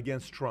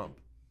against Trump,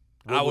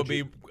 I would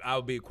be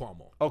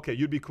Cuomo. Okay,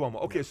 you'd be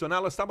Cuomo. Okay, so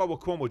now let's talk about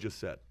what Cuomo just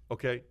said.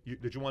 Okay,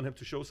 did you want him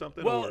to show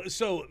something? Well, or?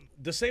 so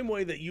the same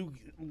way that you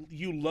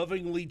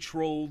lovingly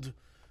trolled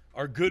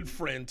our good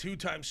friend,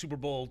 two-time Super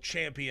Bowl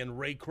champion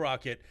Ray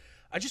Crockett,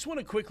 I just want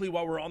to quickly,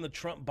 while we're on the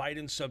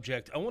Trump-Biden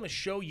subject, I want to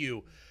show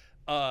you,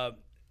 and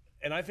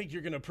I think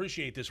you're going to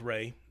appreciate this,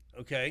 Ray,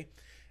 okay?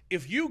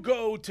 If you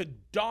go to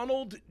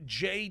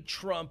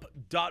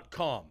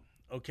donaldjtrump.com,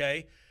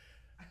 okay?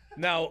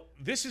 Now,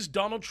 this is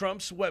Donald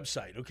Trump's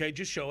website, okay?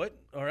 Just show it,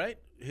 all right?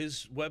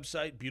 His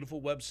website,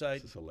 beautiful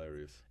website. This is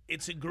hilarious.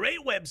 It's a great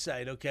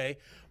website, okay?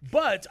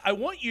 But I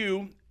want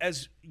you,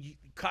 as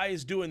Kai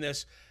is doing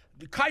this,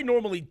 Kai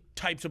normally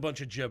types a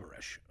bunch of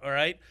gibberish, all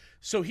right?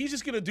 So he's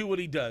just going to do what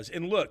he does.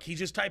 And look, he's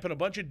just typing a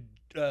bunch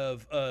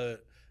of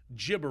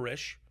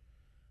gibberish,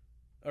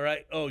 all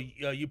right? Oh,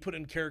 you put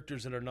in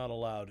characters that are not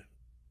allowed,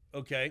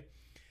 okay?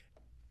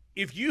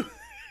 If you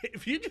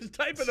just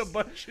type in a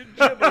bunch of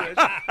gibberish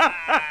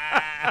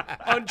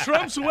on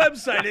Trump's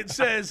website, it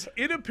says,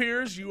 "It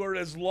appears you are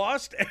as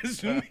lost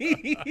as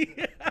me."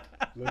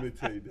 Let me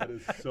tell you, that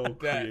is so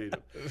creative.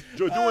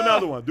 Joe, do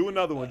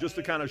another one, just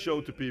to kind of show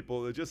to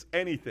people, just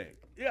anything.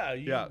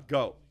 Yeah,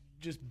 Go.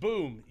 just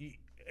boom,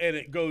 and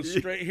it goes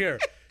straight here.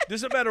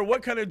 Doesn't matter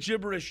what kind of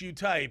gibberish you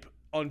type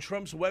on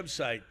Trump's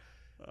website.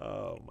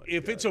 Oh my!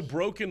 If it's a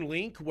broken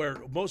link, where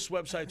most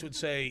websites would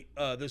say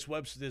this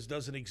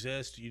doesn't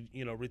exist,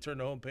 you know, return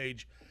to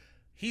homepage,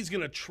 he's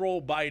gonna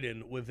troll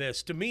Biden with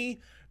this. To me,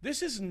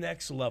 this is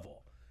next level.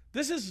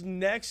 This is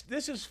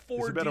 4D.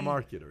 He's a better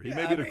marketer. He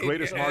may be the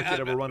greatest marketer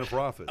ever running for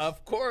office.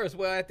 Of course.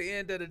 Well, at the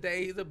end of the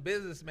day, he's a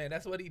businessman.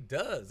 That's what he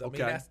does. I mean,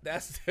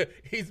 that's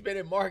he's been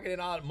in marketing.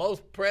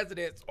 Most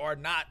presidents are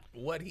not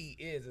what he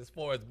is as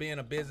far as being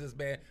a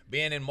businessman,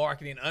 being in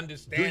marketing,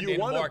 understanding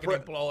marketing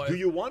employees. Do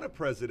you want a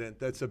president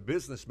that's a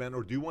businessman,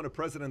 or do you want a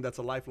president that's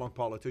a lifelong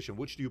politician?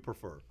 Which do you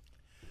prefer?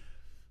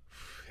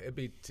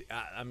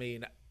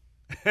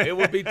 It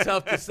would be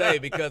tough to say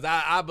because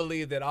I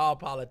believe that all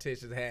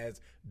politicians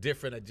has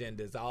different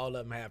agendas. All of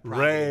them have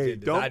private Ray,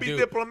 agendas. don't be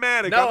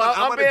diplomatic. No,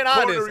 I'm being gonna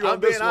corner honest. you on I'm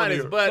this being one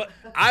honest. here. But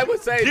I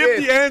would say Give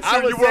this. the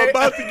answer you were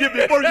about to give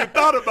before you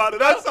thought about it.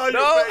 That's how you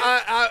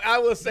I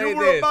will say You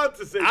were this. about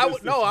to say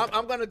this. No,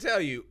 I'm going to tell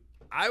you.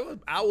 I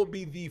will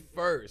be the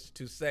first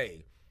to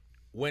say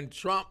when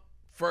Trump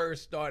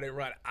first started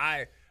running.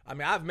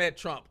 I've met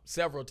Trump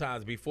several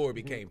times before he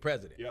became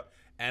president. Yep.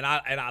 And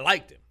I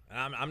liked him.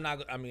 And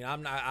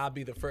I'll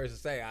be the first to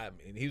say,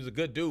 he was a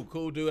good dude,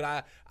 cool dude.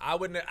 I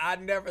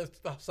never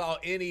saw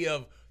any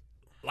of,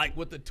 like,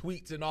 with the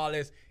tweets and all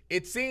this.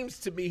 It seems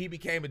to me he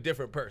became a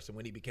different person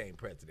when he became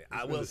president.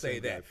 I will say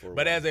that.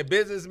 But as a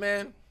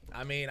businessman,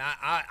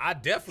 I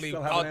definitely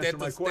Still thought haven't that answered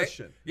my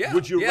question. Yeah,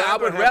 Would you I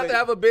would rather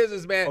have a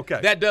businessman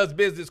that does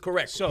business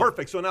correctly.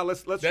 Perfect. So now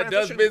let's that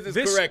transition. does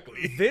business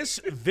correctly.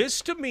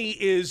 This to me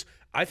is,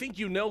 I think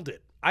you nailed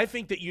it. I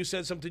think that you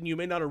said something you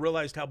may not have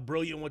realized how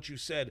brilliant what you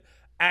said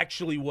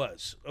actually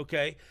was,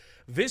 okay?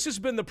 This has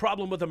been the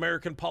problem with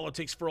American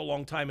politics for a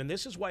long time, and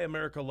this is why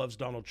America loves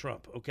Donald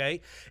Trump, okay?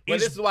 But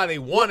this is why they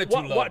wanted to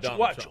love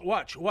Donald Trump.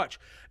 Watch.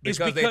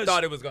 Because they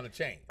thought it was going to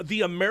change.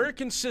 The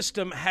American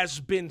system has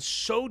been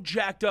so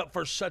jacked up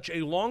for such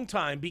a long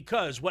time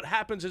because what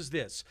happens is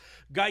this.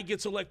 Guy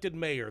gets elected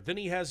mayor, then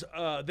he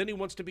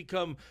wants to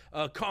become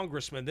a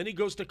congressman, then he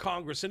goes to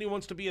Congress, then he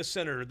wants to be a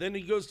senator, then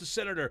he goes to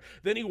senator,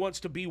 then he wants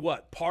to be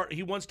what?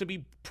 He wants to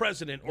be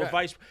president or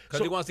vice president.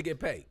 Because he wants to get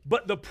paid.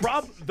 But the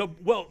problem,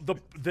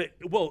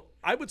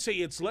 I would say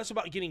it's less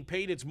about getting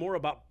paid. It's more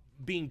about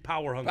being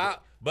power hungry.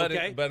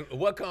 But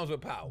what comes with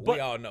power? We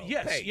all know.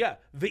 Yes, pay. yeah.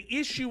 The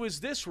issue is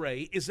this,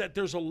 Ray, is that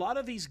there's a lot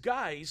of these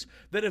guys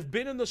that have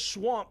been in the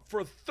swamp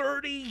for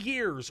 30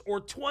 years or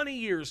 20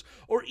 years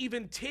or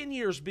even 10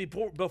 years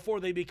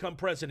before they become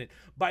president.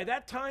 By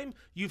that time,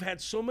 you've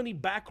had so many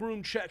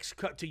backroom checks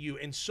cut to you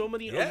and so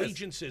many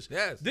allegiances.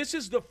 Yes. This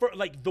is the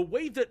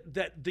way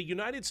that the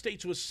United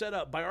States was set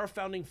up by our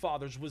founding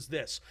fathers was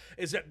this,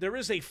 is that there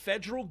is a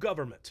federal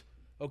government.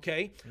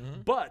 Okay?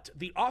 Mm-hmm. But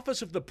the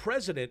office of the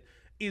president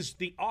is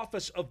the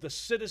office of the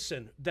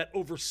citizen that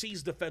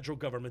oversees the federal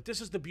government.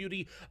 This is the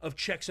beauty of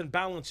checks and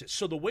balances.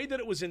 So the way that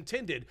it was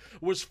intended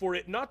was for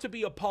it not to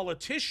be a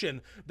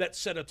politician that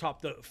sat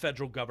atop the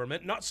federal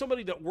government, not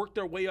somebody that worked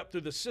their way up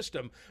through the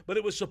system, but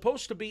it was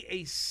supposed to be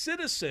a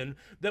citizen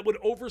that would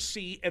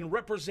oversee and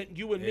represent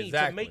you and me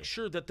to make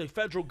sure that the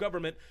federal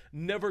government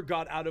never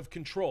got out of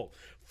control.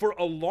 For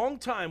a long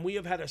time, we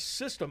have had a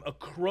system, a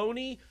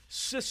crony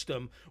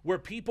system, where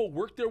people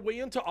work their way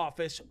into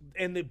office,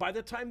 and by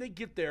the time they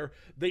get there,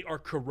 they are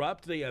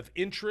corrupt, they have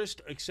interest,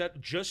 except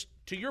just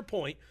to your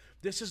point,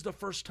 this is the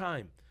first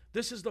time.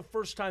 This is the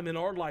first time in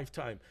our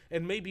lifetime,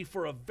 and maybe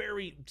for a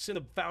very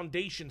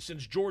foundation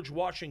since George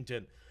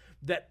Washington,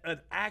 that an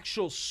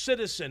actual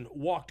citizen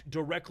walked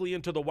directly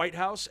into the White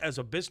House as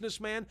a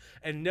businessman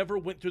and never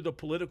went through the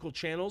political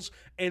channels.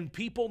 And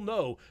people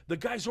know the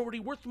guy's already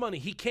worth money.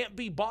 He can't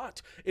be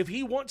bought. If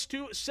he wants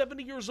to,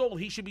 70 years old,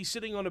 he should be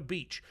sitting on a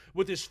beach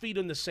with his feet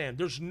in the sand.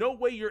 There's no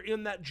way you're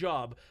in that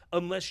job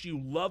unless you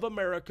love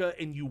America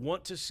and you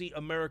want to see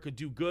America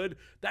do good.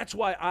 That's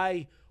why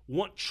I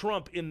want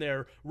Trump in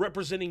there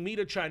representing me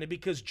to China,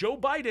 because Joe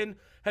Biden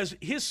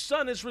his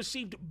son has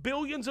received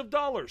billions of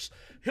dollars.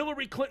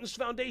 Hillary Clinton's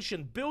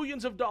foundation,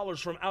 billions of dollars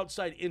from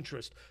outside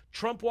interest.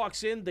 Trump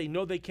walks in, they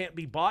know they can't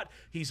be bought.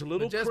 He's a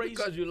little crazy. Just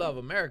because you love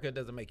America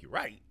doesn't make you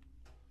right.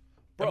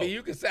 Bro. I mean,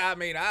 you can say, I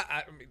mean,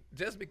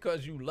 just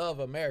because you love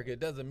America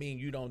doesn't mean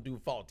you don't do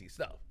faulty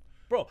stuff.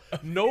 Bro,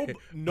 no.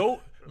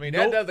 I mean,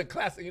 that doesn't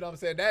classify, you know what I'm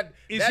saying? That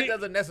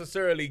doesn't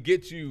necessarily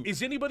get you.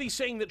 Is anybody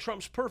saying that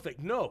Trump's perfect?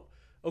 No.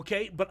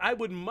 Okay, but I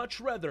would much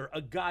rather a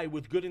guy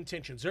with good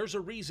intentions. There's a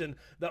reason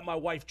that my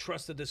wife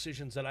trusts the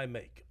decisions that I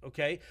make,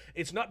 okay?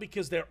 It's not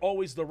because they're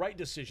always the right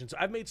decisions.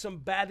 I've made some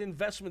bad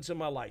investments in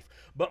my life,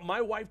 but my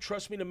wife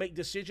trusts me to make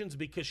decisions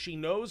because she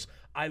knows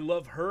I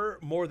love her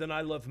more than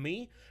I love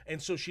me,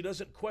 and so she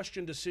doesn't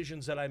question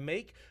decisions that I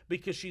make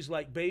because she's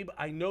like, babe,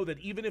 I know that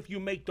even if you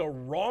make the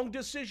wrong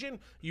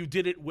decision, you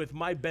did it with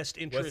my best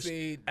interest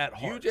at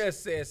heart. You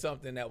just said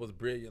something that was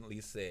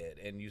brilliantly said,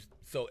 and you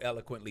so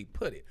eloquently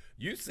put it.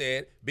 You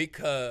said,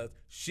 because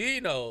she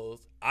knows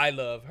I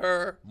love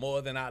her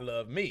more than I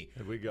love me.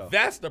 Here we go.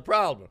 That's the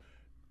problem.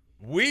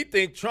 We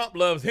think Trump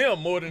loves him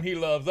more than he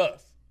loves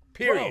us.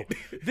 Period.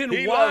 Bro, then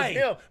he why? loves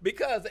him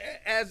because,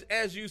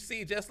 as you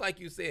see, just like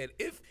you said,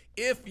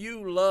 if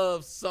you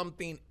love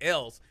something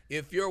else,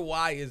 if your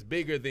why is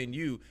bigger than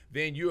you,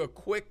 then you're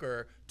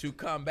quicker to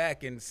come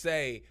back and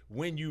say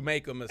when you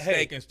make a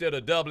mistake instead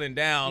of doubling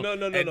down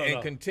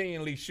and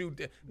continually shoot.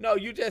 No,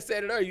 you just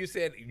said it earlier. You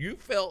said you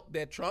felt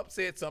that Trump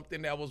said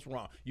something that was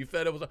wrong. You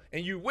felt it was wrong,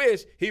 and you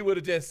wish he would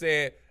have just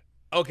said,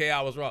 okay,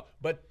 I was wrong.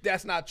 But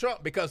that's not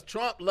Trump, because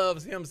Trump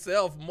loves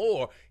himself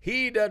more.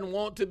 He doesn't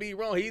want to be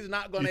wrong. He's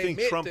not going to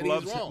admit Trump that he's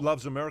wrong. You think Trump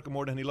loves America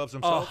more than he loves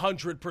himself?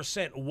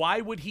 100%.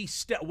 Why would he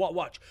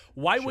watch?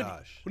 Why would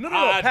Josh. No,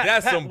 Pat,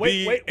 that's some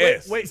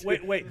BS.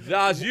 Wait.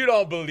 Josh, you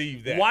don't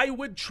believe that. Why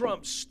would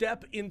Trump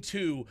step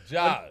into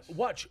Josh?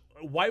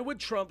 Why would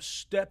Trump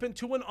step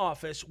into an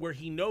office where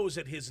he knows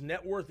that his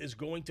net worth is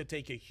going to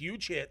take a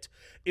huge hit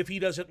if he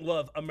doesn't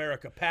love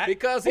America? Pat?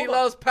 Because he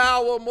loves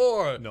power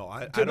more. No,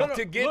 I don't.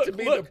 To get to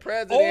be the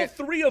president, all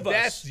three of us.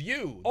 That's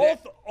you.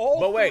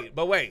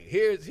 But wait.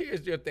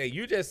 Here's your thing.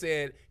 You just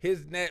said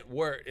his net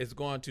worth is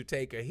going to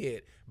take a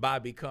hit by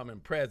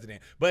becoming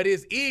president, but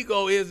his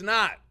ego is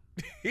not.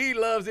 He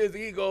loves his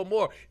ego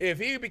more. If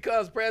he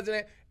becomes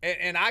president,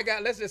 and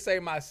let's just say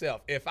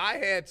myself, if I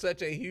had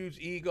such a huge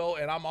ego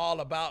and I'm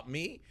all about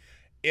me,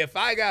 if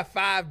I got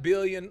 $5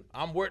 billion,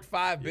 I'm worth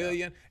 $5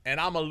 billion, and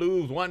I'm gonna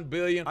lose $1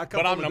 billion,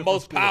 but I'm the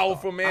most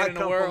powerful man in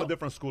the world. I come from a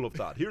different school of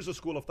thought. Here's a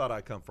school of thought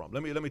I come from.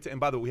 Let me and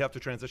by the way, we have to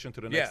transition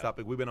to the next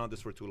topic. We've been on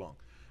this for too long.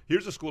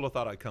 Here's a school of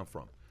thought I come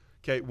from.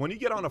 Okay, when you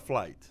get on a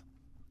flight,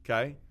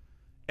 okay,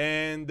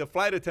 and the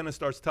flight attendant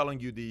starts telling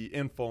you the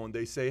info, and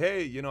they say,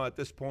 hey, at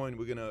this point,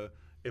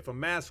 if a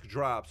mask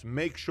drops,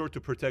 make sure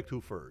to protect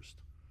who first?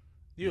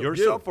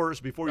 Yourself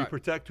first before you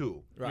protect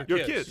who? Right. Your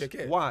kids.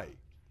 kids. Why?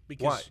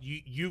 Because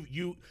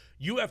you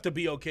have to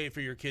be okay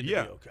for your kid to be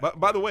okay. But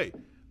by the way,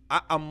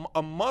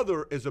 a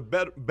mother is a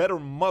better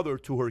mother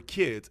to her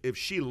kids if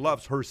she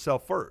loves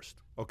herself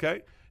first,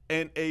 okay?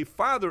 And a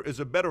father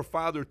is a better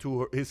father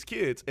to his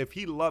kids if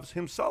he loves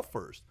himself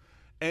first.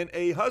 And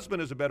a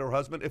husband is a better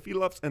husband if he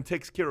loves and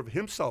takes care of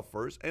himself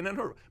first and then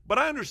her. But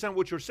I understand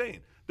what you're saying.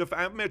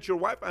 I've met your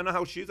wife. I know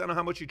how she is. I know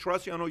how much she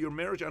trusts you. I know your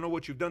marriage. I know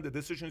what you've done, the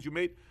decisions you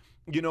made.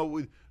 You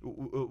know,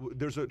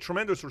 there's a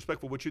tremendous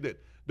respect for what you did.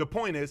 The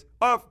point is,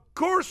 of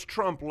course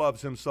Trump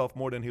loves himself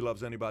more than he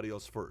loves anybody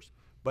else first.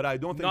 But I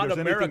don't think there's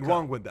anything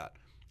wrong with that.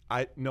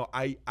 I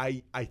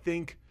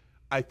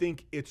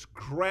think it's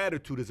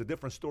gratitude is a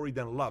different story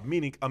than love.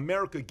 Meaning,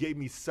 America gave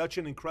me such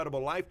an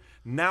incredible life.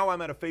 Now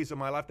I'm at a phase of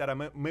my life that I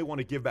may want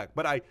to give back.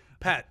 But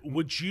Pat,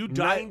 would you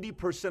die?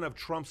 90% of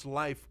Trump's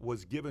life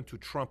was given to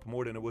Trump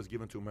more than it was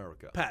given to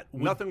America. Pat,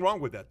 nothing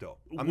wrong with that though.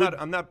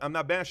 I'm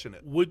not bashing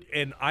it.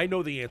 And I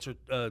know the answer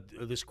to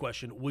this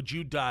question. Would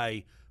you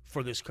die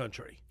for this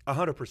country?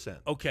 100%.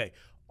 Okay.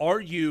 Are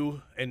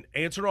you, and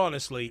answer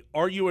honestly,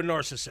 are you a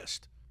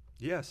narcissist?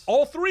 Yes.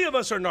 All three of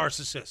us are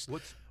narcissists.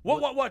 Watch.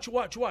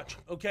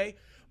 Okay,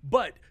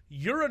 but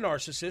you're a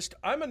narcissist.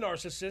 I'm a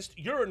narcissist.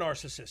 You're a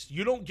narcissist.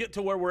 You don't get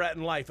to where we're at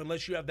in life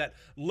unless you have that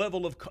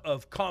level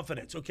of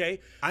confidence. Okay.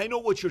 I know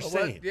what you're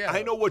saying. Yeah.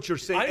 I know what you're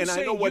saying, and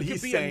I know what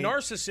he's saying. You could be a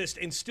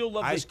narcissist and still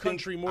love this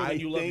country more than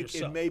you love yourself.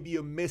 I think it may be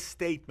a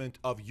misstatement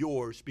of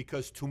yours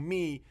because to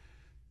me,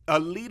 a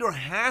leader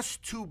has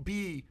to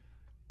be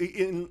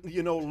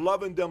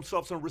loving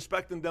themselves and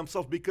respecting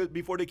themselves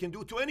before they can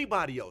do it to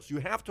anybody else. You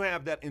have to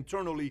have that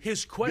internally.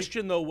 His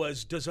question though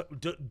was, do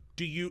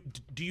you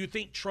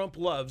think Trump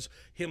loves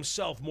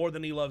himself more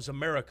than he loves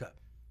America?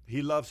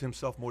 He loves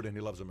himself more than he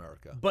loves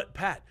America. But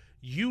Pat,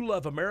 you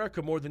love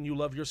America more than you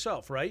love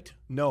yourself, right?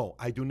 No,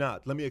 I do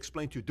not. Let me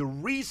explain to you. The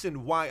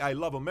reason why I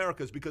love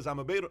America is because I'm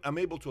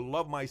able to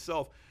love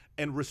myself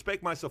and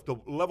respect myself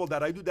to the level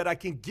that I do, that I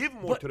can give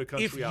more to the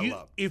country I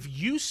love. If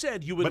you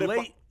said you would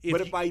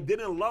if I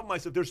didn't love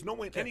myself, there's no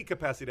way in any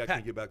capacity I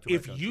can give back to my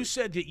country. If you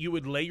said that you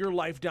would lay your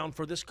life down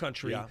for this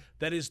country,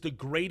 that is the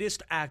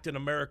greatest act an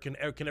American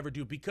can ever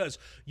do, because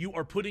you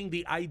are putting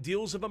the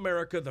ideals of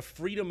America, the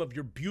freedom of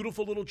your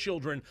beautiful little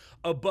children,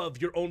 above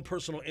your own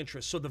personal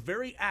interests. So the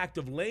very act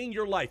of laying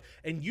your life,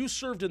 and you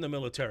served in the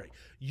military,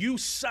 you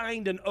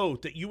signed an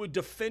oath that you would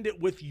defend it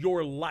with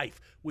your life,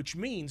 which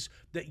means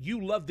that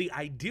you love the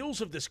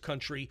ideals of this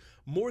country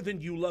more than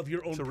you love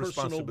your own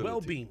personal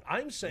well-being.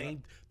 I'm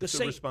saying it's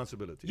a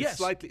responsibility.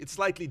 Yes. It's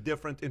slightly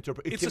different.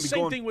 It's the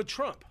same thing with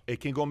Trump. It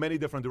can go many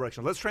different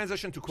directions. Let's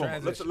transition to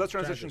Cuomo. Let's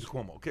transition to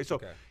Cuomo. Okay,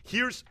 so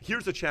here's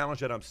the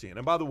challenge that I'm seeing.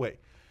 And by the way,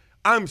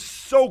 I'm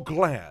so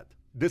glad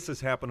this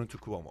is happening to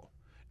Cuomo.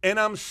 And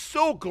I'm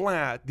so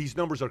glad these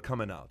numbers are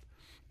coming out.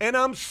 And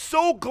I'm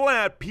so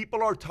glad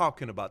people are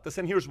talking about this.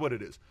 And here's what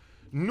it is.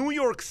 New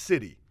York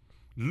City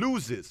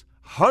loses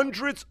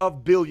hundreds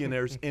of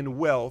billionaires in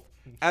wealth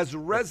as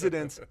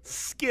residents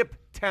skip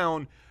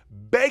town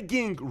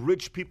begging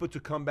rich people to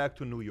come back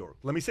to New York.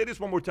 Let me say this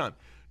one more time.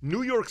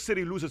 New York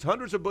City loses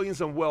hundreds of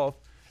billions in wealth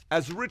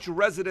as rich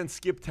residents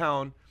skip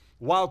town,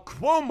 while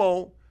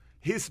Cuomo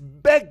is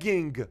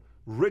begging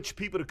rich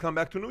people to come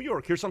back to New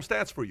York. Here's some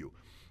stats for you.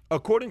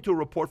 According to a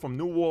report from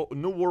New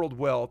World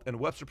Wealth and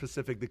Webster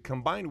Pacific, the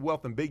combined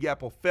wealth in Big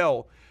Apple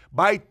fell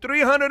by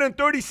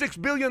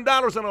 $336 billion in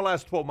the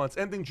last 12 months,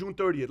 ending June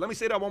 30th. Let me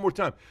say that one more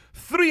time.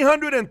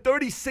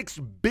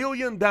 $336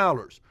 billion.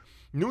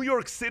 New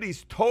York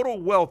City's total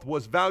wealth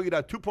was valued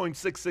at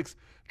 $2.66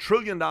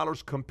 trillion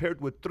compared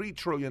with $3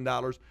 trillion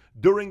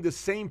during the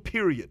same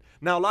period.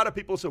 Now, a lot of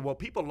people say, well,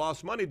 people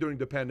lost money during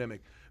the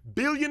pandemic.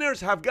 Billionaires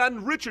have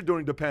gotten richer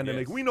during the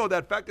pandemic. Yes. We know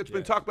that fact. It's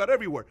been talked about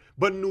everywhere.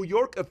 But New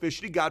York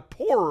officially got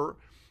poorer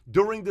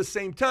during the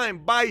same time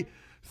by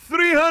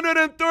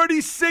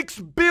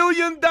 $336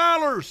 billion.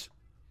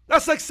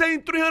 That's like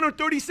saying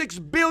 336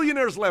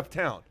 billionaires left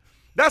town.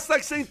 That's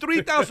like saying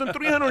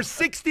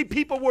 3,360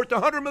 people worth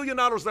 $100 million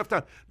left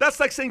town. That's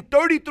like saying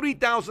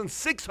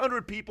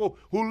 33,600 people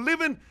who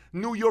live in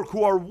New York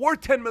who are worth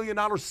 $10 million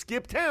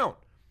skip town.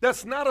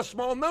 That's not a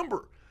small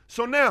number.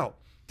 So now,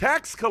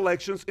 tax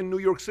collections in New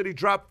York City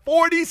dropped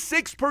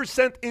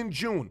 46% in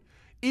June.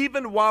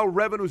 Even while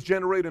revenues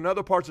generated in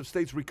other parts of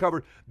states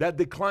recovered, that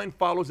decline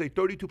follows a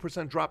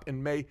 32% drop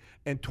in May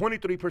and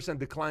 23%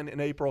 decline in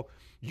April.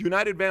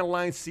 United Van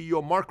Lines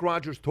CEO Mark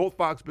Rogers told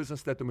Fox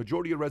Business that the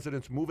majority of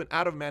residents moving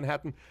out of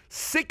Manhattan,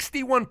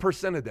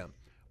 61% of them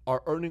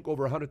are earning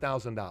over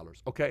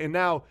 $100,000. Okay, and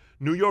now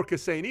New York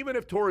is saying even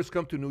if tourists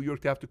come to New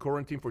York, they have to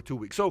quarantine for 2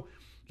 weeks. So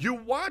you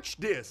watch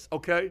this,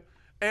 okay?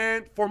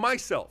 And for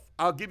myself,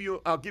 I'll give you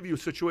a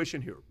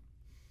situation here.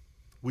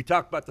 We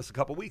talked about this a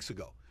couple weeks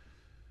ago.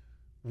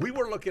 We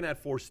were looking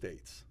at 4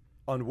 states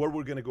on where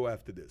we're going to go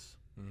after this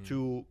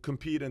to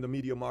compete in the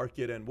media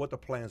market and what the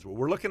plans were.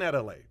 We're looking at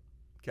LA,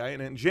 okay?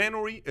 And in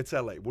January, it's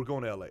LA. We're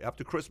going to LA.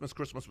 After Christmas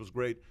was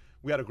great.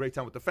 We had a great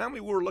time with the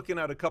family. We were looking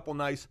at a couple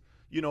nice,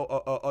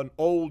 an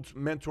old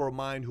mentor of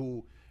mine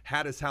who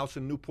had his house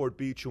in Newport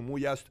Beach, whom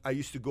I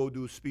used to go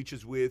do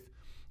speeches with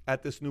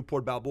at this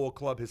Newport Balboa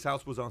Club. His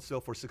house was on sale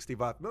for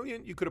 $65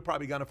 million. You could have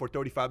probably gotten it for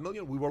 $35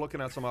 million. We were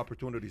looking at some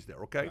opportunities there,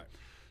 okay? Right.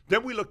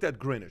 Then we looked at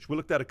Greenwich. We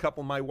looked at a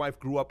couple. My wife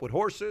grew up with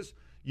horses.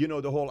 You know,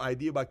 the whole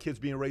idea about kids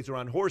being raised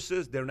around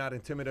horses. They're not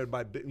intimidated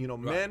by,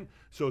 men.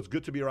 So it's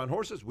good to be around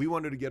horses. We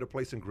wanted to get a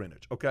place in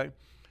Greenwich, okay?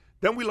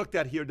 Then we looked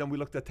at here. Then we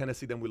looked at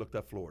Tennessee. Then we looked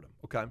at Florida,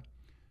 okay?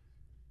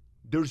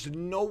 There's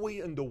no way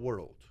in the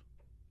world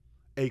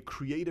a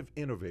creative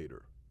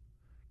innovator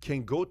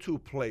can go to a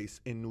place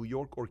in New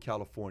York or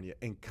California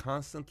and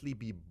constantly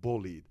be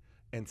bullied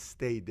and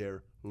stay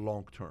there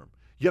long term.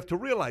 You have to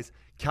realize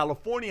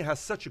California has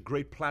such a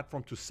great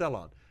platform to sell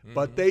on,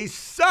 but they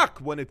suck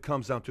when it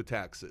comes down to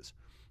taxes.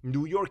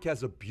 New York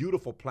has a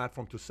beautiful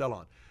platform to sell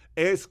on.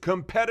 It's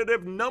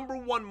competitive,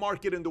 #1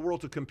 market in the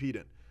world to compete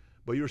in.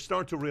 But you're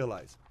starting to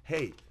realize,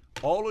 hey,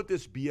 all of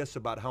this BS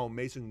about how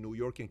amazing New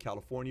York and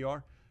California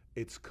are,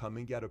 it's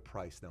coming at a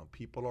price now.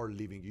 People are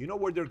leaving. You know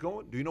where they're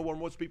going? Do you know where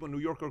most people in New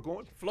York are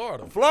going?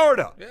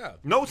 Florida. Yeah.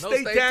 No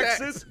state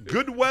taxes,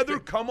 good weather,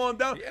 come on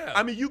down. Yeah.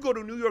 I mean, you go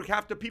to New York,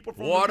 half the people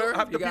from New York,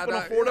 half the people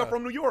in Florida are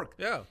from New York.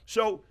 Yeah.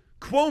 So,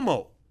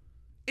 Cuomo,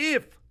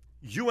 if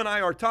you and I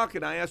are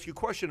talking, I asked you a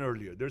question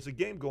earlier. There's a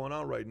game going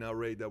on right now,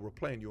 Ray, that we're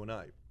playing, you and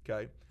I,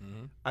 okay?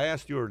 I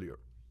asked you earlier.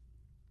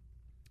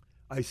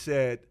 I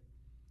said,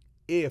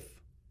 if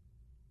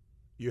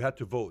you had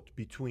to vote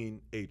between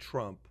a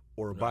Trump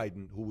or a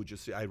Biden, who would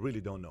just say, I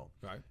really don't know.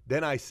 Right.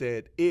 Then I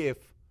said, if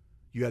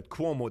you had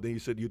Cuomo, then you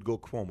said you'd go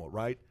Cuomo,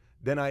 right?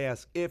 Then I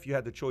asked, if you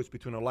had the choice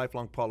between a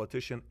lifelong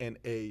politician and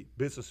a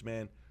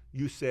businessman,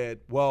 you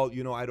said, well,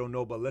 I don't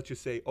know, but let's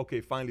just say,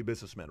 okay, finally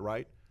businessman,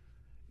 right?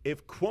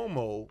 If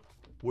Cuomo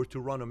were to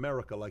run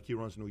America like he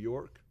runs New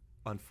York,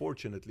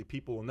 unfortunately,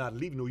 people will not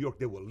leave New York,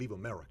 they will leave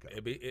America.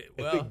 If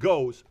it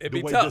goes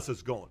the way this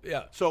is going.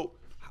 Yeah. So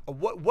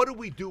what do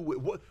we do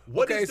with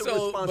what is the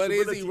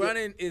responsibility? But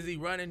is he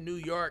running New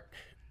York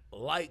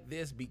like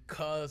this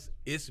because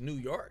it's New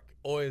York,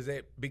 or is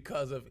it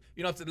because of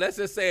let's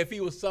just say if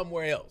he was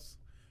somewhere else,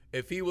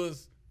 if he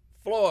was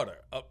Florida,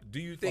 do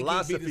you think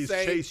philosophies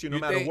chase you no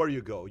matter where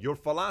you go? Your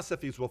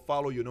philosophies will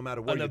follow you no matter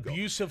where you go. An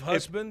abusive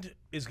husband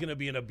is going to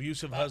be an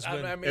abusive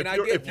husband.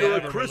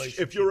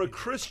 If you're a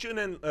Christian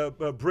in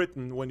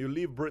Britain, when you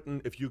leave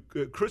Britain, if you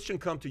Christian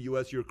come to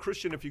U.S., you're a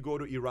Christian. If you go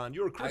to Iran,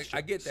 you're a Christian.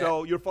 I get that.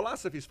 So your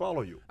philosophies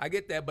follow you. I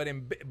get that, but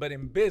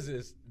in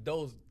business,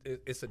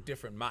 it's a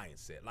different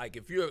mindset. Like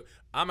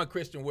I'm a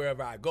Christian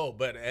wherever I go,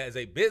 but as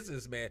a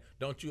businessman,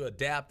 don't you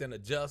adapt and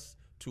adjust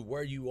to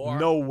where you are?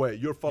 No way.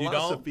 Your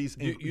philosophies,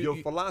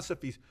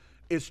 philosophies.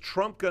 Is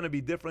Trump going to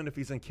be different if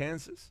he's in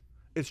Kansas?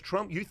 Is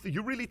Trump?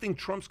 You really think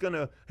Trump's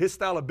his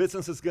style of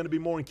business is going to be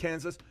more in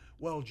Kansas?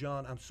 Well,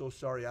 John, I'm so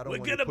sorry. I don't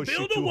want to push you too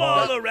hard. We're going to build a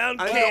wall around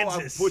Kansas. I know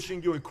I'm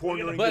pushing you and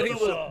cornering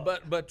you.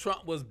 But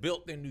Trump was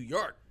built in New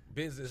York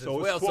business so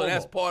as well, so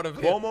that's part of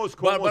it.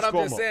 But I'm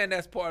just saying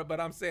that's part. But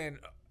I'm saying,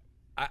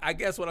 I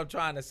guess what I'm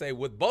trying to say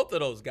with both of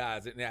those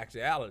guys in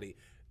actuality.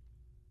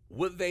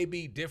 Would they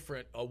be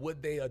different, or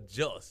would they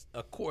adjust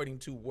according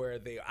to where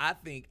they are? I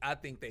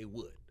think they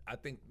would. I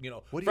think,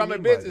 from a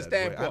business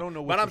standpoint. I don't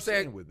know what you're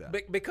saying with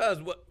that. Because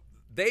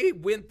they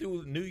went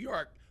through New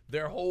York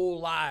their whole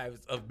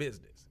lives of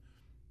business,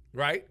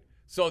 right?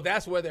 So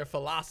that's where their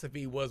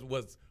philosophy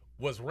was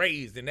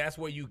raised, and that's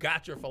where you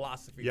got your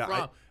philosophy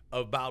from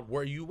about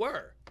where you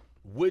were.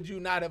 Would you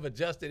not have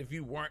adjusted if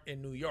you weren't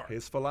in New York?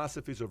 His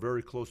philosophies are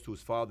very close to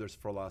his father's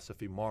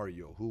philosophy,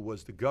 Mario, who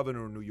was the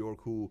governor of New York,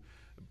 who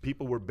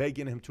people were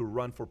begging him to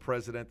run for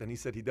president, and he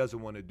said he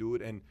doesn't want to do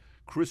it. And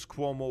Chris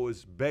Cuomo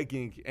is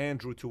begging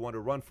Andrew to want to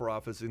run for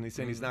office, and he's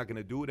saying he's not going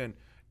to do it. And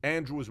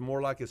Andrew is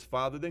more like his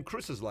father than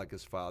Chris is like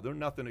his father.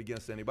 Nothing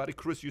against anybody.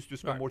 Chris used to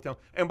spend more time.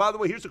 And by the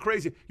way, here's the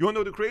crazy. You want to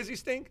know the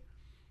craziest thing?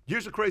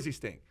 Here's the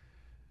craziest thing.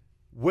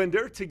 When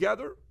they're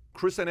together,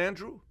 Chris and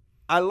Andrew,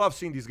 I love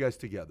seeing these guys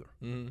together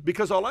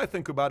because all I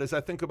think about is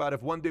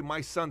if one day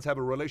my sons have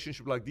a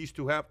relationship like these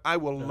two have, I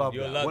will love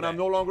that when I'm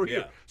no longer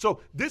here.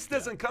 So this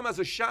doesn't come as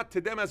a shot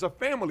to them as a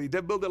family.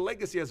 They build a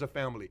legacy as a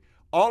family.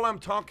 All I'm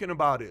talking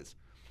about is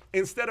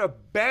instead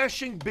of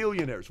bashing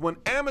billionaires, when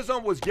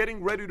Amazon was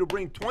getting ready to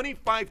bring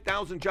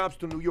 25,000 jobs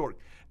to New York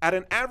at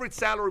an average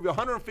salary of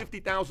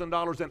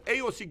 $150,000, and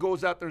AOC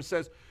goes out there and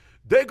says,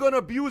 they're going to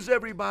abuse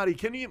everybody.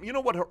 You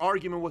know what her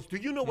argument was? Do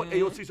you know what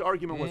AOC's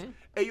argument was?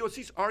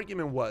 AOC's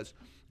argument was,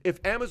 if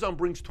Amazon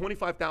brings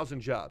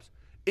 25,000 jobs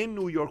in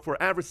New York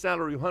for average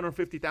salary of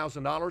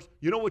 $150,000,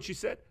 you know what she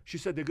said? She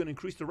said they're going to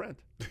increase the rent.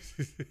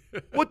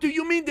 What do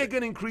you mean they're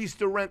going to increase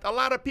the rent? A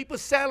lot of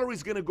people's salary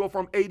is going to go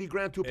from 80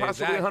 grand to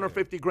possibly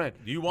 150 grand.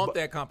 You want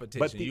that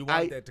competition. You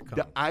want that to come.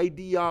 The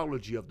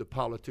ideology of the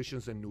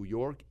politicians in New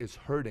York is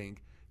hurting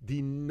the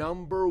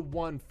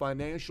 #1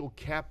 financial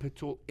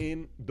capital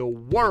in the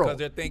world. Because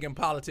they're thinking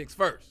politics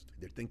first.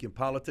 They're thinking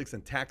politics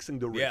and taxing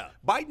the rich. Yeah.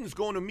 Biden's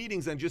going to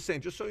meetings and just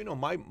saying, just so you know,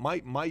 my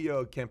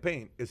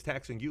campaign is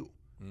taxing you.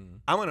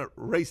 I'm going to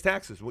raise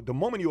taxes the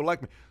moment you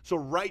elect me. So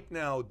right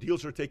now,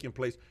 deals are taking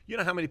place. You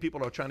know how many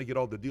people are trying to get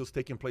all the deals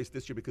taking place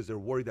this year because they're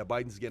worried that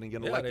Biden's getting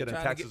elected and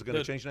taxes are going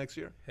to change next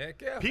year?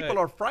 Heck yeah. People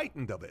are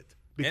frightened of it.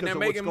 And they're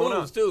making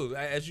moves, too,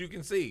 as you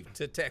can see,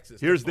 to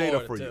Texas. Here's data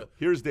for you.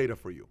 Here's data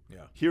for you.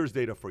 Yeah. Here's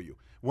data for you.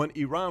 When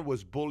Iran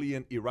was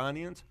bullying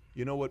Iranians,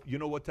 you know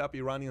what type of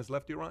Iranians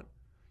left Iran?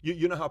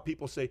 You know how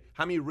people say,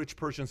 how many rich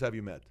Persians have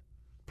you met?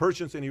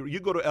 Persians in you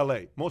go to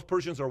L.A. Most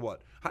Persians are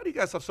what? How do you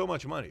guys have so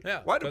much money? Yeah,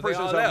 why do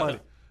Persians have money?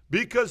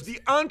 Because the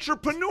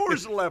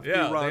entrepreneurs left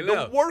Iran.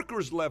 The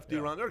workers left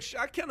Iran.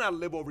 I cannot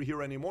live over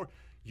here anymore.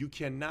 You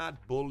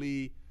cannot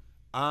bully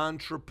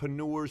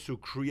entrepreneurs who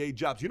create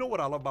jobs. You know what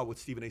I love about what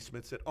Stephen A.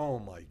 Smith said? Oh,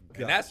 my God.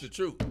 And that's the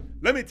truth.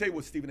 Let me tell you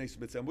what Stephen A.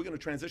 Smith said. We're going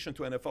to transition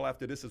to NFL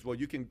after this as well.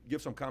 You can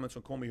give some comments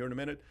on Comey here in a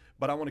minute,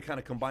 but I want to kind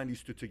of combine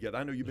these two together.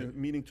 I know you've been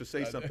meaning to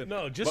say something.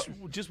 No, just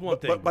one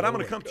thing. But I'm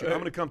going to come to you. I'm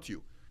going to come to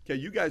you. Okay,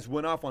 you guys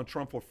went off on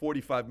Trump for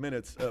 45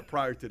 minutes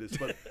prior to this,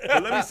 but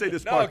let me say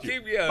this part to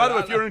you. By the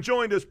way, if you're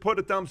enjoying this, put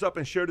a thumbs up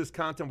and share this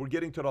content. We're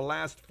getting to the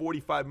last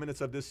 45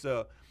 minutes of this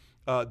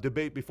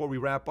debate before we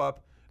wrap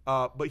up.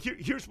 But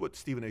here's what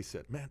Stephen A.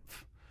 said. Man,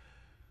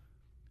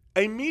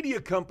 a media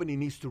company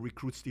needs to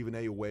recruit Stephen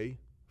A. away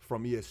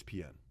from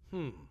ESPN.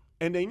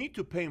 And they need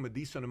to pay him a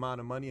decent amount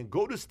of money and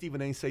go to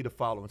Stephen A. and say the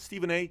following.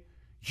 Stephen A.,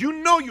 you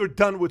know you're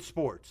done with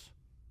sports.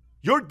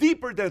 You're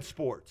deeper than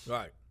sports.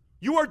 Right.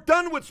 You are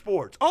done with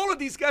sports. All of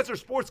these guys are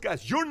sports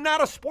guys. You're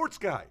not a sports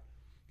guy.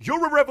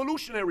 You're a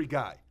revolutionary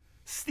guy.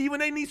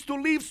 Stephen A. needs to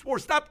leave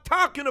sports. Stop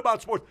talking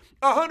about sports.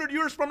 100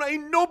 years from now,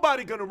 ain't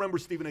nobody going to remember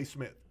Stephen A.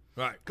 Smith.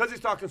 Right. Because he's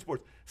talking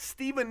sports.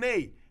 Stephen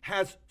A.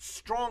 has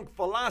strong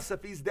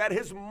philosophies that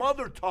his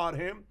mother taught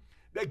him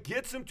that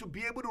gets him to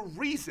be able to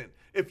reason.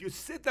 If you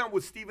sit down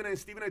with Stephen A., and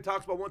Stephen A.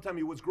 talks about one time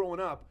he was growing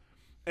up,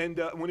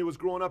 and when he was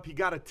growing up, he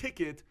got a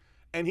ticket,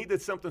 and he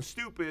did something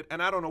stupid,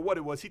 and I don't know what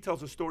it was. He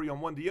tells a story on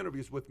one of the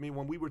interviews with me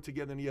when we were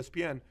together in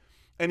ESPN,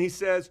 and he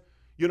says,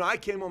 you know, I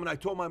came home and I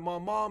told my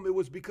mom, it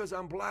was because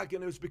I'm black,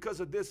 and it was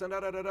because of this, and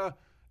da-da-da-da.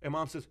 And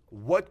Mom says,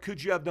 what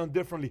could you have done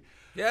differently?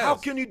 Yes. How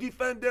can you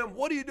defend them?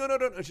 What are you doing?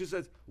 And she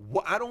says,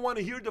 I don't want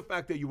to hear the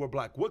fact that you were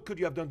black. What could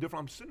you have done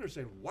different? I'm sitting there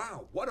saying,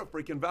 wow, what a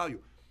freaking value.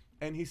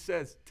 And he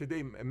says,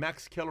 today,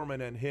 Max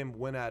Kellerman and him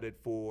went at it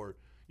for,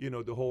 you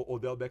know, the whole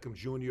Odell Beckham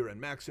Jr. And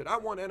Max said, I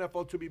want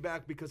NFL to be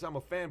back because I'm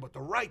a fan, but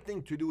the right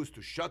thing to do is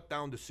to shut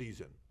down the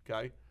season,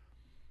 okay?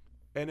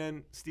 And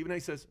then Stephen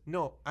A. says,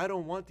 no, I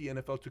don't want the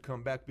NFL to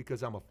come back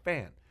because I'm a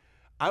fan.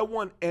 I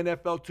want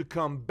NFL to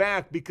come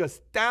back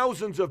because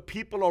thousands of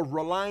people are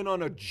relying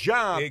on a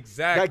job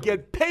that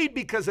get paid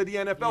because of the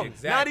NFL.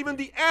 Exactly. Not even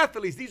the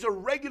athletes. These are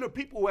regular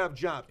people who have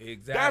jobs.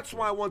 Exactly. That's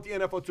why I want the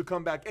NFL to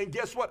come back. And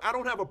guess what? I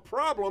don't have a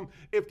problem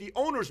if the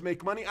owners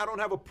make money. I don't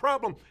have a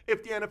problem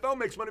if the NFL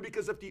makes money,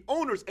 because if the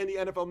owners and the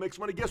NFL makes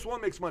money, guess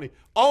what makes money?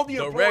 All the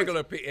employees.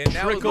 Regular people. And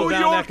that was New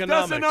York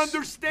doesn't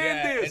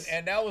understand this.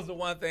 And that was the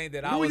one thing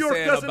that I was saying about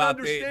New York doesn't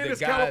understand this.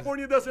 Guys.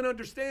 California doesn't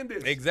understand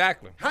this.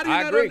 Exactly. How do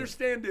you not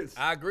understand this?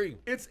 I agree.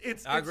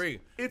 I agree.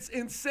 It's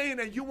insane,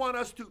 and you want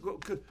us to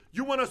go.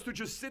 You want us to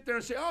just sit there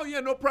and say, "Oh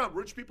yeah, no problem.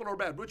 Rich people are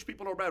bad. Rich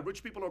people are bad.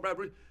 Rich people are bad."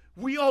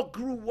 We all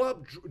grew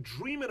up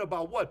dreaming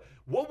about what?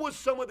 What was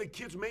some of the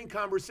kids' main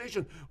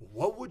conversation?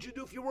 What would you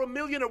do if you were a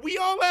millionaire? We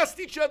all asked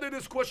each other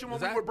this question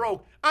when we were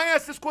broke. I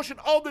asked this question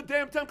all the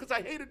damn time because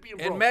I hated being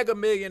broke. And mega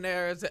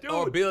millionaires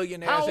or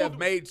billionaires have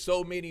made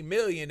so many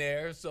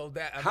millionaires, so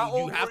that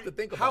you have to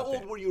think about How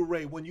old were you,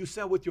 Ray, when you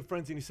sat with your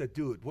friends and you said,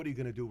 "Dude, what are you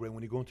going to do, Ray,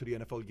 when you go into the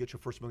NFL, you get your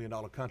first $1 million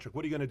contract?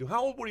 What are you going to do?"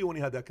 How old were you when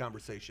you had that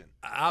conversation?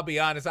 I'll be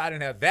honest, I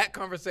didn't have that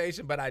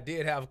conversation, but I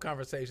did have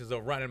conversations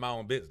of running my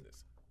own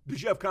business.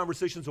 Did you have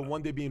conversations of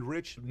one day being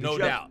rich? No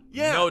doubt.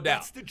 Yeah, no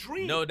doubt. That's the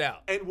dream. No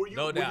doubt. And were you,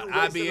 no doubt. Were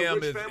you raised in a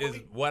IBM rich family? is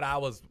what I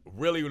was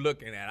really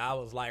looking at. I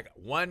was like,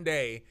 one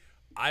day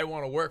I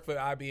want to work for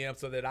IBM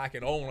so that I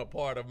can own a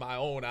part of my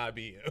own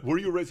IBM. Were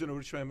you raised in a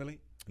rich family?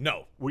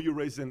 No. Were you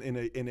raised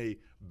in a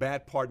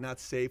bad part, not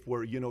safe,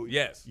 where, you know?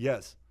 Yes.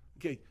 Yes.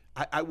 Okay.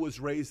 I was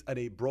raised at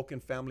a broken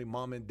family,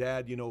 mom and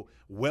dad, you know,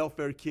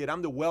 welfare kid.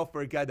 I'm the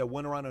welfare guy that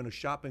went around in a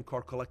shopping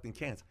cart collecting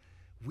cans.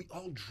 We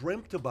all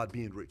dreamt about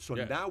being rich. So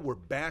now we're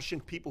bashing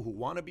people who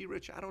want to be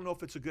rich. I don't know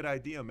if it's a good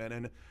idea, man.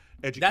 And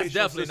education. That's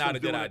definitely not a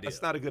good idea.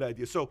 It's not a good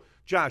idea. So,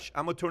 Josh,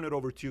 I'm going to turn it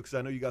over to you because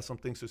I know you got some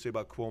things to say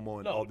about Cuomo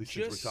and all these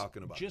things we're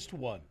talking about. Just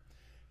one.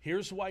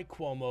 Here's why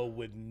Cuomo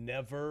would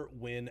never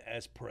win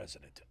as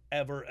president.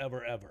 Ever,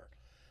 ever, ever.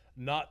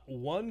 Not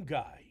one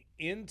guy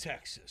in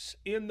Texas,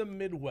 in the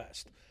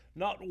Midwest,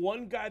 not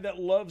one guy that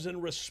loves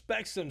and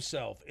respects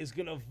himself is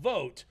going to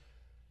vote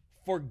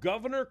for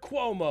Governor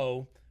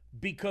Cuomo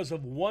because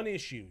of one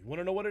issue. You want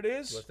to know what it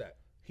is? What's that?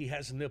 He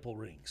has nipple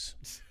rings.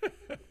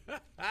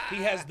 He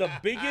has the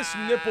biggest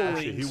nipple rings.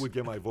 Actually, he would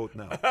get my vote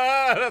now.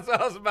 That's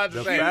what I was about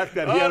to say. The fact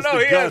that he has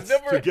the guts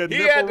to get nipple rings.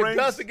 He had the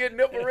guts to get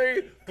nipple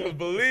rings, because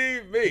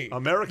believe me.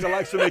 America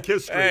likes to make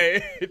history.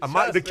 Hey,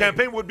 the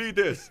campaign would be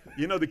this.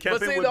 You know, the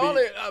campaign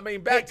would be.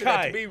 Back to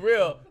that, to be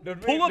real.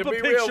 Pull up a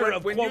picture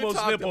of when Cuomo's you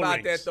talked nipple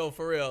about rings. that, though,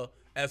 for real,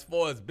 as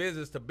far as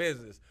business to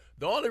business,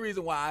 The only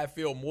reason why I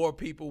feel more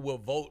people will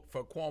vote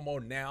for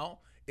Cuomo now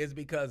is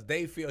because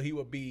they feel he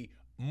would be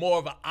more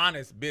of an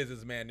honest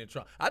businessman than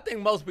Trump. I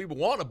think most people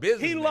want a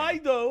businessman. He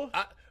lied, though.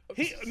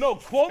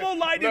 Cuomo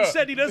lied and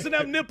said he doesn't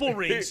have nipple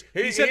rings.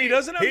 He said he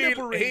doesn't have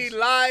nipple rings. He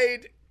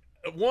lied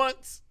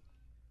once.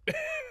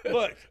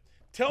 Look,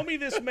 tell me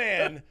this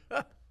man,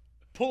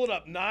 pull it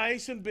up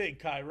nice and big,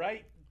 Kai,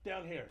 right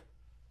down here.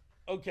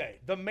 Okay,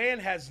 the man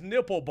has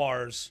nipple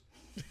bars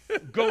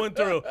going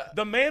through.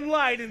 The man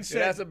lied and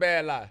said, that's a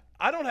bad lie.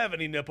 I don't have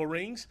any nipple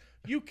rings.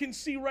 You can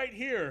see right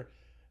here.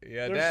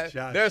 Yeah,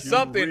 there's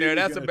something really there.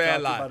 That's a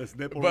bad lie.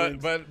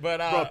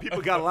 Bro,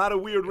 people got a lot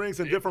of weird rings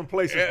in different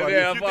places. Buddy.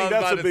 If you think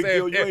that's a big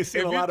deal, you ain't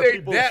seen a lot of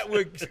people. That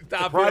would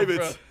stop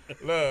privates.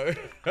 Look,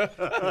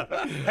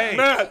 hey,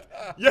 Matt.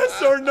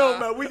 Yes or no,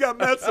 Matt? We got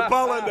Matt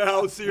Zapala in the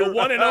house here. The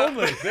one and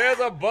only. There's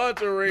a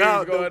bunch of rings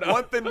going on.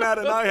 One thing Matt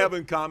and I have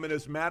in common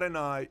is Matt and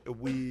I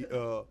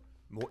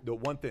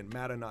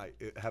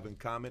have in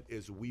common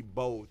is we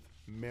both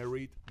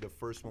married the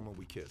first woman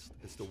we kissed.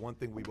 It's the one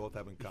thing we both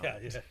have in common.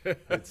 Yeah.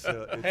 It's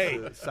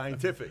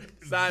scientifically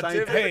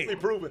Hey,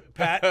 proven.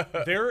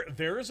 Pat,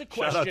 there is a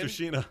question. Shout out to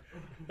Sheena.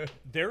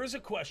 There is a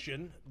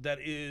question that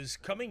is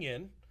coming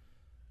in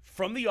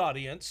from the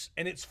audience,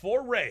 and it's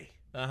for Ray.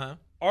 Uh-huh.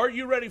 Are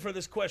you ready for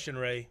this question,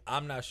 Ray?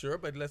 I'm not sure,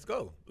 but let's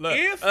go. Look,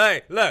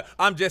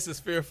 I'm just as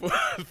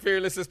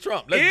fearless as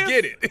Trump. Let's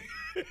get it.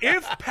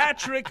 If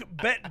Patrick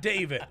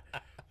Bet-David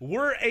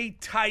were a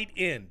tight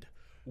end,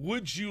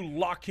 would you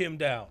lock him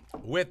down?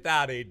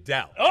 Without a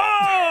doubt.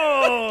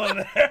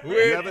 Oh!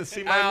 You haven't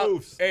seen my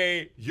moves.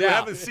 You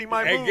haven't seen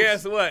my moves. And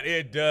guess what?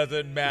 It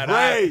doesn't matter.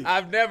 Ray.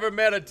 I've never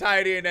met a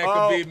tight end that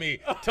could beat me.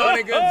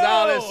 Tony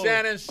Gonzalez,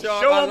 Shannon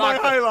Sharp. Show him my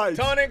highlights.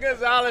 Tony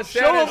Gonzalez,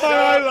 Show Shannon him my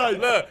Sharp. highlights.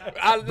 Look,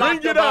 I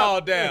locked them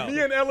all down.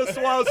 Me and Ella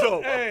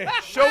Suazo.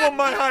 Show him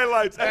my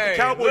highlights at the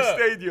Cowboy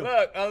Stadium.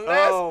 Look,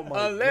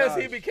 unless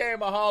he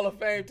became a Hall of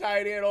Fame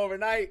tight end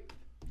overnight,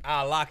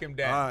 I'll lock him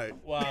down. All right.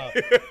 Wow.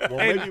 Well,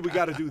 maybe we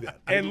got to do that.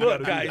 And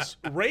look, guys,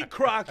 Ray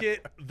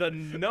Crockett, the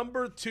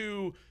number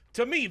 2,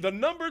 to me, the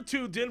number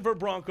 2 Denver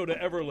Bronco to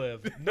ever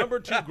live, number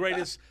 2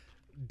 greatest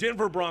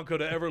Denver Bronco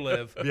to ever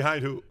live.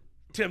 Behind who?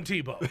 Tim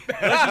Tebow. Let's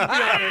just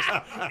be honest.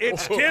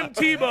 It's Tim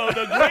Tebow,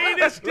 the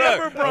greatest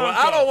Denver Bronco. Well,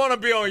 I don't want to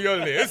be on your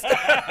list.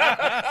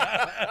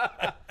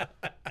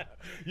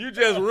 You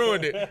just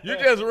ruined it. You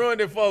just ruined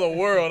it for the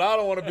world. I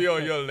don't want to be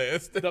on your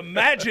list. The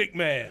Magic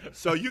Man.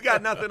 So you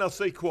got nothing else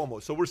to say,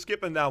 Cuomo. So we're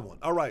skipping that one.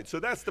 All right.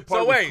 So that's the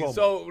part with Cuomo.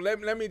 So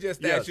let me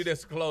just ask you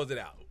this to close it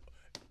out.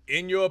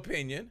 In your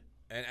opinion,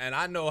 and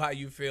I know how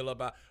you feel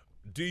about,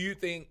 do you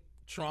think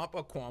Trump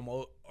or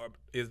Cuomo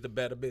is the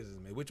better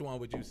businessman? Which one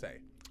would you say?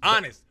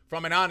 Honest,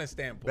 from an honest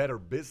standpoint. Better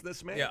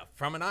businessman? Yeah,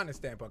 from an honest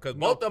standpoint. Because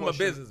both of them are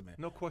businessmen.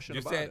 No question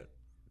you about said it.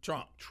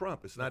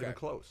 Trump. It's not even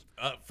close.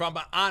 From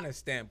an honest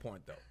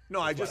standpoint, though. No,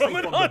 I just think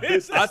from the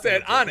business. I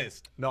said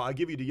honest. No, I'll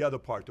give you the other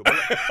part though.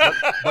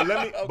 But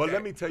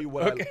let me tell you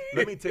what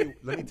let me tell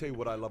you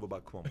what I love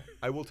about Cuomo.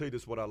 I will tell you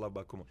this: what I love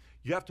about Cuomo.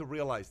 You have to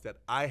realize that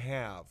I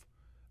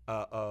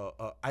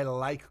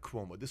like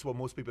Cuomo. This is what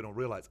most people don't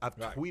realize. I've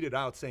tweeted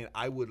out saying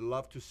I would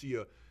love to see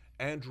a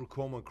Andrew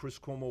Cuomo and Chris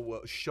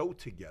Cuomo show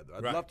together.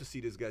 I'd love to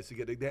see these guys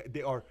together.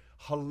 They are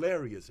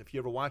hilarious if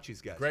you ever watch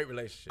these guys. Great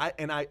relationship.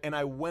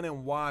 I went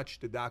and watched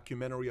the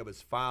documentary of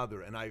his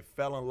father, and I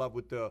fell in love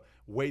with the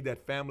way that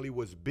family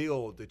was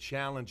built, the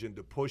challenging,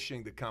 the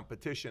pushing, the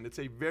competition. It's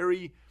a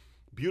very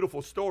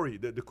beautiful story,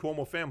 the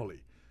Cuomo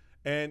family.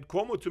 And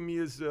Cuomo, to me,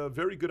 is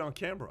very good on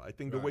camera. I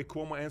think the way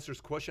Cuomo answers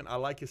questions, I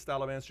like his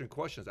style of answering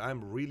questions.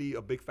 I'm really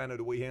a big fan of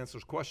the way he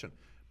answers questions.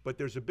 But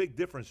there's a big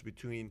difference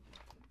between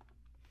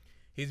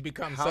he's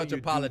become such a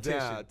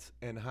politician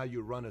and how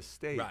you run a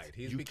state. Right.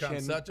 He's become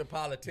such a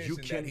politician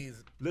that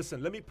he's.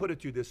 Listen, let me put it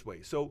to you this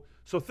way. So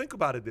think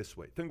about it this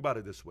way.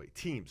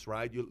 Teams,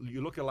 right?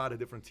 You look at a lot of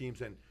different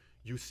teams and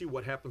you see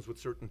what happens with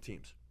certain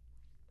teams.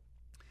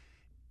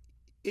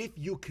 If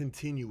you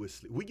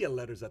continuously, we get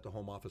letters at the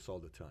home office all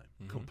the time,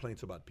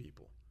 complaints about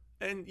people.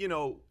 And, you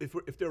know,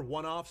 if they're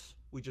one-offs,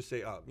 we just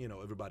say,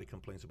 everybody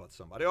complains about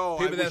somebody. Oh,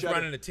 people that's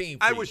running a team.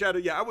 I wish I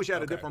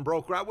had a different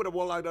broker. I would have,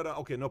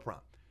 okay, no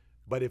problem.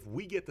 But if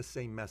we get the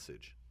same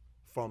message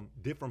from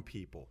different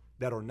people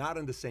that are not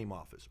in the same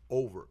office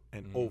over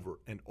and over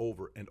and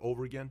over and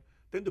over again,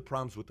 then the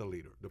problem's with the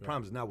leader. The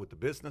problem's not with the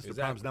business. The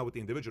problem's not with the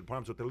individual. The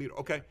problem's with the leader.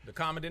 Okay. The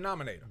common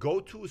denominator. Go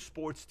to a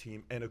sports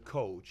team and a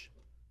coach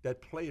that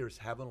players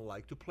haven't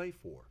liked to play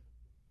for.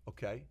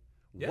 Okay?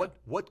 Yeah.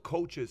 What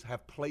coaches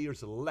have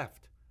players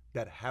left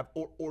that have,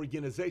 or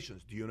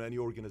organizations? Do you know any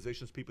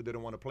organizations people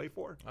didn't want to play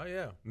for? Oh,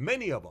 yeah.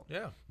 Many of them.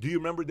 Yeah. Do you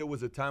remember there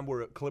was a time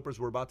where Clippers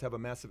were about to have a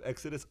massive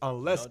exodus?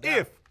 Unless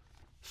if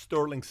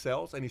Sterling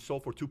sells and he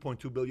sold for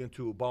 $2.2 billion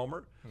to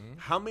Ballmer.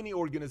 How many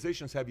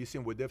organizations have you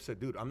seen where they've said,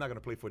 dude, I'm not going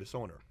to play for this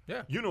owner?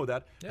 Yeah. You know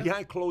that. Yeah.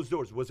 Behind closed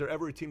doors, was there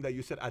ever a team that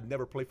you said, I'd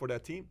never play for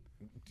that team?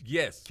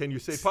 Yes. Can you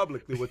say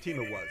publicly what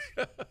team it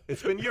was?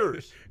 It's been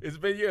years. It's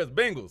been years.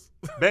 Bengals.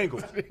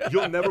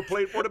 You'll never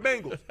play for the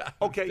Bengals.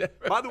 Okay.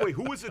 By the way,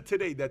 who is it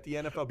today that the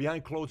NFL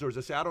behind closed doors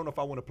that say, I don't know if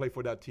I want to play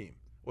for that team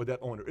or that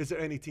owner? Is there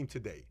any team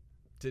today?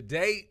 To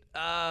date,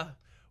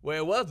 well,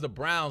 it was the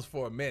Browns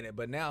for a minute,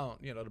 but now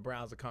the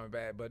Browns are coming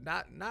back. But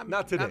not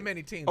today. Not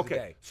many teams okay.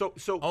 today.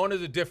 So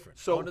owners are different.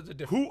 So owners are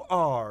different.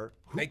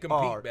 They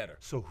compete better.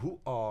 So who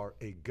are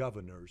a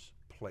governor's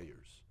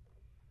players?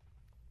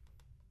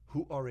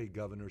 Who are a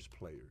governor's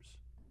players?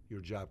 Your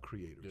job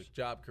creators. Your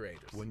job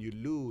creators. When you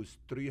lose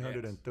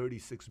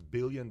 $336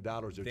 billion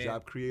of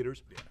job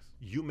creators,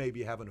 you may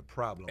be having a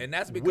problem. And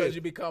that's because you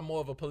become more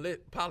of a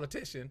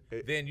politician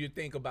than you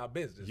think about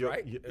business,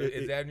 right?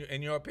 Is that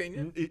in your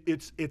opinion?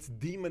 It's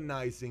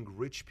demonizing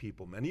rich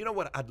people, man. You know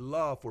what? I'd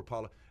love for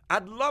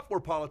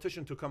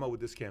politicians to come out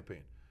with this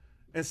campaign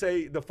and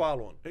say the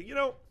following.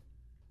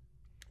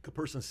 A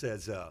person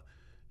says,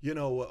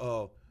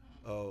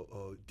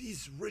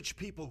 these rich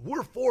people,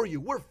 we're for you.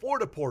 We're for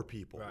the poor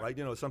people, right?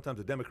 Sometimes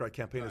the Democrat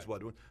campaign is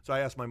what. So I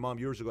asked my mom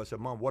years ago, I said,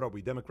 Mom, what are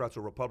we, Democrats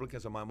or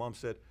Republicans? And my mom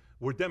said,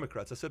 we're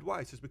Democrats. I said,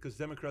 why? She says, because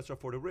Democrats are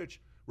for the rich,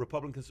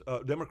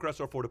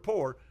 Democrats are for the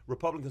poor,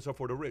 Republicans are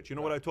for the rich. You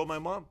know what I told my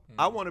mom?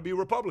 I want to be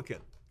Republican.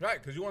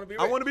 Right, because you want to be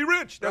rich. I want to be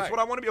rich. That's what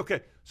I want to be.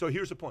 Okay, so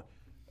here's the point.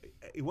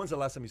 When's the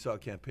last time you saw a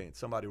campaign,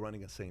 somebody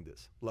running and saying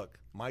this? Look,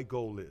 my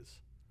goal is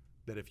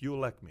that if you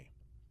elect me,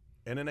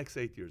 in the next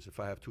 8 years, if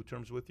I have 2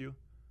 terms with you,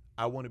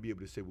 I want to be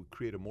able to say we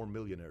created more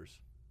millionaires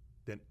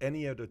than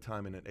any other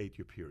time in an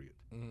 8-year period.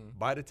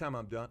 By the time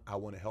I'm done, I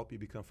want to help you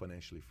become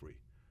financially free.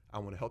 I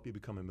want to help you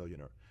become a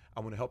millionaire. I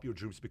want to help your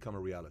dreams become a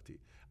reality.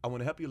 I want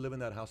to help you live in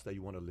that house that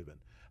you want to live in.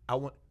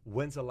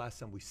 When's the last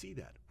time we see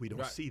that? We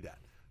don't see that.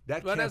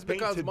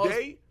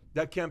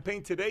 That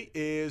campaign today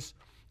is,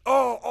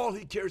 all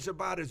he cares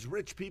about is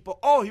rich people.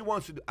 All he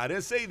wants to do. I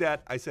didn't say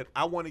that. I said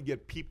I want to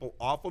get people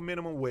off of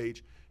minimum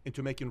wage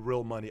into making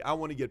real money. I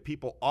want to get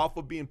people off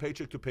of being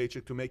paycheck to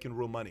paycheck to making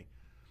real money.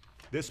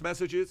 This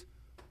message is,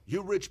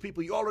 you rich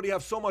people, you already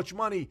have so much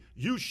money.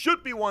 You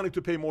should be wanting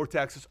to pay more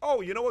taxes.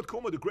 Oh, you know what,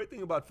 Kuma? The great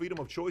thing about freedom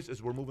of choice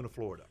is we're moving to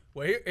Florida.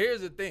 Well, here's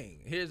the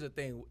thing. Here's the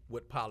thing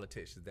with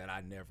politicians that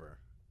I never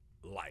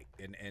liked.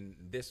 And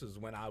this was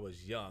when I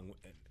was young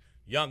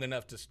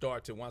enough to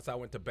start to, once I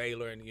went to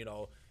Baylor and,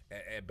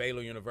 at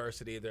Baylor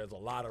University, there's a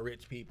lot of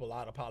rich people, a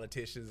lot of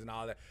politicians and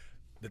all that.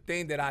 The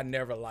thing that I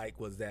never liked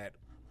was that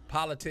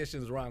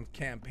politicians run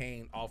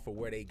campaign off of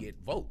where they get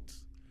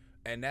votes.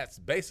 And that's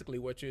basically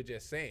what you're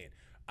just saying.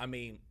 I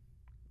mean,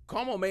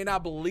 Cuomo may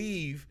not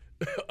believe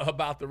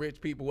about the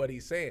rich people, what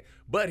he's saying,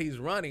 but he's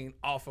running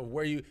off of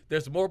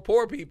there's more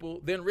poor people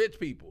than rich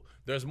people.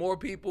 There's more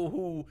people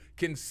who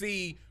can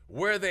see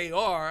where they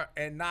are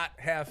and not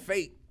have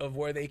faith of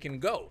where they can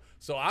go.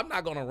 So I'm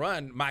not going to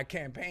run my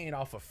campaign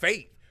off of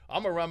faith.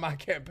 I'm going to run my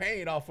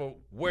campaign off of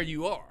where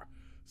you are.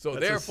 So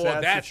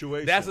therefore, that's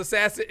a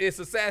sad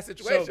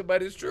situation,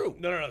 but it's true.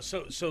 No.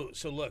 So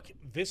look,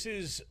 this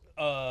is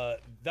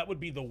that would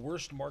be the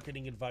worst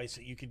marketing advice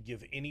that you could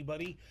give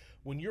anybody.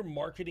 When you're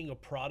marketing a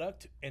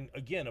product, and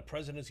again, a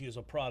presidency is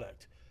a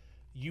product,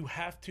 you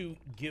have to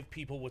give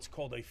people what's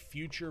called a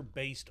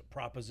future-based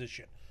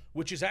proposition,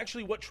 which is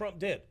actually what Trump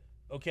did.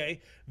 Okay,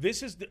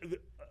 this is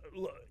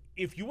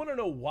if you want to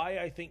know why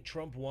I think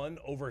Trump won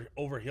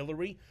over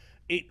Hillary,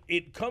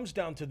 it comes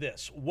down to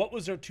this. What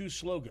was their 2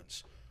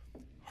 slogans?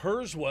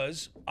 Hers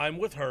was, I'm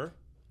with her.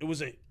 It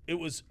was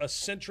a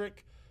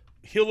centric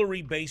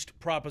Hillary-based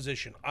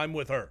proposition. I'm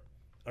with her.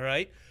 All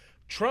right?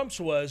 Trump's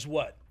was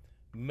what?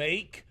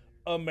 Make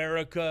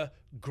America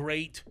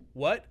great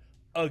what?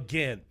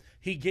 Again.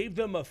 He gave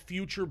them a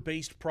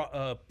future-based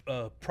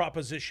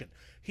proposition.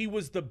 He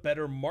was the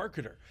better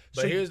marketer.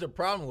 But here's the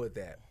problem with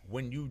that.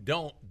 When you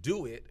don't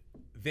do it,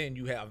 then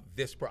you have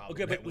this problem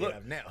that we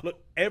have now.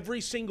 Look,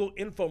 every single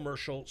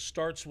infomercial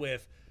starts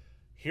with,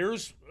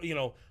 here's,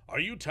 are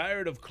you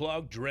tired of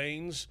clogged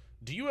drains?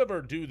 Do you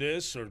ever do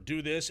this or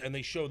do this? And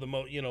they show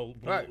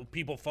the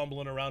people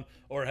fumbling around.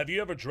 Or have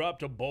you ever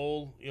dropped a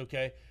bowl?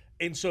 Okay.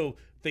 And so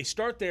they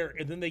start there,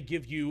 and then they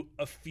give you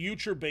a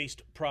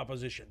future-based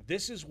proposition.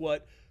 This is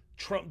what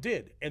Trump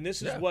did, and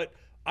this is what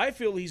I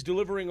feel he's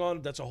delivering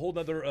on. That's a whole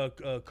other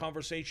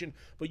conversation.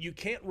 But you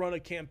can't run a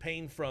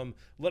campaign from,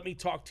 let me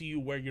talk to you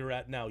where you're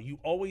at now. You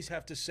always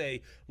have to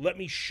say, let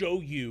me show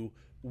you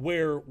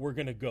where we're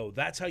going to go.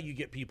 That's how you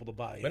get people to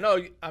buy in. But no,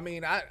 I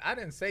mean, I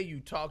didn't say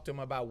you talk to them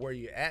about where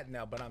you're at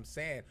now, but I'm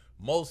saying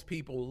most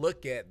people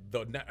look at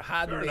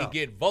how do they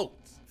get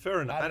votes?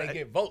 Fair enough. How do they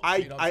get votes?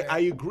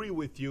 I agree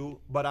with you,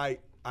 but I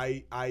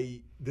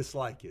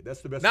dislike it. That's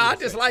the best. No, I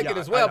dislike it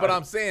as well, but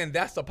I'm saying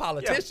that's a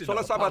politician. Yeah. So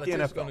let's talk about the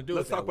NFL.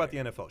 Let's talk about the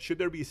NFL. Should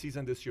there be a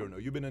season this year? No,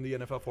 you've been in the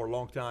NFL for a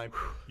long time.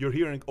 You're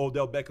hearing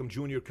Odell Beckham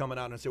Jr. coming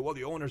out and say, well,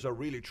 the owners are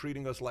really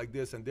treating us like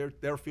this, and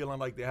they're feeling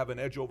like they have an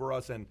edge over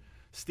us. And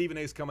Stephen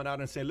A's coming out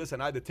and saying,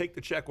 listen, either take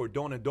the check or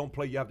don't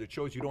play. You have the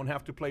choice. You don't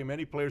have to play.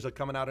 Many players are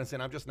coming out and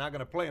saying, I'm just not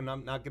going to play and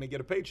I'm not going to get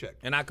a paycheck.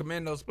 And I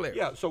commend those players.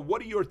 Yeah, so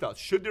what are your thoughts?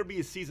 Should there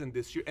be a season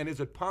this year? And is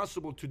it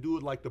possible to do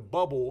it like the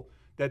bubble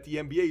that the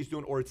NBA is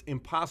doing, or it's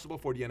impossible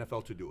for the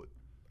NFL to do it?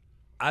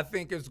 I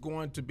think it's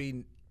going to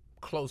be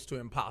close to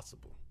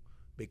impossible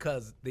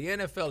because the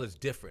NFL is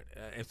different,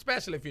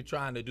 especially if you're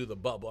trying to do the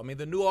bubble. I mean,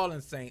 the New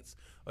Orleans Saints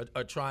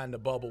are trying the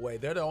bubble way.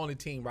 They're the only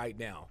team right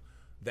now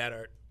that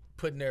are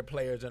putting their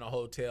players in a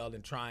hotel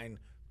and trying,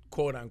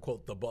 quote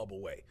unquote, the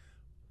bubble way.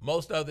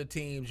 Most other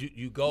teams,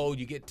 you go,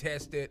 you get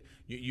tested.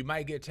 You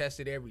might get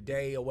tested every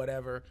day or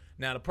whatever.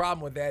 Now, the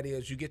problem with that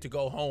is you get to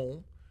go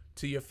home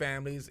to your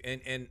families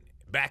and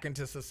back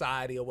into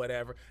society or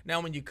whatever.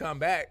 Now, when you come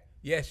back,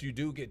 yes, you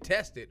do get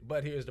tested.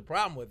 But here's the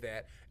problem with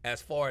that.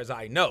 As far as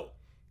I know,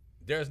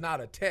 there's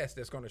not a test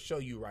that's going to show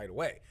you right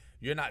away.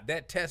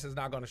 That test is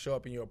not going to show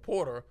up in your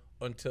portal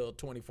until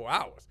 24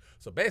 hours.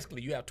 So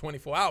basically, you have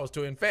 24 hours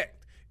to infect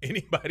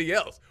anybody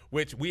else,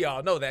 which we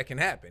all know that can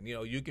happen.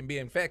 You can be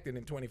infected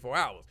in 24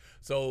 hours.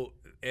 So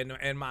in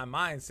my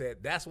mindset,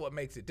 that's what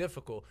makes it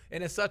difficult.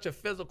 And it's such a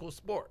physical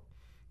sport.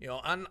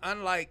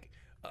 Unlike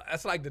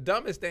that's like the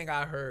dumbest thing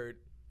I heard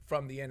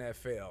from the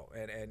NFL,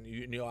 and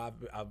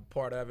I've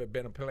part of it,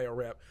 been a player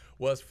rep,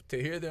 was to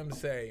hear them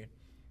say,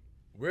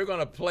 we're going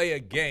to play a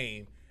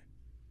game,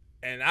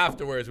 and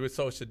afterwards we're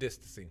social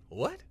distancing.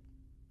 What?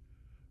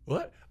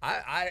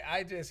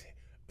 I just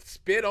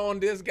spit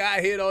on this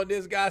guy, hit on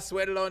this guy,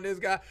 sweated on this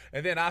guy,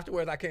 and then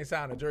afterwards I can't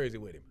sign a jersey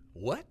with him.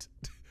 What?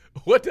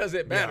 What does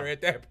it matter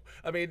at that point?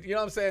 I mean, you know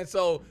what I'm saying?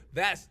 So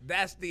that's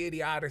the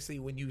idiocy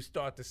when you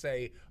start to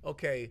say,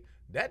 okay,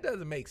 that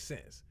doesn't make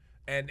sense.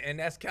 And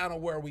that's kind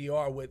of where we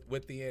are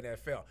with the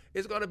NFL.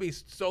 It's going to be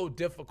so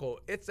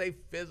difficult. It's a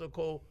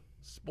physical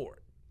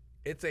sport.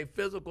 It's a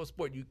physical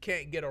sport. You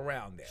can't get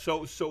around that.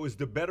 So is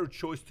the better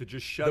choice to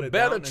just shut it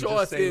down and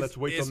just say, let's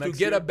wait till next year? To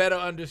get a better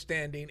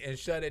understanding and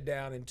shut it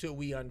down until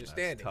we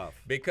understand it. Tough.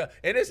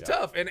 It's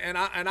tough. And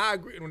I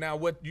agree. Now,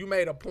 what you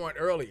made a point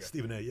earlier,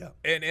 Stephen A. Yeah.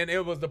 And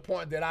it was the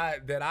point that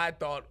I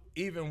thought,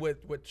 even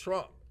with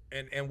Trump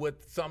and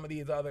with some of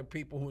these other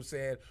people who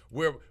said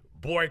we're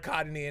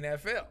boycotting the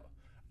NFL.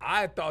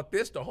 I thought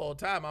this the whole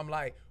time. I'm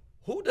like,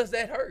 who does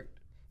that hurt?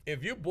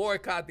 If you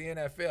boycott the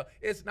NFL,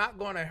 it's not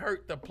going to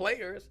hurt the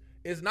players.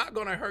 It's not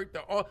going to hurt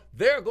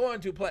they're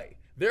going to play.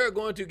 They're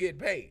going to get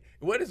paid.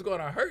 What it's going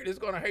to hurt, it's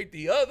going to hurt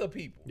the other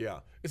people. Yeah.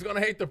 It's going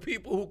to hurt the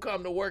people who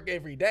come to work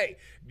every day.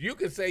 You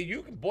can say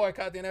you can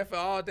boycott the NFL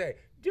all day.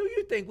 Do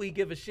you think we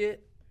give a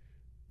shit?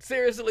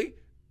 Seriously?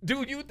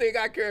 Do you think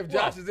I care if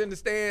Josh is in the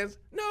stands?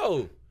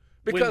 No.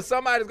 Because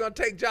somebody's going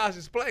to take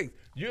Josh's place.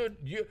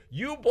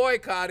 You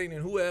boycotting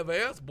and whoever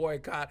else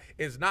boycott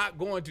is not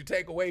going to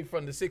take away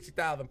from the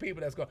 60,000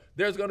 people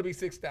there's going to be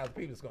 60,000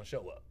 people that's going to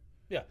show up.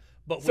 Yeah.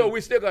 But so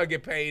we're still going to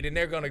get paid, and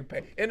they're going to get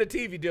paid. And the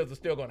TV deals are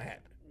still going to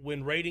happen.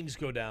 When ratings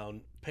go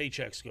down,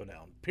 paychecks go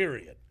down,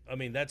 period. I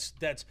mean, that's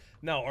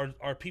now,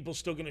 are people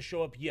still going to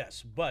show up?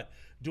 Yes. But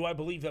do I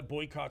believe that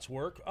boycotts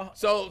work?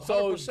 So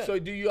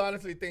do you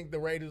honestly think the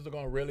ratings are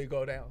going to really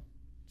go down?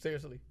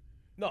 Seriously?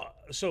 No.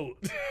 So,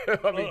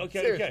 I mean,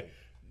 okay.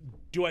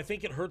 Do I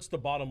think it hurts the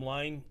bottom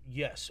line?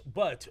 Yes.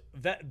 But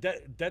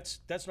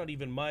that's not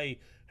even my.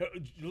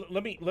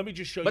 Let me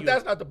just show you. But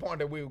that's not the point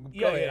that we.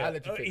 Go ahead. I'll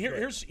let you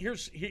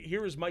finish.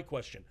 Here is my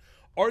question: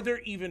 are there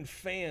even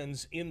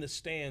fans in the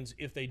stands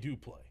if they do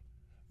play?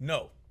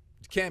 No,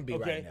 it can't be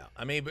right now.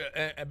 I mean,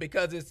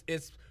 because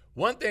it's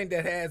one thing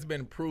that has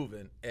been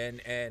proven,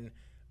 and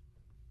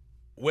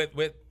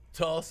with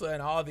Tulsa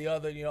and all the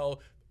other,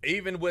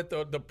 even with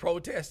the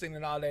protesting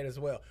and all that as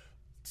well,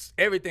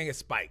 everything is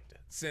spiked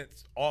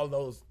since all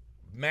those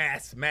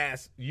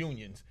mass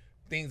unions.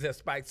 Things have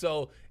spiked.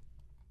 So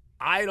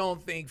I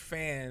don't think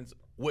fans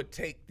would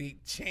take the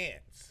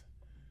chance,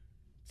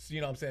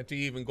 what I'm saying, to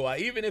even go out.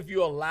 Even if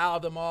you allow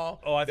them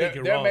all. Oh, I think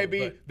you're wrong.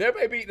 There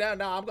may be,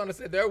 now I'm going to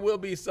say there will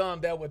be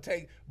some that would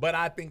take, but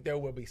I think there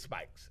will be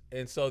spikes.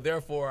 And so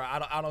therefore,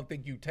 I don't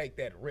think you take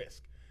that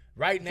risk.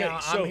 Right now,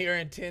 I'm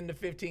hearing 10 to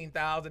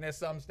 15,000 at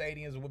some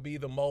stadiums would be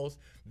the most.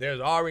 There's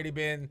already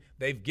been,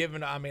 I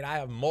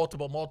have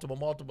multiple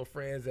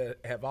friends that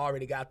have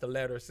already got the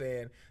letter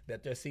saying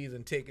that their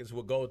season tickets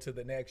will go to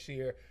the next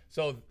year.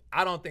 So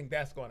I don't think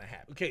that's going to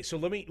happen. Okay, so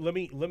let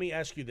me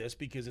ask you this,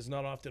 because it's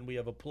not often we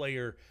have a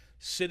player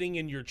sitting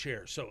in your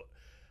chair. So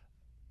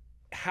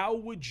how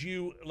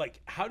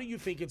do you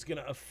think it's going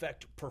to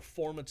affect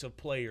performance of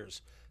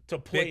players to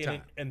play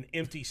in an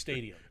empty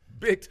stadium?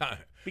 Big time.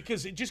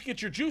 Because it just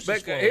gets your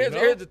juices flowing.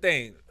 Here's the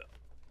thing.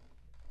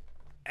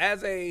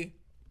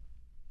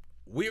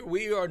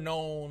 We are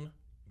known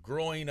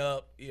growing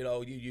up,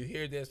 you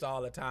hear this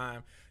all the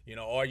time,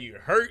 are you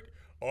hurt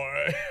or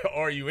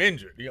are you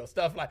injured?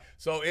 Stuff like,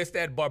 so it's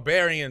that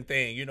barbarian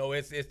thing,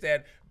 it's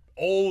that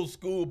old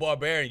school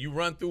barbarian. You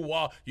run through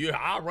wall,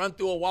 I'll run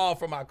through a wall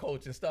for my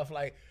coach and stuff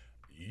like.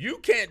 You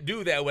can't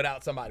do that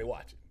without somebody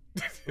watching.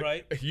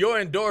 Right.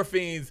 Your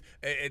endorphins,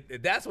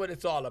 that's what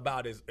it's all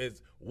about,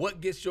 is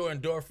what gets your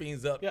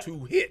endorphins up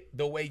to hit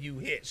the way you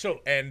hit.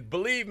 And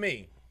believe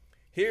me,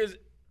 here's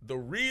the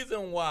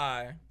reason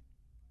why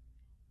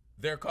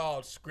they're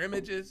called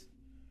scrimmages,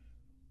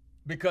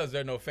 because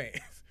there are no fans.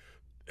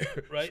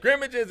 Right.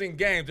 Scrimmages and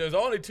games, there's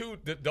only two.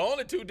 The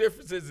only two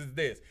differences is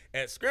this.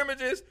 At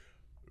scrimmages,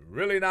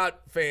 really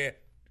not fan.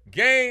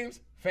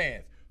 Games,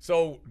 fans.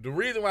 So the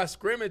reason why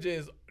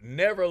scrimmages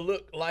never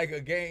look like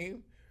a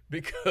game,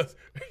 because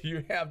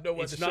you have no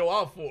one to show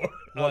off for.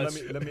 Well, let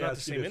me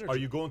ask you this. Are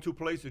you going to a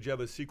place? Did you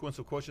have a sequence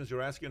of questions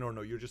you're asking, or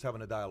no, you're just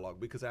having a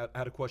dialogue? Because I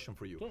had a question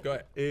for you. Go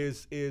ahead.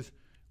 Is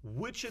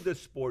which of the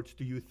sports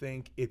do you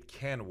think it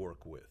can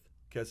work with?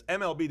 Because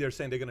MLB, they're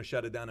saying they're going to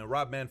shut it down. And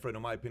Rob Manfred,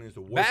 in my opinion, is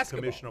the worst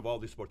commissioner of all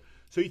these sports.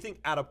 So you think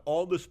out of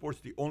all the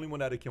sports, the only one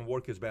that it can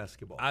work is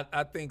basketball?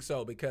 I think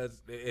so,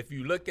 because if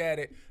you look at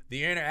it,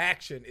 the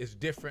interaction is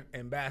different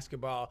in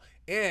basketball.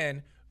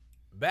 And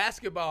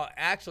basketball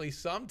actually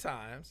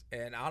sometimes,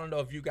 and I don't know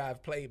if you guys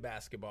played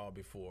basketball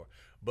before,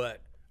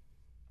 but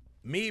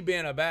me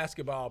being a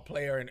basketball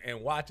player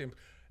and watching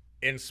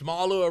in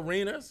smaller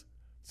arenas,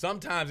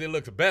 sometimes it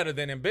looks better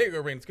than in bigger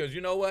arenas, because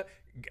you know what?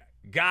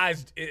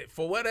 Guys,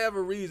 for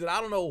whatever reason,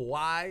 I don't know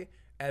why,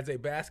 as a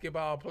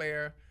basketball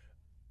player,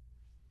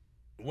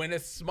 when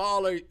it's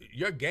smaller,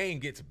 your game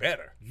gets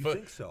better. You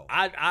think so?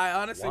 I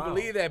honestly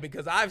believe that,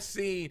 because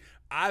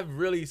I've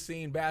really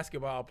seen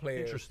basketball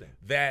players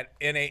that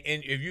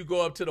if you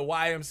go up to the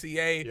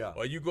YMCA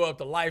or you go up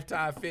to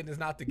Lifetime Fitness,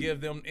 not to give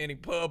them any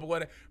pub or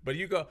whatever, but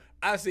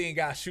I've seen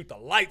guys shoot the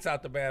lights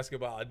out the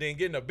basketball and then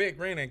get in a big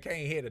ring and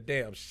can't hit a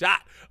damn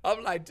shot.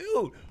 I'm like,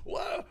 dude,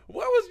 where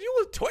was you?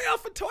 Was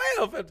 12 for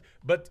 12.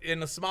 But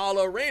in the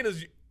smaller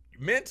arenas,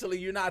 mentally,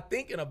 you're not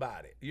thinking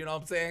about it. You know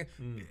what I'm saying?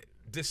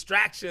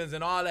 Distractions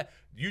and all that.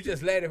 You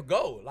just let it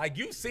go. Like,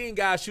 you've seen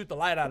guys shoot the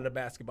light out of the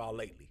basketball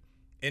lately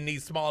in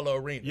these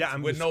smaller arenas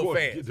with no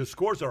fans. The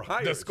scores are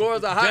higher. The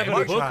scores are higher.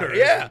 Devin Booker,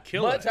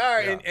 much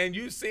higher. Yeah. And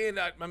you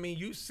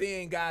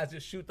seeing guys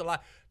just shoot the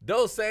light.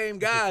 Those same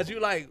guys, you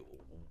like,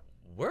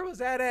 where was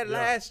that at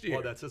last year?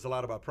 Well, that says a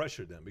lot about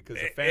pressure then, because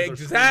the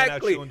fans are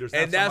screaming at you,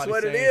 and that's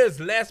what it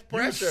is. Less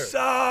pressure. You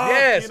suck.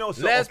 Yes,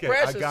 less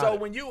pressure. So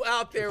when you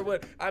out there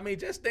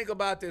just think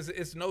about this.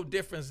 It's no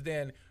difference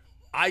than,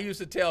 I used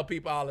to tell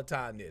people all the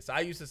time this.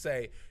 You used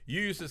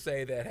to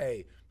say that,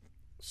 hey,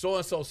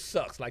 so-and-so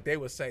sucks. Like, they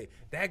would say,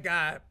 that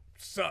guy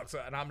sucks.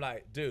 And I'm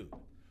like, dude,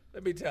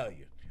 let me tell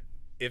you,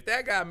 if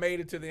that guy made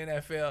it to the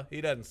NFL,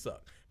 he doesn't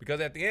suck.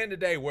 Because at the end of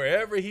the day,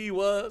 wherever he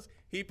was,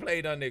 he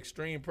played under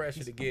extreme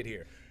pressure to get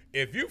here.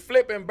 If you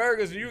flipping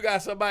burgers and you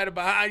got somebody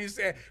behind you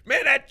saying,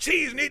 man, that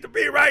cheese needs to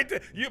be right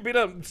there, you be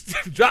done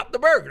drop the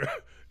burger.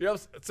 You know,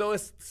 so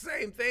it's the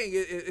same thing.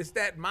 It's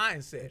that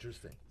mindset.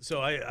 Interesting. So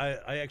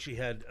I actually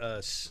had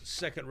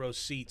second row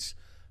seats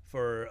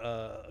for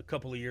a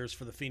couple of years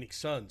for the Phoenix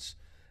Suns.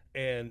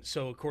 And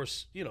so, of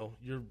course,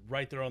 you're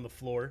right there on the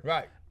floor.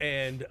 Right.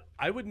 And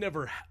I would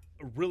never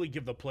really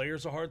give the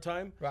players a hard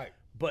time. Right.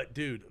 But,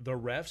 dude, the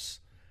refs,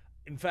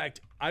 in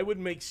fact, I would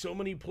make so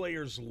many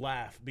players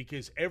laugh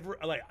because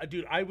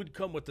I would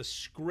come with a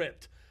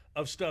script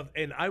of stuff,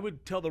 and I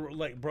would tell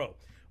bro,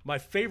 my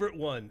favorite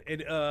one,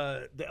 and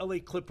the LA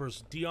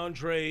Clippers,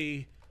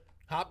 DeAndre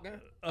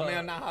Hopkins?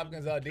 Not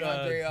Hopkins,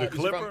 DeAndre the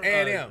Clipper, from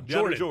A&M.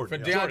 Jordan.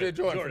 DeAndre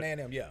Jordan from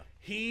A&M, yeah.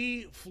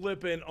 He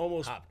flipping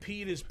almost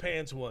peed his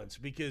pants once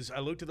because I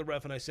looked at the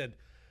ref and I said,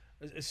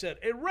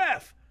 hey,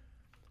 ref,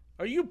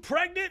 are you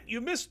pregnant?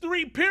 You missed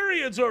 3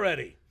 periods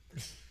already.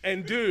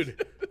 And,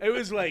 dude, it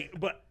was like,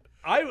 but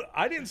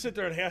I didn't sit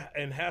there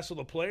and hassle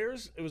the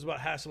players. It was about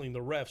hassling the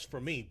refs for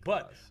me.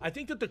 But I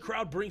think that the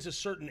crowd brings a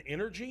certain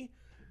energy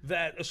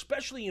that,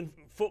 especially in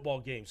football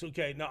games.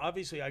 Okay, now,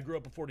 obviously, I grew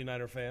up a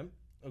 49er fan.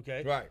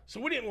 Okay? Right.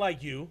 So we didn't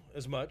like you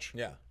as much.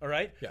 Yeah. All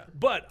right? Yeah.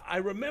 But I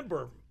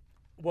remember,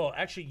 well,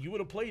 actually, you would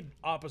have played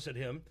opposite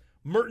him,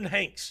 Merton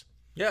Hanks.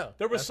 Yeah.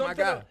 There was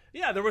something.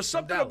 There was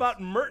something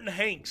about Merton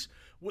Hanks.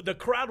 The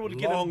crowd would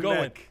get him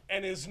going,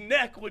 and his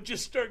neck would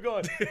just start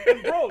going.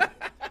 And bro,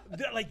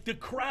 the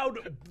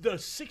crowd, the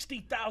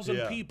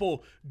 60,000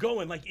 people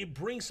going, like, it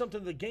brings something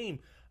to the game.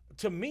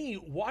 To me,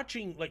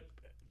 watching,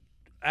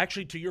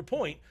 actually, to your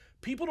point,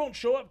 people don't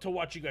show up to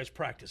watch you guys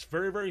practice.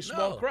 Very, very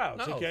small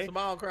crowds. Okay,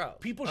 small crowds.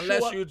 People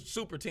unless show up, you're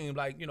super team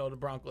like the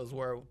Broncos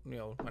were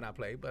when I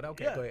played. But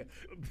okay, go ahead.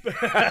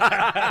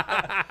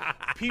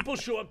 People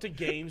show up to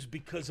games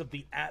because of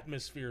the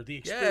atmosphere, the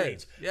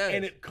experience,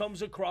 and it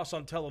comes across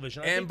on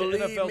television. And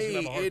believe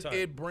me,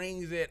 it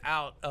brings it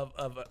out of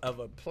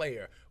a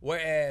player.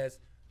 Whereas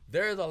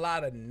there's a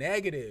lot of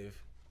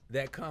negative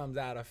that comes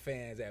out of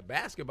fans at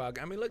basketball.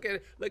 I mean, look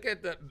at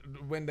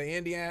when the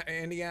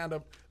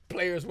Indiana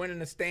players win in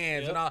the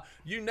stands and all.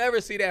 You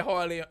never see that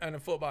hardly in a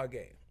football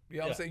game. You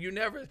know what I'm saying? You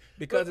never,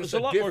 because there's a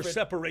lot more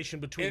separation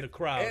between the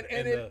crowd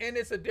and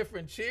it's a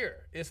different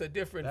cheer. It's a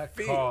different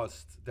feel.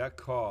 That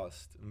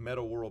cost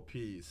Metta World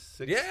Peace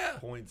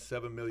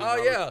 $6.7 million. Oh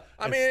yeah,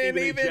 I mean, and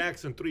even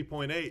Jackson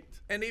 3.8.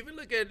 And even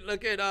look at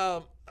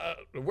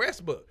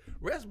Westbrook.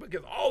 Westbrook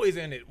is always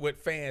in it with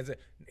fans.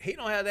 He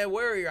don't have that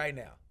worry right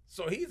now.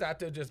 So he's out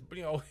there just,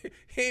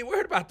 he ain't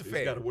worried about the fans.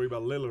 He's got to worry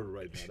about Lillard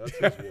right now.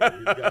 That's his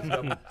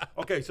worry.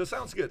 Okay, so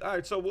sounds good. All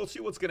right, so we'll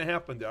see what's going to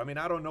happen there. I mean,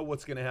 I don't know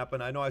what's going to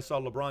happen. I know I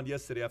saw LeBron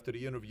yesterday after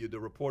the interview.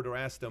 The reporter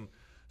asked him,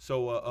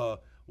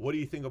 so what do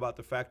you think about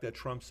the fact that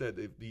Trump said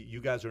if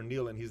you guys are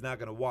kneeling, he's not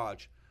going to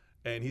watch?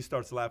 And he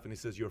starts laughing. He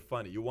says, you're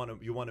funny. You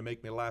want to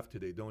make me laugh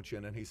today, don't you?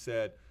 And then he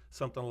said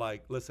something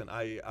like, listen,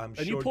 I'm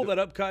sure. And you pull that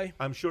up, Kai?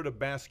 I'm sure the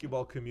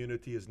basketball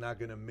community is not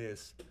going to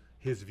miss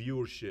his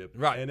viewership.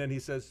 Right. And then he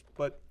says,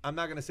 but I'm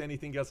not going to say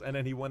anything else. And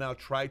then he went out,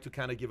 tried to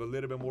kind of give a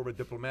little bit more of a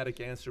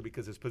diplomatic answer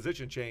because his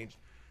position changed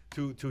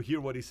to hear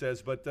what he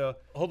says. But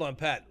hold on,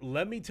 Pat.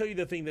 Let me tell you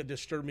the thing that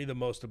disturbed me the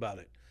most about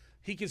it.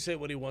 He can say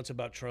what he wants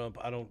about Trump.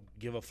 I don't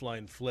give a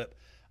flying flip.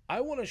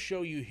 I want to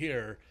show you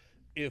here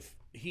if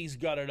he's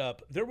got it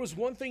up. There was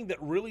one thing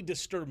that really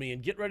disturbed me,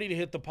 and get ready to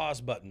hit the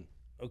pause button,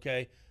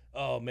 okay?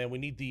 Oh, man, we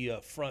need the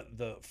front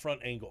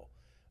angle,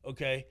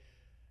 okay?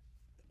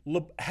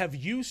 Have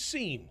you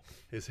seen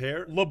his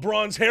hair?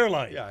 LeBron's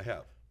hairline? Yeah, I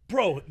have.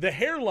 Bro, the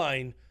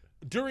hairline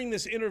during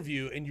this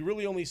interview, and you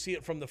really only see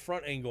it from the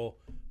front angle,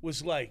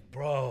 was like,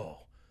 bro,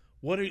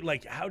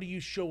 how do you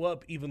show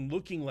up even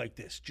looking like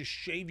this? Just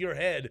shave your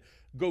head,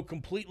 go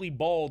completely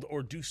bald,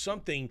 or do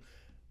something.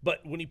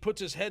 But when he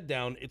puts his head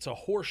down, it's a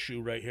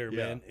horseshoe right here,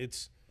 man.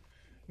 It's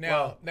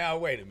now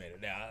wait a minute.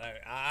 Now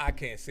I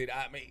can't see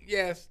that. I mean,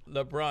 yes,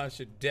 LeBron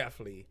should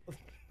definitely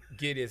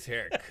get his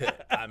hair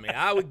cut. I mean,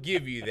 I would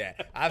give you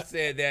that. I've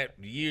said that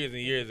years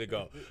and years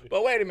ago.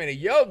 But wait a minute,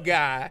 your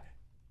guy,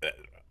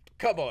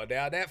 come on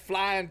now, that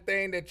flying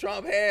thing that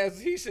Trump has,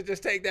 he should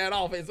just take that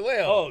off as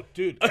well. Oh,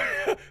 dude.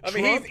 I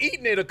mean, he's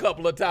eaten it a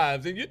couple of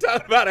times, and you're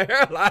talking about a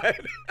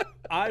hairline.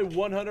 I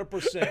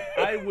 100%,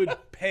 I would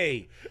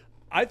pay.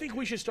 I think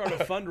we should start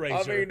a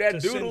fundraiser. I mean,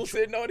 that doodle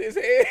sitting on his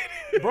head.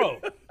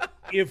 Bro,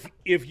 if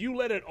you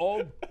let it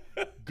all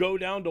go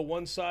down to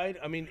one side,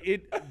 I mean,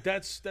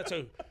 that's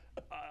a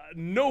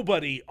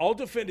nobody. I'll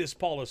defend his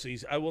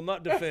policies. I will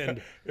not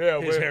defend his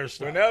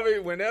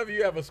hairstyle. Whenever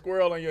you have a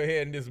squirrel on your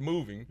head and it's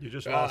moving, you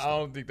just lost. I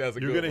don't think that's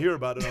a. You're going to hear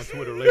about it on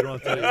Twitter later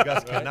on today. You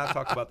guys cannot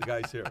talk about the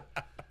guy's hair.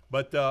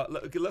 But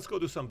let's go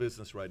do some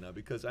business right now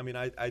because, I mean,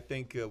 I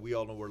think we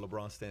all know where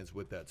LeBron stands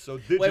with that.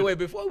 So wait,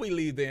 before we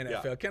leave the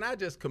NFL, can I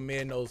just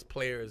commend those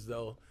players,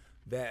 though,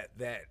 that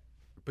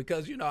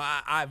because, you know,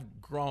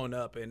 I've grown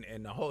up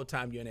and the whole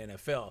time you're in the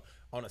NFL,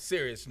 on a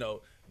serious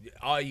note,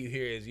 all you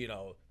hear is, you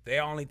know, they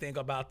only think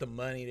about the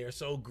money. They're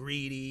so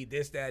greedy,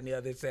 this, that, and the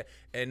other.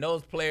 And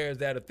those players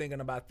that are thinking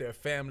about their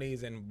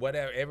families and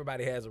whatever,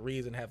 everybody has a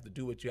reason, have to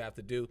do what you have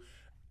to do.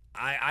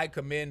 I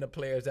commend the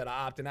players that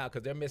are opting out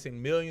because they're missing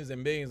millions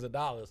and millions of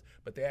dollars,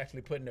 but they're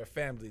actually putting their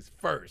families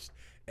first.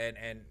 And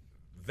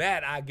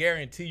that, I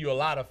guarantee you, a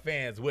lot of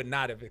fans would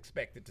not have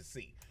expected to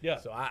see. Yeah.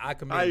 So I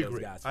commend those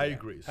guys. I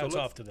agree. So hats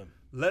off to them.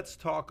 Let's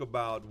talk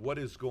about what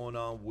is going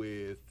on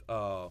with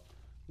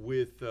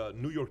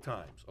New York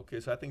Times.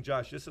 Okay, so I think,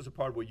 Josh, this is a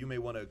part where you may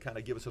want to kind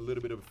of give us a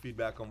little bit of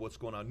feedback on what's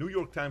going on. New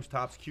York Times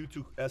tops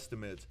Q2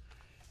 estimates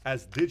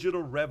as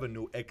digital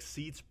revenue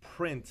exceeds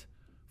print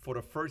for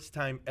the first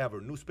time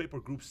ever. Newspaper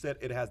Group said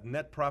it has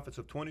net profits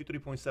of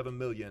 $23.7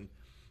 million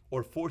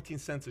or 14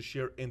 cents a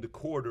share in the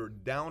quarter,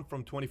 down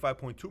from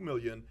 $25.2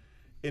 million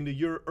in the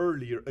year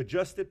earlier.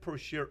 Adjusted per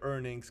share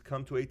earnings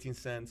come to 18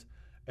 cents,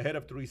 ahead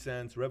of 3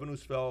 cents.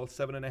 Revenues fell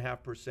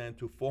 7.5%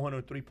 to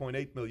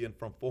 $403.8 million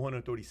from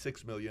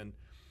 $436 million,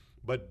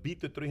 but beat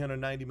the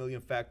 $390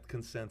 million fact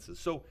consensus.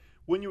 So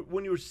when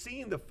you're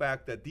seeing the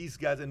fact that these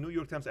guys at New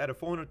York Times added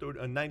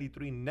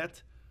 493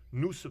 net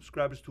new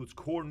subscribers to its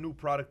core new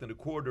product in the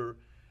quarter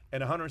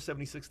and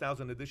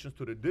 176,000 additions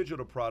to the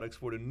digital products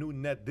for the new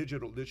net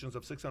digital additions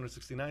of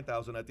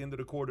 669,000. At the end of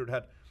the quarter, it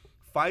had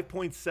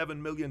 5.7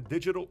 million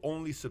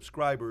digital-only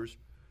subscribers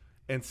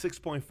and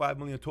 6.5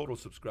 million total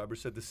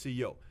subscribers, said the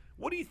CEO.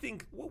 What do you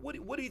think?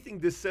 What do you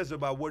think this says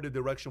about where the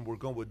direction we're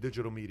going with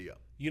digital media?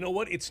 You know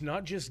what? It's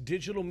not just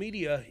digital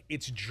media;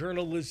 it's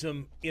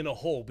journalism in a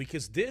whole.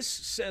 Because this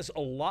says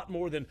a lot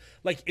more than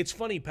it's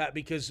funny, Pat,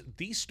 because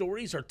these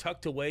stories are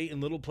tucked away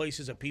in little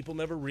places that people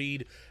never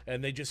read,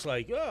 and they just oh,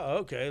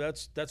 okay,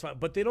 that's fine.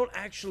 But they don't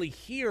actually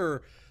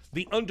hear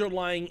the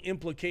underlying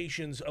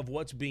implications of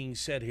what's being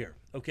said here.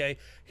 Okay,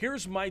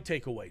 here's my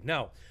takeaway.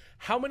 Now,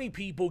 how many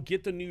people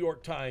get the New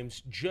York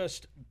Times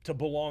just to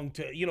belong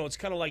to, it's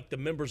kind of like the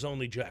members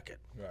only jacket.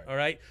 Right. All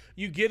right.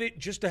 You get it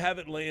just to have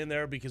it laying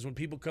there because when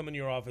people come in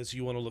your office,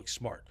 you want to look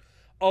smart.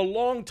 A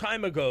long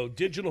time ago,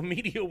 digital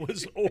media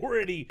was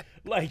already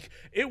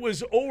it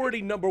was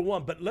already number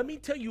one. But let me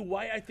tell you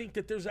why I think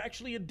that there's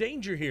actually a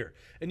danger here.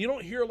 And you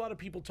don't hear a lot of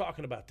people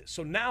talking about this.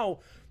 So now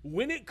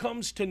when it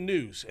comes to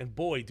news, and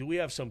boy, do we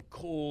have some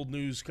cool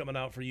news coming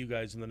out for you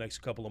guys in the next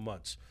couple of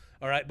months.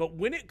 All right, but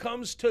when it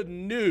comes to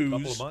news,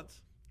 couple of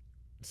months.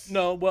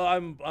 No, well,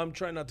 I'm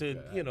trying not to,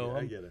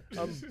 I get it.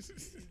 I'm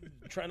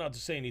trying not to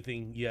say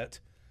anything yet.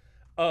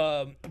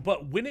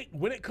 But when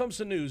it comes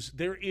to news,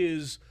 there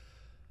is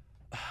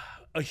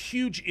a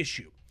huge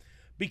issue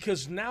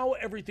because now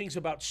everything's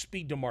about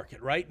speed to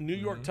market, right? New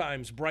York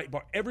Times,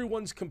 Breitbart,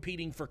 everyone's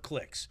competing for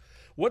clicks.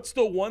 What's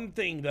the one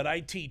thing that I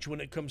teach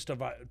when it comes to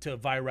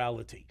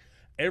virality?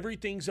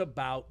 Everything's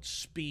about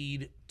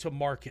speed to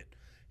market.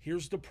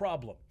 Here's the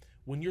problem.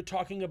 When you're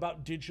talking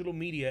about digital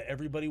media,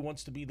 everybody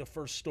wants to be the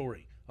first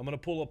story. I'm going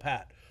to pull a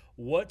Pat.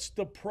 What's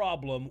the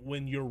problem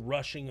when you're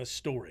rushing a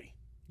story?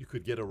 You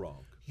could get it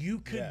wrong. You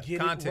could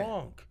get it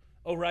wrong.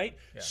 All right?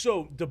 Yeah.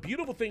 So the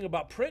beautiful thing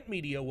about print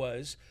media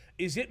is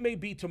it may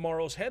be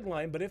tomorrow's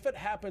headline, but if it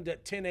happened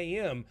at 10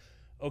 a.m.,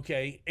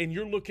 okay, and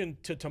you're looking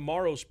to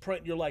tomorrow's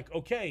print, you're like,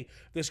 okay,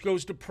 this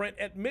goes to print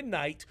at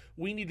midnight.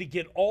 We need to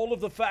get all of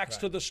the facts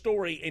to the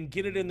story and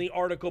get it in the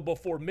article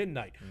before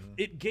midnight.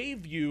 It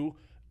gave you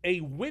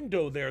a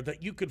window there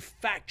that you could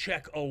fact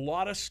check a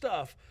lot of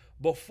stuff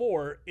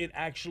before it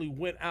actually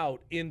went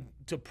out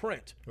into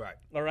print. Right.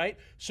 All right.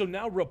 So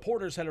now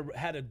reporters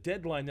had a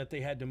deadline that they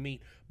had to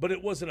meet, but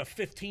it wasn't a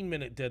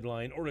 15-minute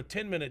deadline or a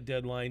 10-minute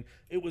deadline.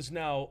 It was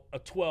now a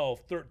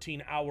 12,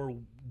 13-hour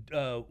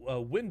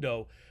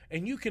window,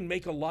 and you can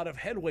make a lot of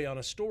headway on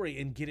a story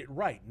and get it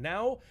right.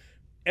 Now,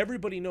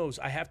 everybody knows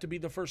I have to be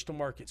the first to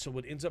market. So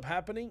what ends up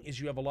happening is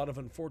you have a lot of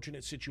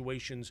unfortunate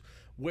situations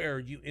where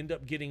you end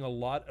up getting a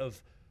lot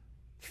of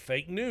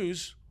fake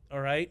news, all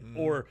right,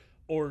 or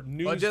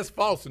news, or just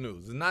false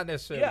news. It's not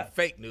necessarily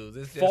fake news.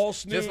 It's just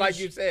false news. Just like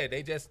you said,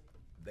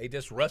 they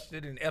just rushed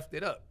it and effed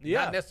it up.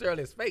 Yeah. Not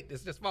necessarily it's fake.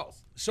 It's just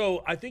false.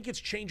 So I think it's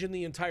changing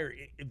the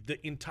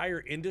entire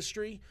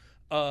industry,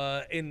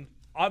 and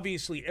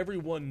obviously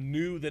everyone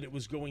knew that it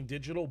was going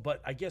digital.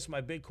 But I guess my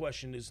big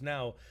question is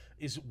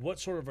what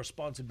sort of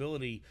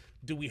responsibility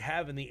do we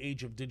have in the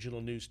age of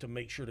digital news to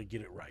make sure to get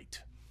it right?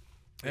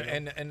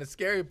 And the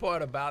scary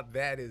part about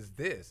that is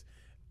this: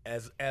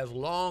 as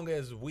long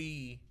as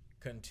we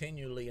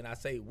continually, and I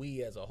say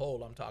we as a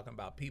whole, I'm talking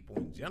about people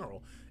in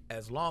general,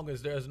 as long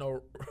as there's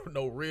no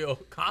real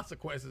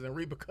consequences and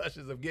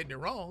repercussions of getting it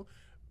wrong,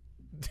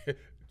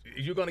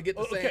 you're going to get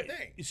the same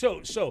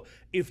thing. So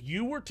if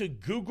you were to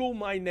Google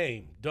my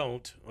name,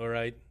 don't, all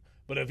right?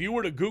 But if you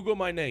were to Google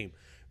my name,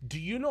 do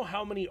you know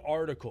how many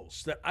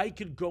articles that I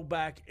could go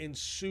back and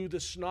sue the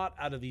snot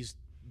out of these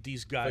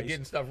guys for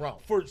getting stuff wrong,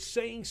 for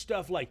saying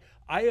stuff like,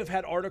 I have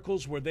had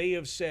articles where they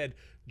have said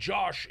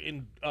Josh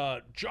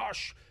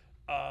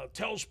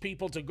tells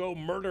people to go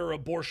murder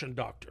abortion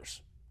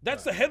doctors.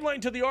 That's the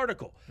headline to the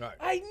article. Right.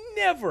 I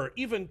never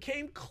even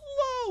came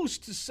close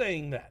to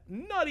saying that.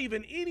 Not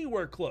even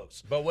anywhere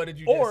close. But what did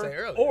you just say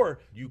earlier? Or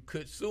you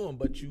could sue them,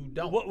 but you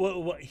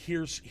don't.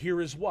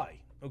 Here is why.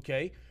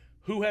 Okay,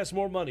 who has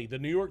more money, the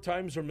New York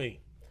Times or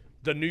me?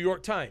 The New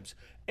York Times.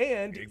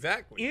 And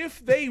exactly,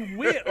 if they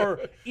win,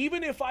 or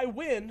even if I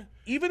win,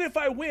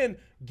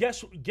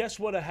 guess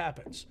what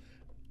happens?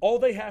 All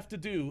they have to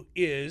do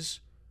is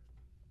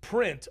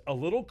print a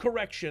little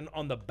correction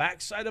on the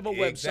backside of a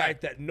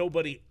website that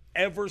nobody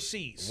ever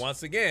sees.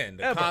 Once again,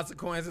 the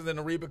consequences and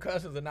the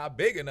repercussions are not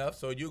big enough,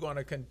 so you're going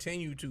to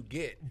continue to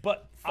get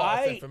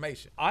false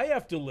information. I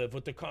have to live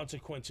with the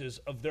consequences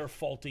of their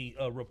faulty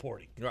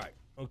reporting. Right.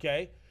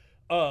 Okay?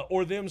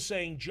 Or them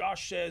saying,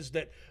 Josh says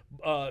that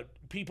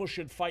people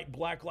should fight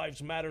Black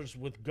Lives Matters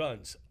with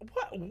guns.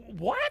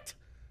 What?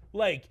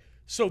 Like,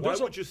 so why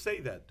would you say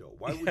that, though?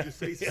 Why would you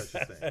say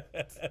such a thing?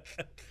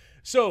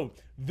 So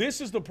this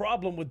is the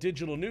problem with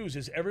digital news: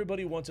 is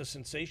everybody wants a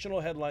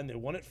sensational headline, they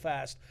want it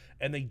fast,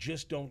 and they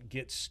just don't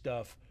get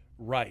stuff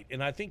right.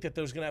 And I think that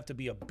there's going to have to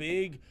be a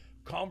big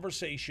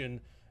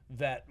conversation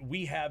that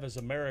we have as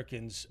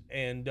Americans.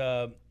 And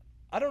I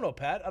don't know,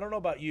 Pat, I don't know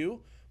about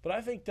you, but I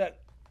think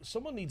that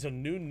someone needs a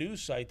new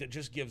news site that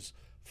just gives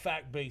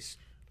fact-based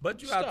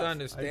But you stuff. have to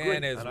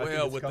understand as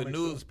well with the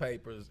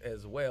newspapers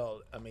as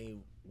well. I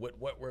mean, with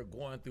what we're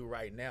going through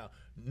right now,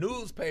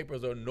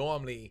 newspapers are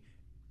normally,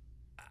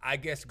 I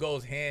guess,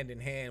 goes hand in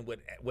hand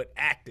with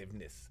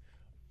activeness.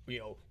 You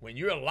know, when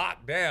you're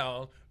locked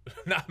down,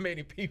 not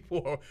many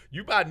people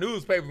you buy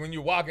newspapers when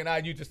you're walking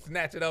out, you just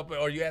snatch it up,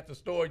 or you're at the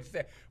store, you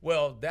say,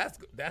 well,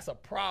 that's a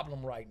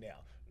problem right now.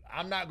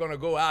 I'm not going to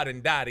go out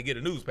and die to get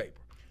a newspaper.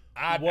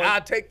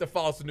 I take the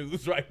false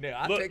news right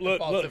now. I take the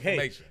false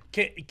information.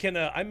 Hey, can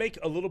I make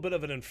a little bit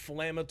of an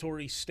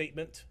inflammatory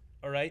statement?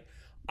 All right.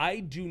 I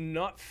do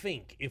not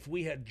think if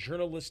we had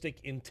journalistic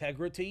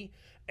integrity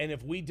and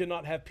if we did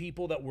not have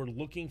people that were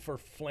looking for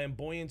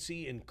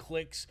flamboyancy and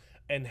clicks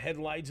and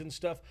headlines and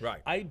stuff,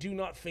 right, I do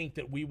not think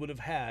that we would have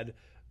had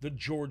the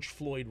George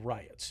Floyd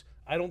riots.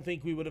 I don't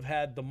think we would have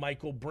had the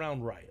Michael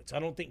Brown riots. I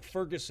don't think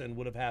Ferguson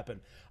would have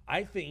happened.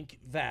 I think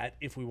that,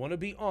 if we want to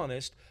be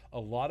honest, a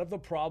lot of the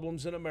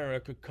problems in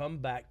America come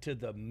back to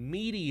the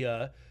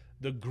media,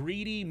 the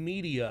greedy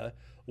media,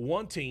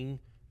 wanting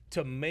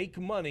to make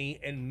money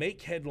and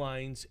make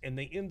headlines, and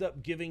they end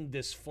up giving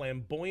this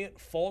flamboyant,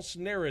 false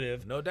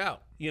narrative. No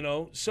doubt. You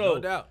know, so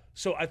no doubt.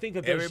 So I think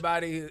that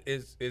everybody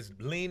is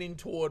leaning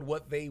toward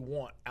what they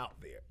want out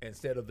there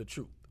instead of the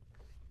truth.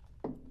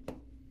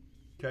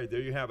 Okay,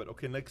 there you have it.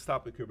 Okay, next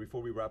topic here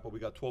before we wrap up. We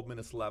got 12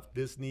 minutes left.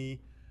 Disney.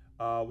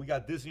 We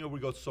got Disney or we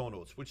got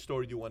Sonos. Which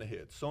story do you want to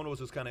hit? Sonos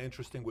is kind of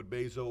interesting with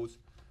Bezos.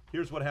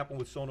 Here's what happened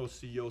with Sonos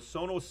CEO.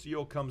 Sonos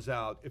CEO comes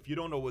out. If you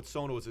don't know what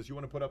Sonos is, you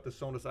want to put up the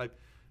Sonos. I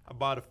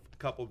bought a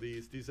couple of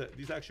these. These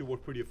actually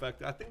work pretty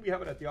effective. I think we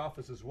have it at the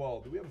office as well.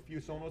 Do we have a few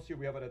Sonos here?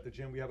 We have it at the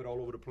gym. We have it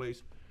all over the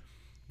place.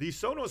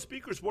 These Sonos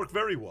speakers work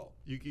very well.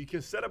 You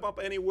can set them up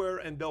anywhere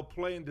and they'll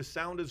play, and the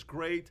sound is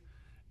great.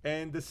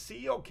 And the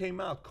CEO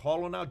came out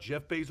calling out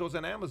Jeff Bezos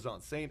and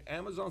Amazon, saying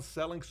Amazon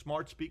selling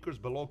smart speakers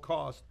below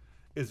cost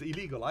is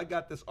illegal. I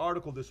got this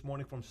article this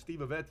morning from Steve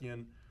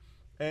Avetian,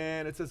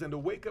 and it says, in the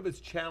wake of its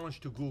challenge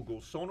to Google,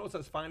 Sonos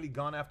has finally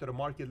gone after the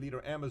market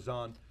leader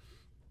Amazon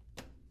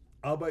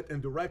albeit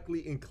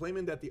indirectly, in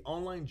claiming that the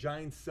online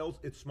giant sells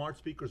its smart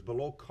speakers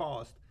below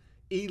cost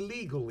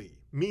illegally,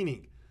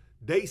 meaning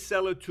they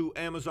sell it to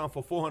Amazon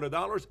for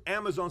 $400.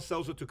 Amazon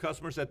sells it to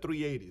customers at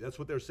 $380. That's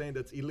what they're saying.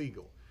 That's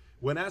illegal.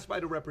 When asked by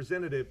the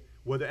representative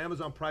whether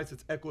Amazon priced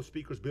its Echo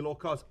speakers below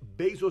cost,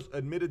 Bezos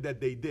admitted that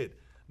they did.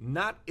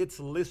 Not its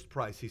list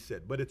price, he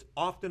said, but it's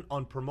often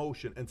on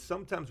promotion. And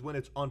sometimes when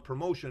it's on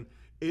promotion,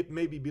 it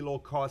may be below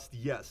cost,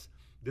 yes.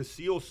 The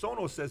CEO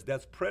Sonos says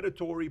that's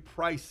predatory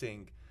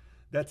pricing.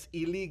 That's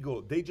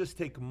illegal. They just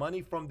take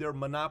money from their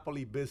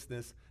monopoly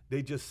business.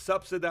 They just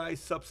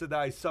subsidize.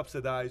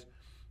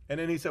 And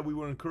then he said, we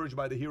were encouraged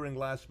by the hearing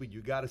last week.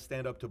 You got to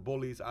stand up to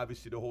bullies.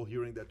 Obviously, the whole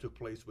hearing that took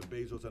place with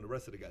Bezos and the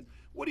rest of the guys.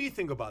 What do you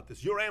think about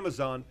this? You're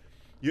Amazon.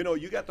 You know,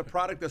 you got the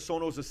product that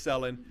Sonos is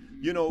selling.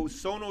 You know,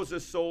 Sonos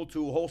is sold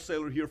to a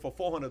wholesaler here for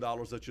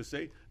 $400, let's just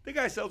say. The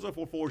guy sells it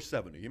for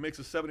 $470. He makes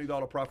a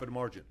 $70 profit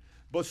margin.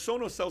 But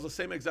Sonos sells the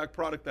same exact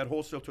product that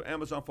wholesale to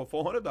Amazon for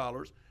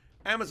 $400.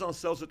 Amazon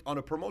sells it on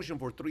a promotion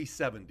for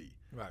 $370.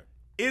 Right.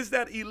 Is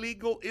that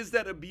illegal? Is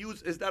that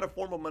abuse? Is that a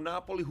form of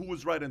monopoly? Who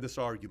was right in this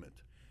argument?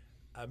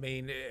 I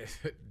mean,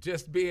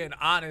 just being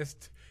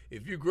honest,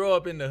 if you grow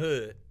up in the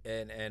hood,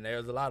 and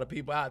there's a lot of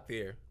people out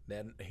there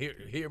that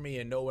hear me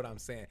and know what I'm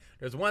saying,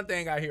 there's one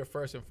thing I hear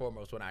first and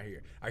foremost when I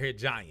hear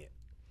giant,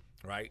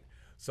 right?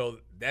 So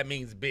that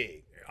means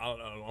big. I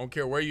don't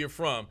care where you're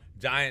from,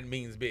 giant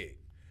means big.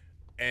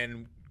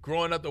 And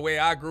growing up the way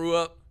I grew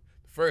up,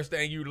 the first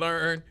thing you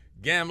learn,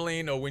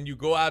 gambling, or when you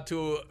go out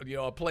to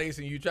a place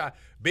and you try,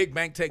 big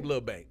bank take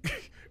little bank.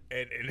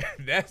 And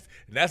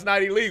that's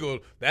not illegal.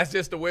 That's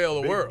just the way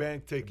of the world. Big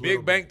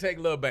bank take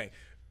little bank.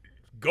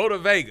 Go to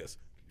Vegas.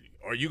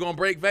 Are you gonna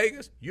break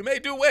Vegas? You may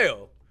do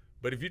well,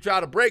 but if you try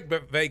to break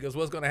Vegas,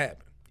 what's gonna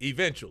happen?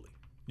 Eventually,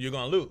 you're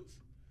gonna lose.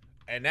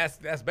 And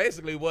that's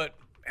basically what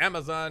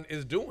Amazon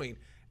is doing.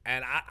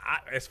 And I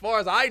as far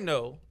as I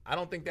know, I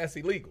don't think that's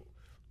illegal.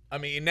 I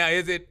mean, now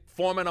is it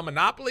forming a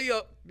monopoly?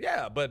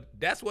 Yeah, but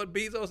that's what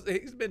Bezos.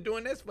 He's been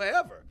doing this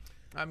forever.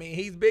 I mean,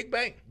 he's big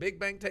bank. Big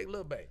bank take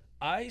little bank.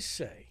 I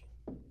say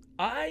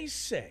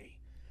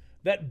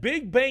that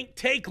big bank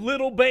take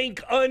little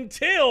bank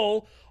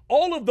until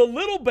all of the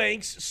little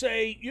banks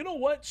say, you know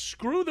what,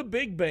 screw the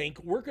big bank.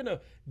 We're going to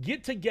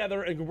get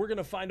together and we're going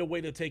to find a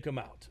way to take them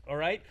out, all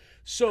right?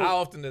 So how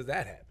often does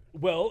that happen?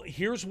 Well,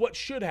 here's what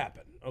should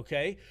happen,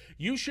 okay?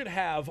 You should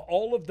have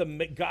all of the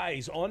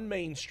guys on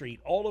Main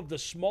Street, all of the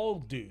small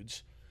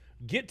dudes,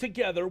 get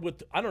together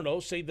with, I don't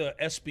know, say the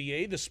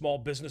SBA, the Small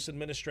Business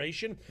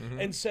Administration,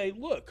 and say,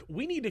 look,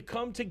 we need to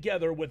come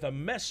together with a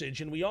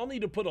message, and we all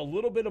need to put a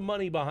little bit of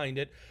money behind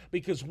it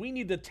because we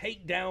need to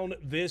take down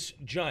this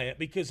giant.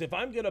 Because if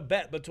I'm going to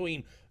bet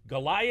between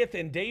Goliath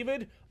and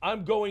David,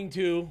 I'm going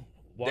to,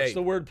 watch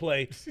the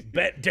wordplay,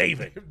 bet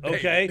David,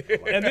 okay?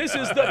 And this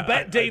is the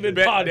Bet David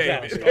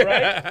podcast, all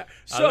right?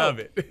 So, I love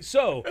it.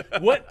 So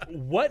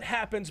what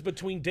happens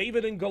between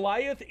David and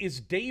Goliath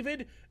is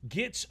David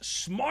gets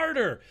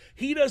smarter.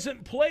 He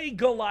doesn't play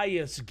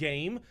Goliath's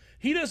game.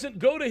 He doesn't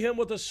go to him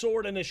with a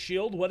sword and a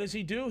shield. What does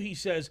he do? He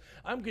says,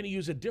 I'm going to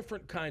use a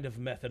different kind of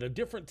method, a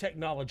different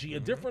technology, a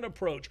different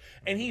approach.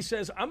 And he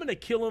says, I'm going to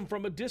kill him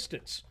from a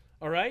distance.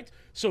 All right?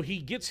 So he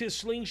gets his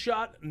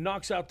slingshot,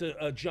 knocks out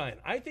the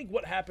giant. I think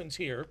what happens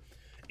here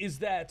is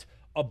that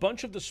a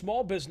bunch of the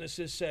small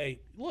businesses say,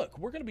 look,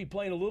 we're going to be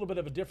playing a little bit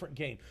of a different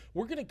game.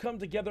 We're going to come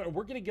together and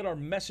we're going to get our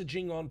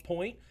messaging on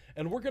point,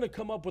 and we're going to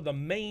come up with a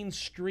Main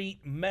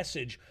Street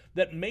message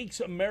that makes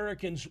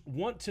Americans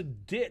want to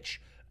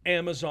ditch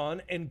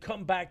Amazon and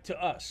come back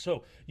to us.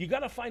 So you got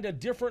to find a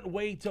different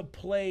way to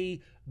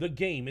play the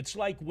game. It's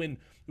like when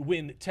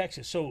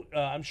Texas. So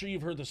I'm sure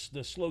you've heard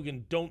the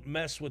slogan, "Don't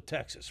mess with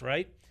Texas,"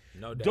 right?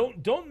 No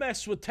doubt. Don't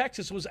mess with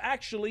Texas was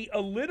actually a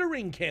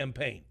littering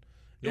campaign.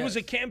 It was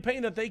a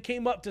campaign that they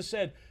came up to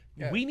said,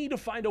 we need to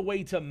find a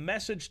way to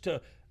message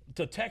to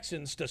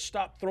Texans to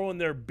stop throwing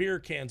their beer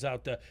cans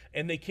out there.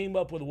 And they came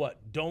up with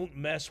what? Don't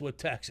mess with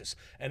Texas.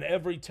 And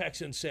every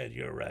Texan said,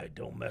 you're right,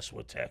 don't mess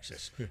with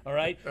Texas. All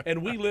right?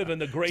 And we live in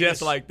the greatest.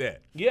 Just like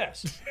that.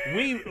 Yes.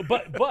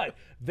 But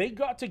they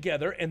got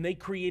together and they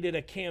created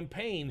a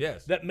campaign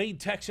that made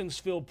Texans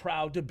feel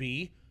proud to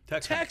be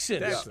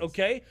Texans.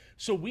 Okay?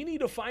 So we need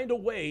to find a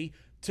way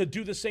to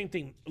do the same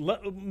thing.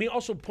 Let me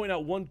also point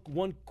out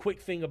one quick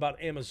thing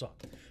about Amazon.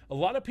 A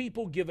lot of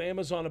people give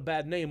Amazon a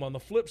bad name on the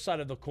flip side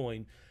of the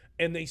coin,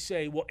 and they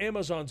say, well,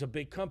 Amazon's a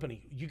big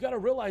company. You got to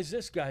realize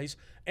this, guys.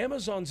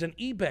 Amazon's an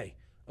eBay,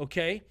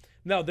 okay?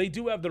 Now, they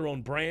do have their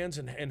own brands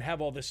and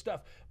have all this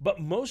stuff, but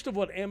most of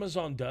what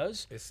Amazon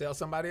does is sell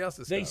somebody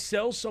else's stuff. They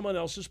sell someone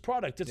else's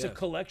product. It's a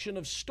collection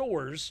of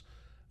stores.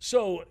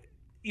 So,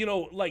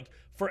 like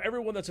for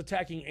everyone that's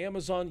attacking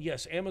Amazon,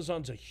 yes,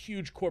 Amazon's a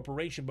huge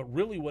corporation, but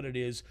really what it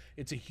is,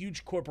 it's a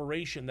huge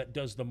corporation that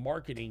does the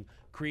marketing,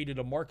 created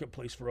a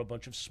marketplace for a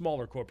bunch of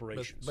smaller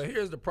corporations. But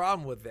here's the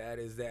problem with that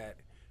is that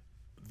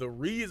the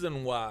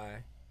reason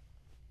why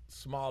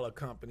smaller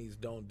companies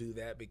don't do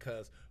that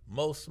because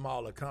most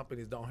smaller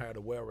companies don't have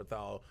the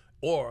wherewithal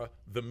or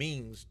the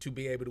means to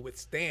be able to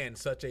withstand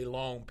such a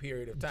long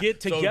period of time. Get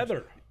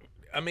together.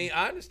 I mean,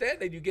 I understand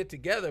that you get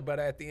together, but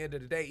at the end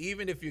of the day,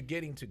 even if you're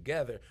getting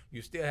together,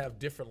 you still have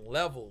different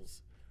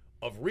levels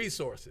of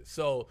resources.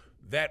 So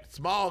that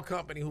small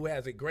company who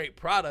has a great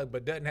product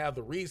but doesn't have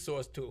the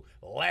resource to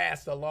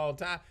last a long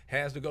time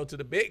has to go to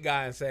the big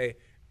guy and say,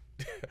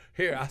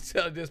 here, I'll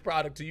sell this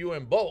product to you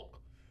in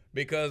bulk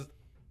because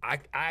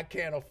I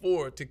can't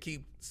afford to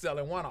keep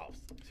selling one-offs.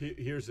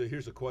 Here's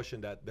a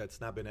question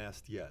that's not been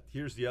asked yet.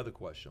 Here's the other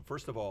question.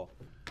 First of all,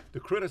 the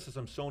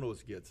criticism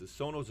Sonos gets is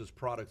Sonos'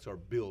 products are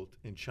built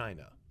in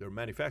China. They're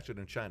manufactured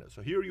in China.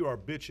 So here you are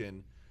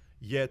bitching,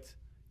 yet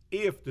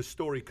if the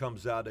story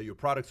comes out that your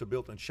products are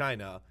built in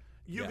China,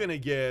 you're going to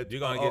get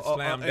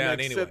slammed down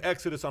anyway.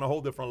 Exodus on a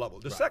whole different level.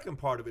 The second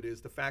part of it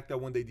is the fact that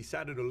when they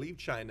decided to leave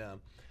China,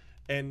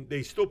 and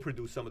they still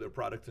produce some of their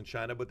products in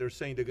China, but they're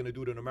saying they're going to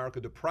do it in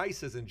America. The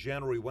prices in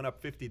January went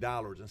up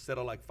 $50. Instead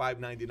of like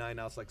 $5.99,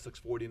 now it's like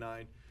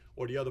 $6.49.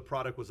 Or the other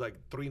product was like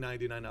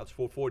 $3.99, now it's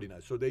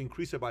 $4.49. So they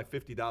increased it by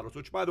 $50,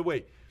 which, by the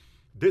way,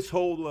 this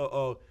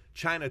whole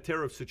China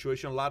tariff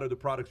situation, a lot of the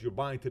products you're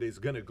buying today is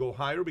going to go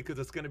higher because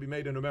it's going to be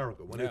made in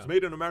America. When it's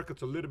made in America,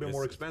 it's a little bit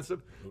more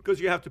expensive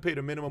because you have to pay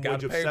the minimum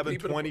wage of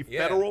 $7.20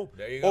 federal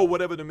or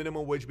whatever the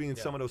minimum wage be in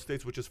some of those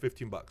states, which is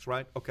 $15,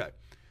 right? Okay.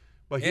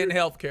 But in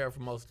healthcare for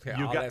most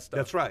all that stuff.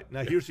 That's right.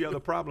 Now, here's the other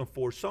problem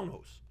for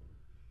Sonos.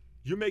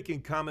 You're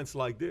making comments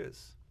like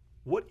this.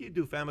 What do you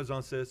do if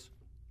Amazon says,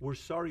 we're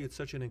sorry it's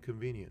such an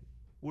inconvenience.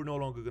 We're no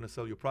longer going to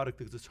sell your product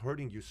because it's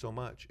hurting you so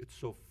much. It's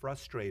so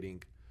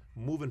frustrating.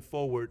 Moving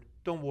forward,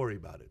 don't worry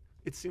about it.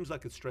 It seems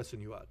like it's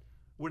stressing you out.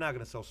 We're not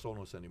going to sell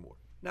Sonos anymore.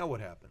 Now what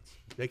happens?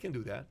 They can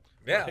do that.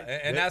 Yeah, right?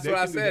 And that's what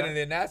I said. And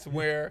then that's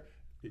where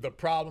the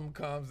problem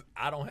comes.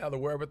 I don't have the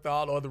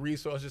wherewithal or the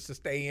resources to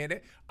stay in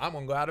it. I'm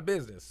going to go out of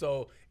business.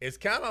 So it's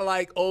kind of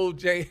like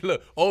OBJ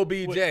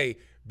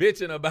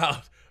bitching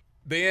about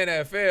the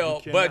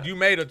NFL, but you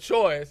made a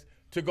choice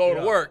to go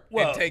to work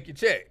and take your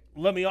check.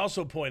 Let me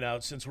also point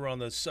out, since we're on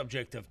the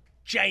subject of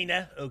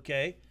China,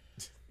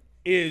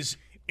 it's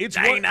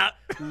China.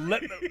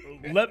 Let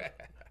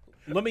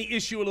me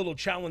issue a little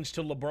challenge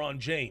to LeBron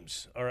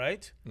James, all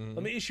right? Mm-hmm.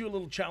 Let me issue a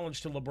little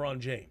challenge to LeBron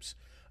James.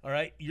 All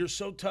right, you're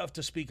so tough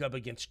to speak up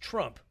against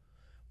Trump.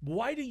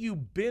 Why do you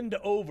bend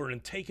over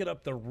and take it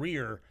up the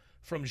rear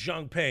from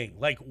Jinping?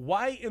 Like,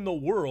 why in the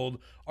world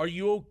are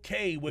you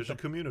okay with There's a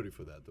community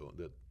for that, though.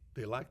 That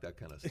they like that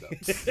kind of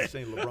stuff. You're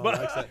saying LeBron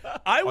likes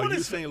that. Are you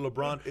saying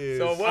LeBron is?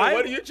 So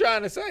what are you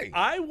trying to say?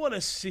 I want to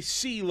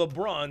see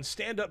LeBron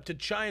stand up to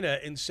China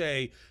and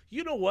say,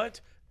 you know what?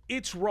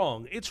 It's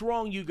wrong. It's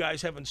wrong you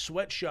guys having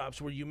sweatshops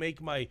where you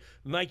make my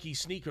Nike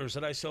sneakers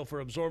that I sell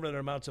for absorbent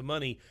amounts of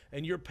money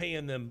and you're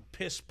paying them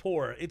piss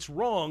poor. It's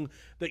wrong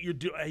that you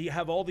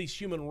have all these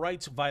human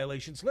rights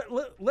violations.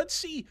 Let's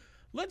see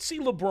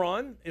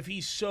LeBron, if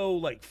he's so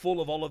like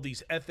full of all of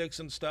these ethics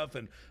and stuff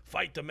and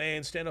fight the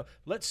man, stand up.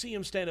 Let's see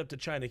him stand up to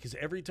China, because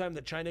every time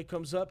that China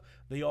comes up,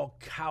 they all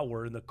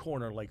cower in the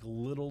corner like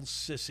little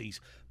sissies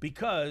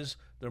because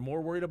they're more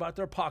worried about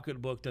their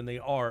pocketbook than they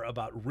are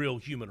about real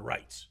human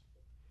rights.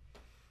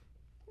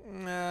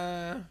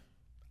 I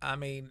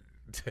mean,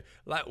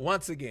 like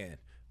once again,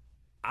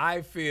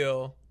 I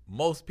feel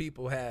most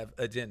people have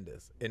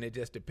agendas, and it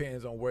just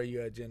depends on where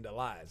your agenda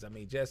lies. I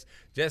mean, just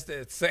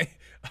to say,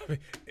 I mean,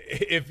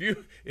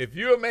 if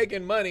you're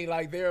making money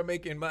like they're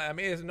making money, I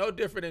mean, it's no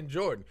different than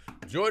Jordan.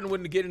 Jordan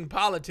wouldn't get in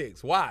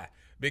politics. Why?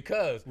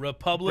 Because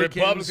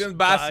Republicans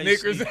buy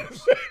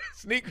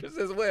sneakers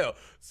as well.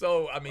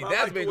 So I mean,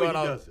 that's been going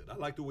on. I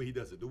like the way he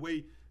does it. The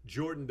way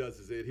Jordan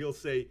does it, he'll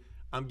say,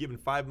 I'm giving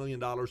 $5 million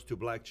to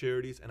black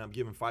charities, and I'm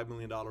giving $5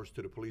 million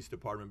to the police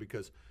department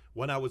because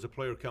when I was a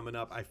player coming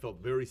up, I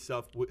felt very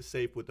safe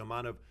with the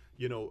amount of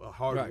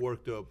hard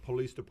work the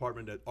police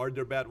department. Are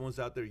there bad ones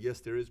out there?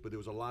 Yes, there is, but there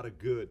was a lot of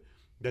good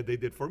that they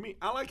did for me.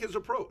 I like his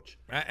approach.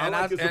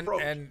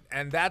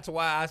 And that's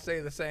why I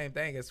say the same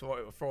thing as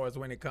far as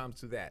when it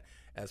comes to that.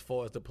 As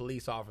far as the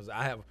police officers,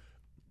 I have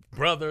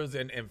brothers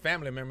and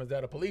family members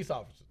that are police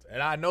officers,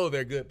 and I know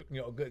they're good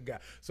guys.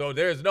 So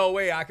there's no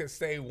way I could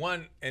say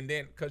one and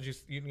then,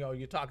 because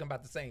you're talking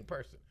about the same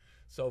person.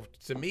 So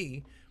to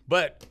me,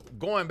 but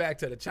going back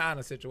to the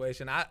China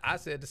situation, I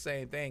said the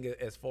same thing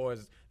as far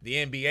as the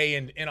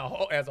NBA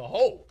as a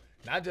whole.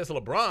 Not just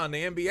LeBron,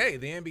 the NBA.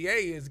 The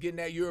NBA is getting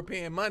that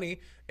European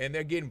money, and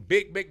they're getting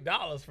big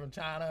dollars from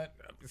China.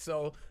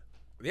 So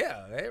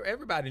yeah,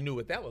 everybody knew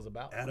what that was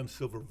about. Adam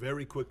Silver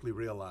very quickly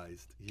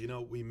realized,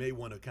 we may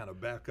want to kind of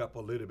back up a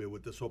little bit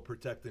with this whole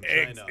protecting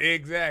China.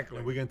 Exactly.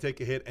 And we're going to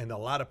take a hit, and a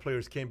lot of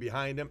players came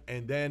behind him.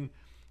 And then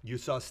you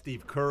saw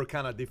Steve Kerr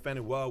kind of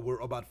defending, we're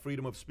about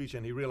freedom of speech,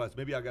 and he realized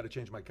maybe I got to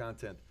change my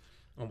content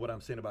on what I'm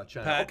saying about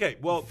China. Pat, okay,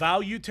 well,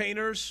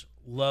 valuetainers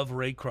love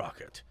Ray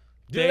Crockett.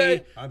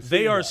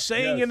 They are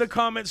saying in the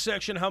comment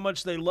section how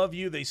much they love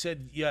you. They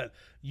said, yeah,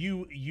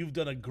 you've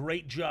done a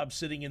great job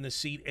sitting in the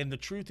seat. And the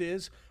truth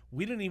is,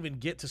 we didn't even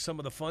get to some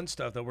of the fun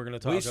stuff that we're going to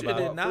talk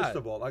about. First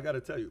of all, I got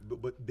to tell you,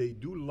 but they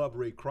do love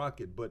Ray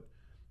Crockett. But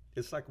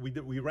it's like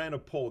we ran a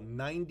poll.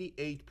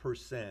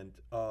 98%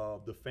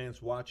 of the fans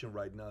watching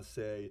right now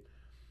say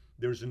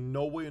There's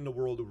no way in the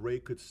world that Ray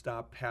could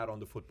stop Pat on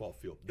the football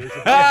field. There's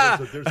a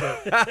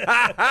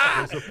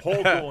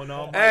poll going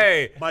on.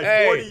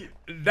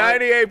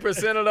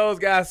 98% of those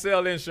guys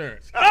sell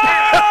insurance. Oh,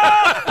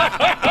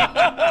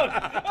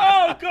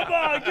 come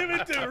on. Give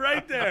it to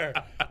right there.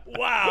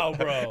 Wow,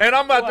 bro. And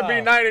I'm about to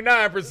be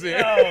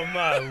 99%. Oh,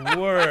 my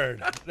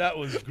word. That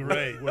was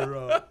great.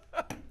 We're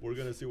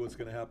going to see what's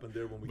going to happen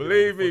there when we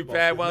Believe get on the me,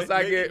 Pat, field. once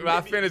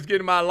I finish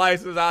getting my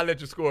license, I'll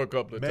let you score a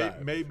couple of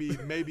times.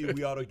 Maybe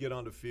we ought to get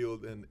on the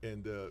field and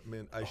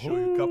man, I show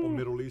you a couple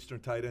Middle Eastern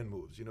tight end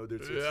moves. You know,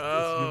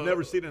 you've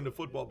never seen it in the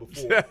football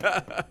before.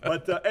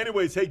 But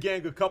anyways, hey,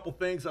 gang, a couple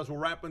things as we're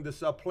wrapping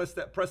this up. Press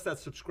that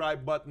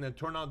subscribe button and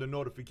turn on the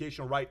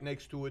notification right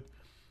next to it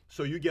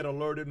so you get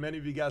alerted. Many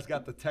of you guys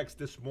got the text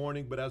this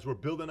morning, but as we're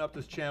building up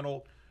this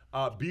channel,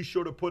 be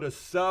sure to put a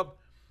sub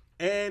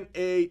and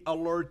a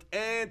alert,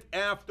 and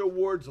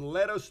afterwards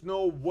let us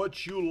know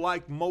what you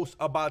like most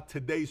about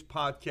today's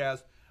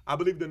podcast. I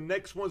believe the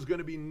next one's going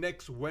to be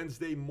next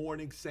Wednesday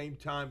morning, same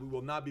time. We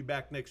will not be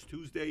back next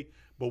Tuesday,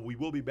 but we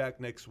will be back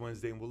next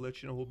Wednesday, and we'll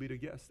let you know who'll be the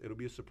guest. It'll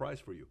be a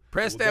surprise for you.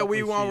 Press that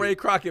We Want Ray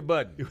Crockett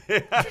button.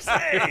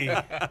 Hey.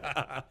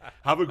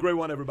 Have a great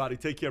one, everybody.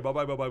 Take care.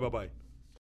 Bye-bye, bye-bye, bye-bye.